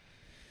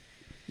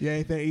yeah,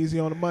 anything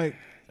easy on the mic?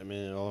 I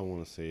mean, all I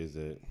want to say is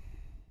that,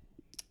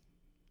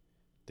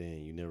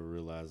 dang, you never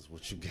realize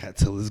what you got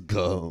till it's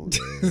gone.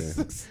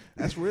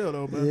 That's real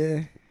though, man.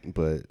 Yeah.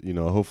 But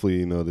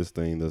hopefully, this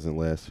thing doesn't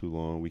last too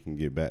long. We can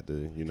get back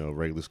to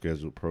regular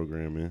scheduled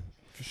programming.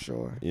 For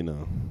sure.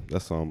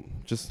 That's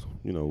just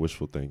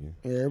wishful thinking.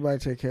 Yeah, everybody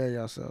take care of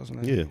yourselves,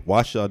 man. Yeah,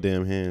 wash y'all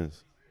damn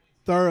hands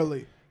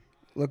thoroughly.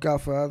 Look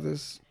out for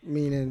others,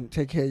 meaning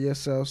take care of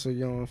yourself so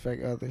you don't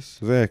affect others.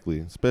 Exactly,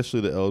 especially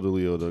the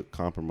elderly or the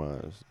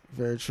compromised.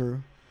 Very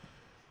true.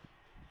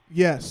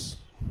 Yes,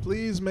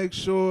 please make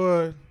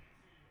sure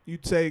you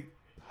take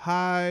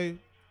high.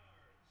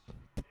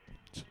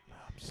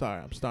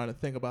 Sorry, I'm starting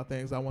to think about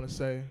things I want to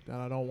say that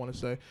I don't want to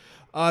say.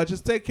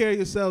 Just take care of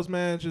yourselves,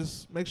 man.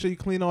 Just make sure you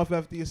clean off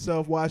after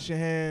yourself. Wash your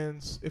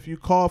hands. If you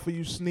cough or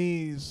you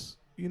sneeze,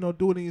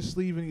 do it in your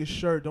sleeve and your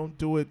shirt. Don't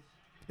do it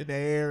in the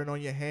air and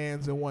on your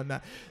hands and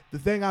whatnot. The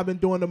thing I've been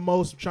doing the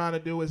most, trying to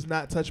do, is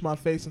not touch my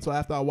face until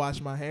after I wash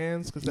my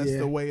hands, because that's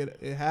the way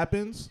it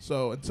happens.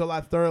 So until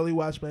I thoroughly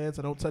wash my hands,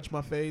 I don't touch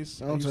my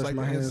face. I don't touch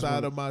my the hands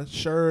inside of my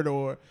shirt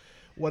or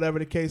whatever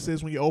the case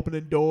is. When you open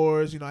the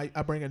doors,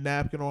 I bring a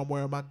napkin or I'm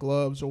wearing my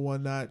gloves or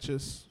whatnot,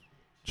 just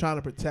trying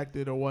to protect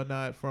it or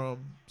whatnot from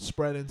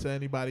spreading to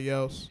anybody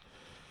else.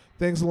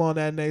 Things along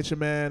that nature,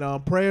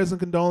 man. Prayers and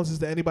condolences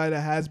to anybody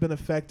that has been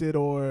affected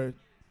or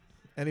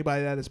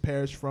anybody that has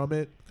perished from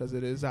it, because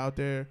it is out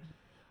there.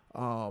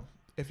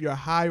 If you're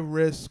high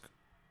risk,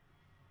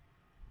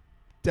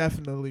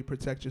 definitely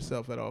protect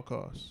yourself at all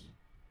costs.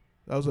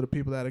 Those are the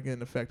people that are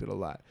getting affected a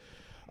lot.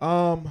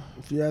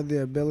 If you have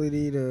the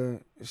ability to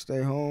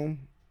stay home,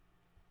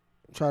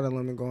 try to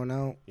limit going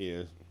out.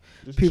 Yeah.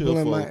 Just people chill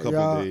in for my a couple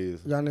y'all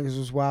days. niggas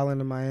was wilding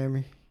in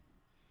Miami.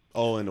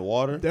 Oh, in the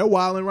water? They're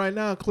wilding right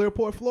now in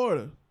Clearport,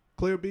 Florida.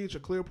 Clear Beach or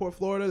Clearport,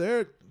 Florida.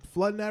 They're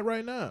flooding that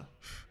right now.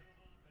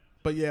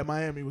 But yeah,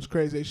 Miami was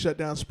crazy. They shut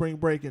down spring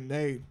break and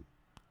they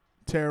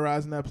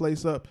terrorizing that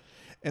place up.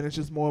 And it's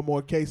just more and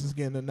more cases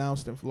getting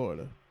announced in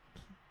Florida.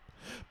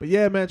 But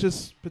yeah, man,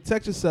 just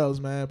protect yourselves,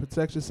 man.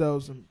 Protect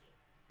yourselves. And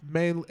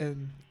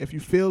if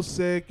you feel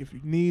sick, if you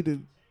need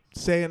to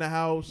stay in the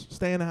house,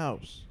 stay in the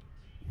house.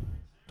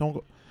 Don't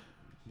go.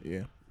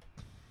 Yeah.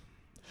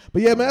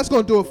 But yeah, man, that's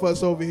going to do it for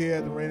us over here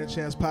at the Rain and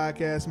Chance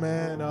Podcast,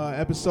 man.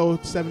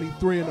 Episode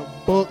 73 in the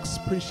books.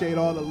 Appreciate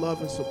all the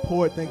love and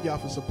support. Thank y'all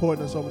for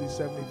supporting us over these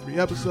 73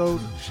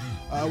 episodes.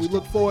 We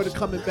look forward to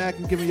coming back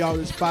and giving y'all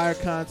this fire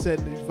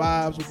content and these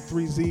vibes with the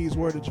 3 Z's,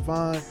 word of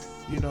Javon.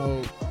 You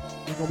know,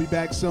 we're going to be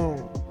back soon.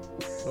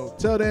 So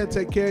till then,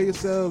 take care of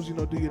yourselves. You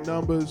know, do your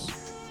numbers.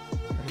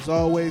 And as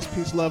always,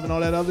 peace, love, and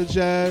all that other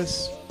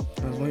jazz.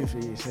 I was waiting for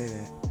you to say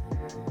that.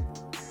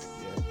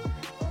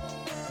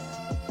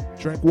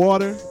 Drink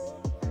water.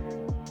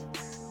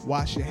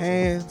 Wash your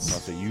hands. I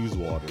say use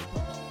water.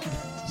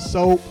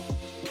 Soap.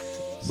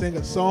 Sing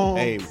a song.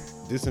 Hey,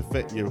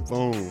 disinfect your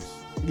phones.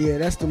 Yeah,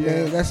 that's the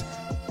main. That's,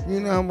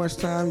 you know how much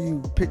time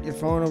you pick your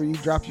phone up,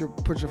 you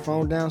put your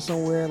phone down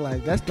somewhere.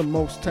 Like, that's the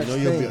most touched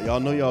thing. Y'all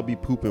know y'all be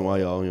pooping while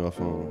y'all on your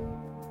phone.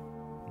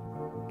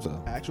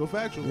 So Actual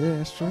factual. Yeah,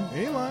 that's true.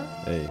 Ain't lying.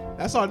 hey,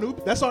 That's our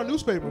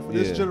newspaper for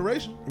this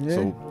generation. Yeah.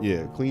 so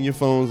yeah, clean your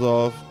phones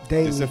off.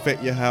 Daily.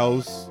 Disinfect your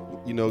house.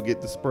 You know,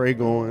 get the spray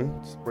going.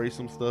 Spray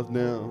some stuff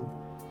down.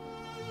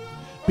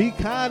 Be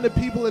kind to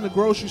people in the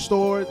grocery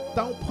store.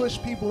 Don't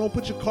push people. Don't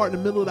put your cart in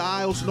the middle of the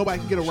aisle so nobody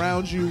can get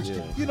around you.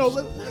 Yeah. You know,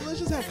 let's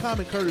just have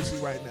common courtesy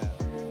right now,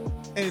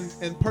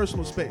 and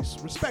personal space.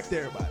 Respect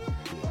everybody.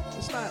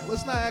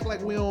 Let's not act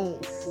like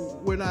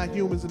we're not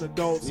humans and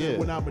adults and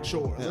we're not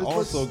mature. And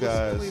let's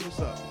guys, clean this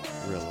up.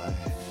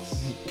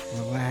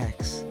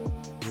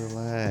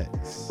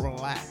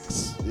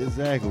 Relax.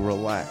 Exactly,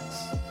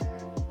 relax.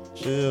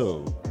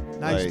 Chill.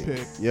 Nice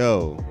pick.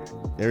 Yo,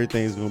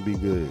 everything's gonna be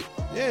good.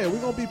 Yeah,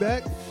 we're gonna be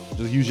back.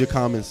 Just use your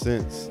common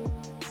sense.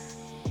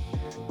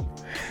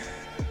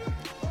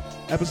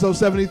 Episode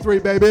 73,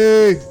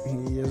 baby.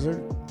 Yes,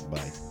 sir.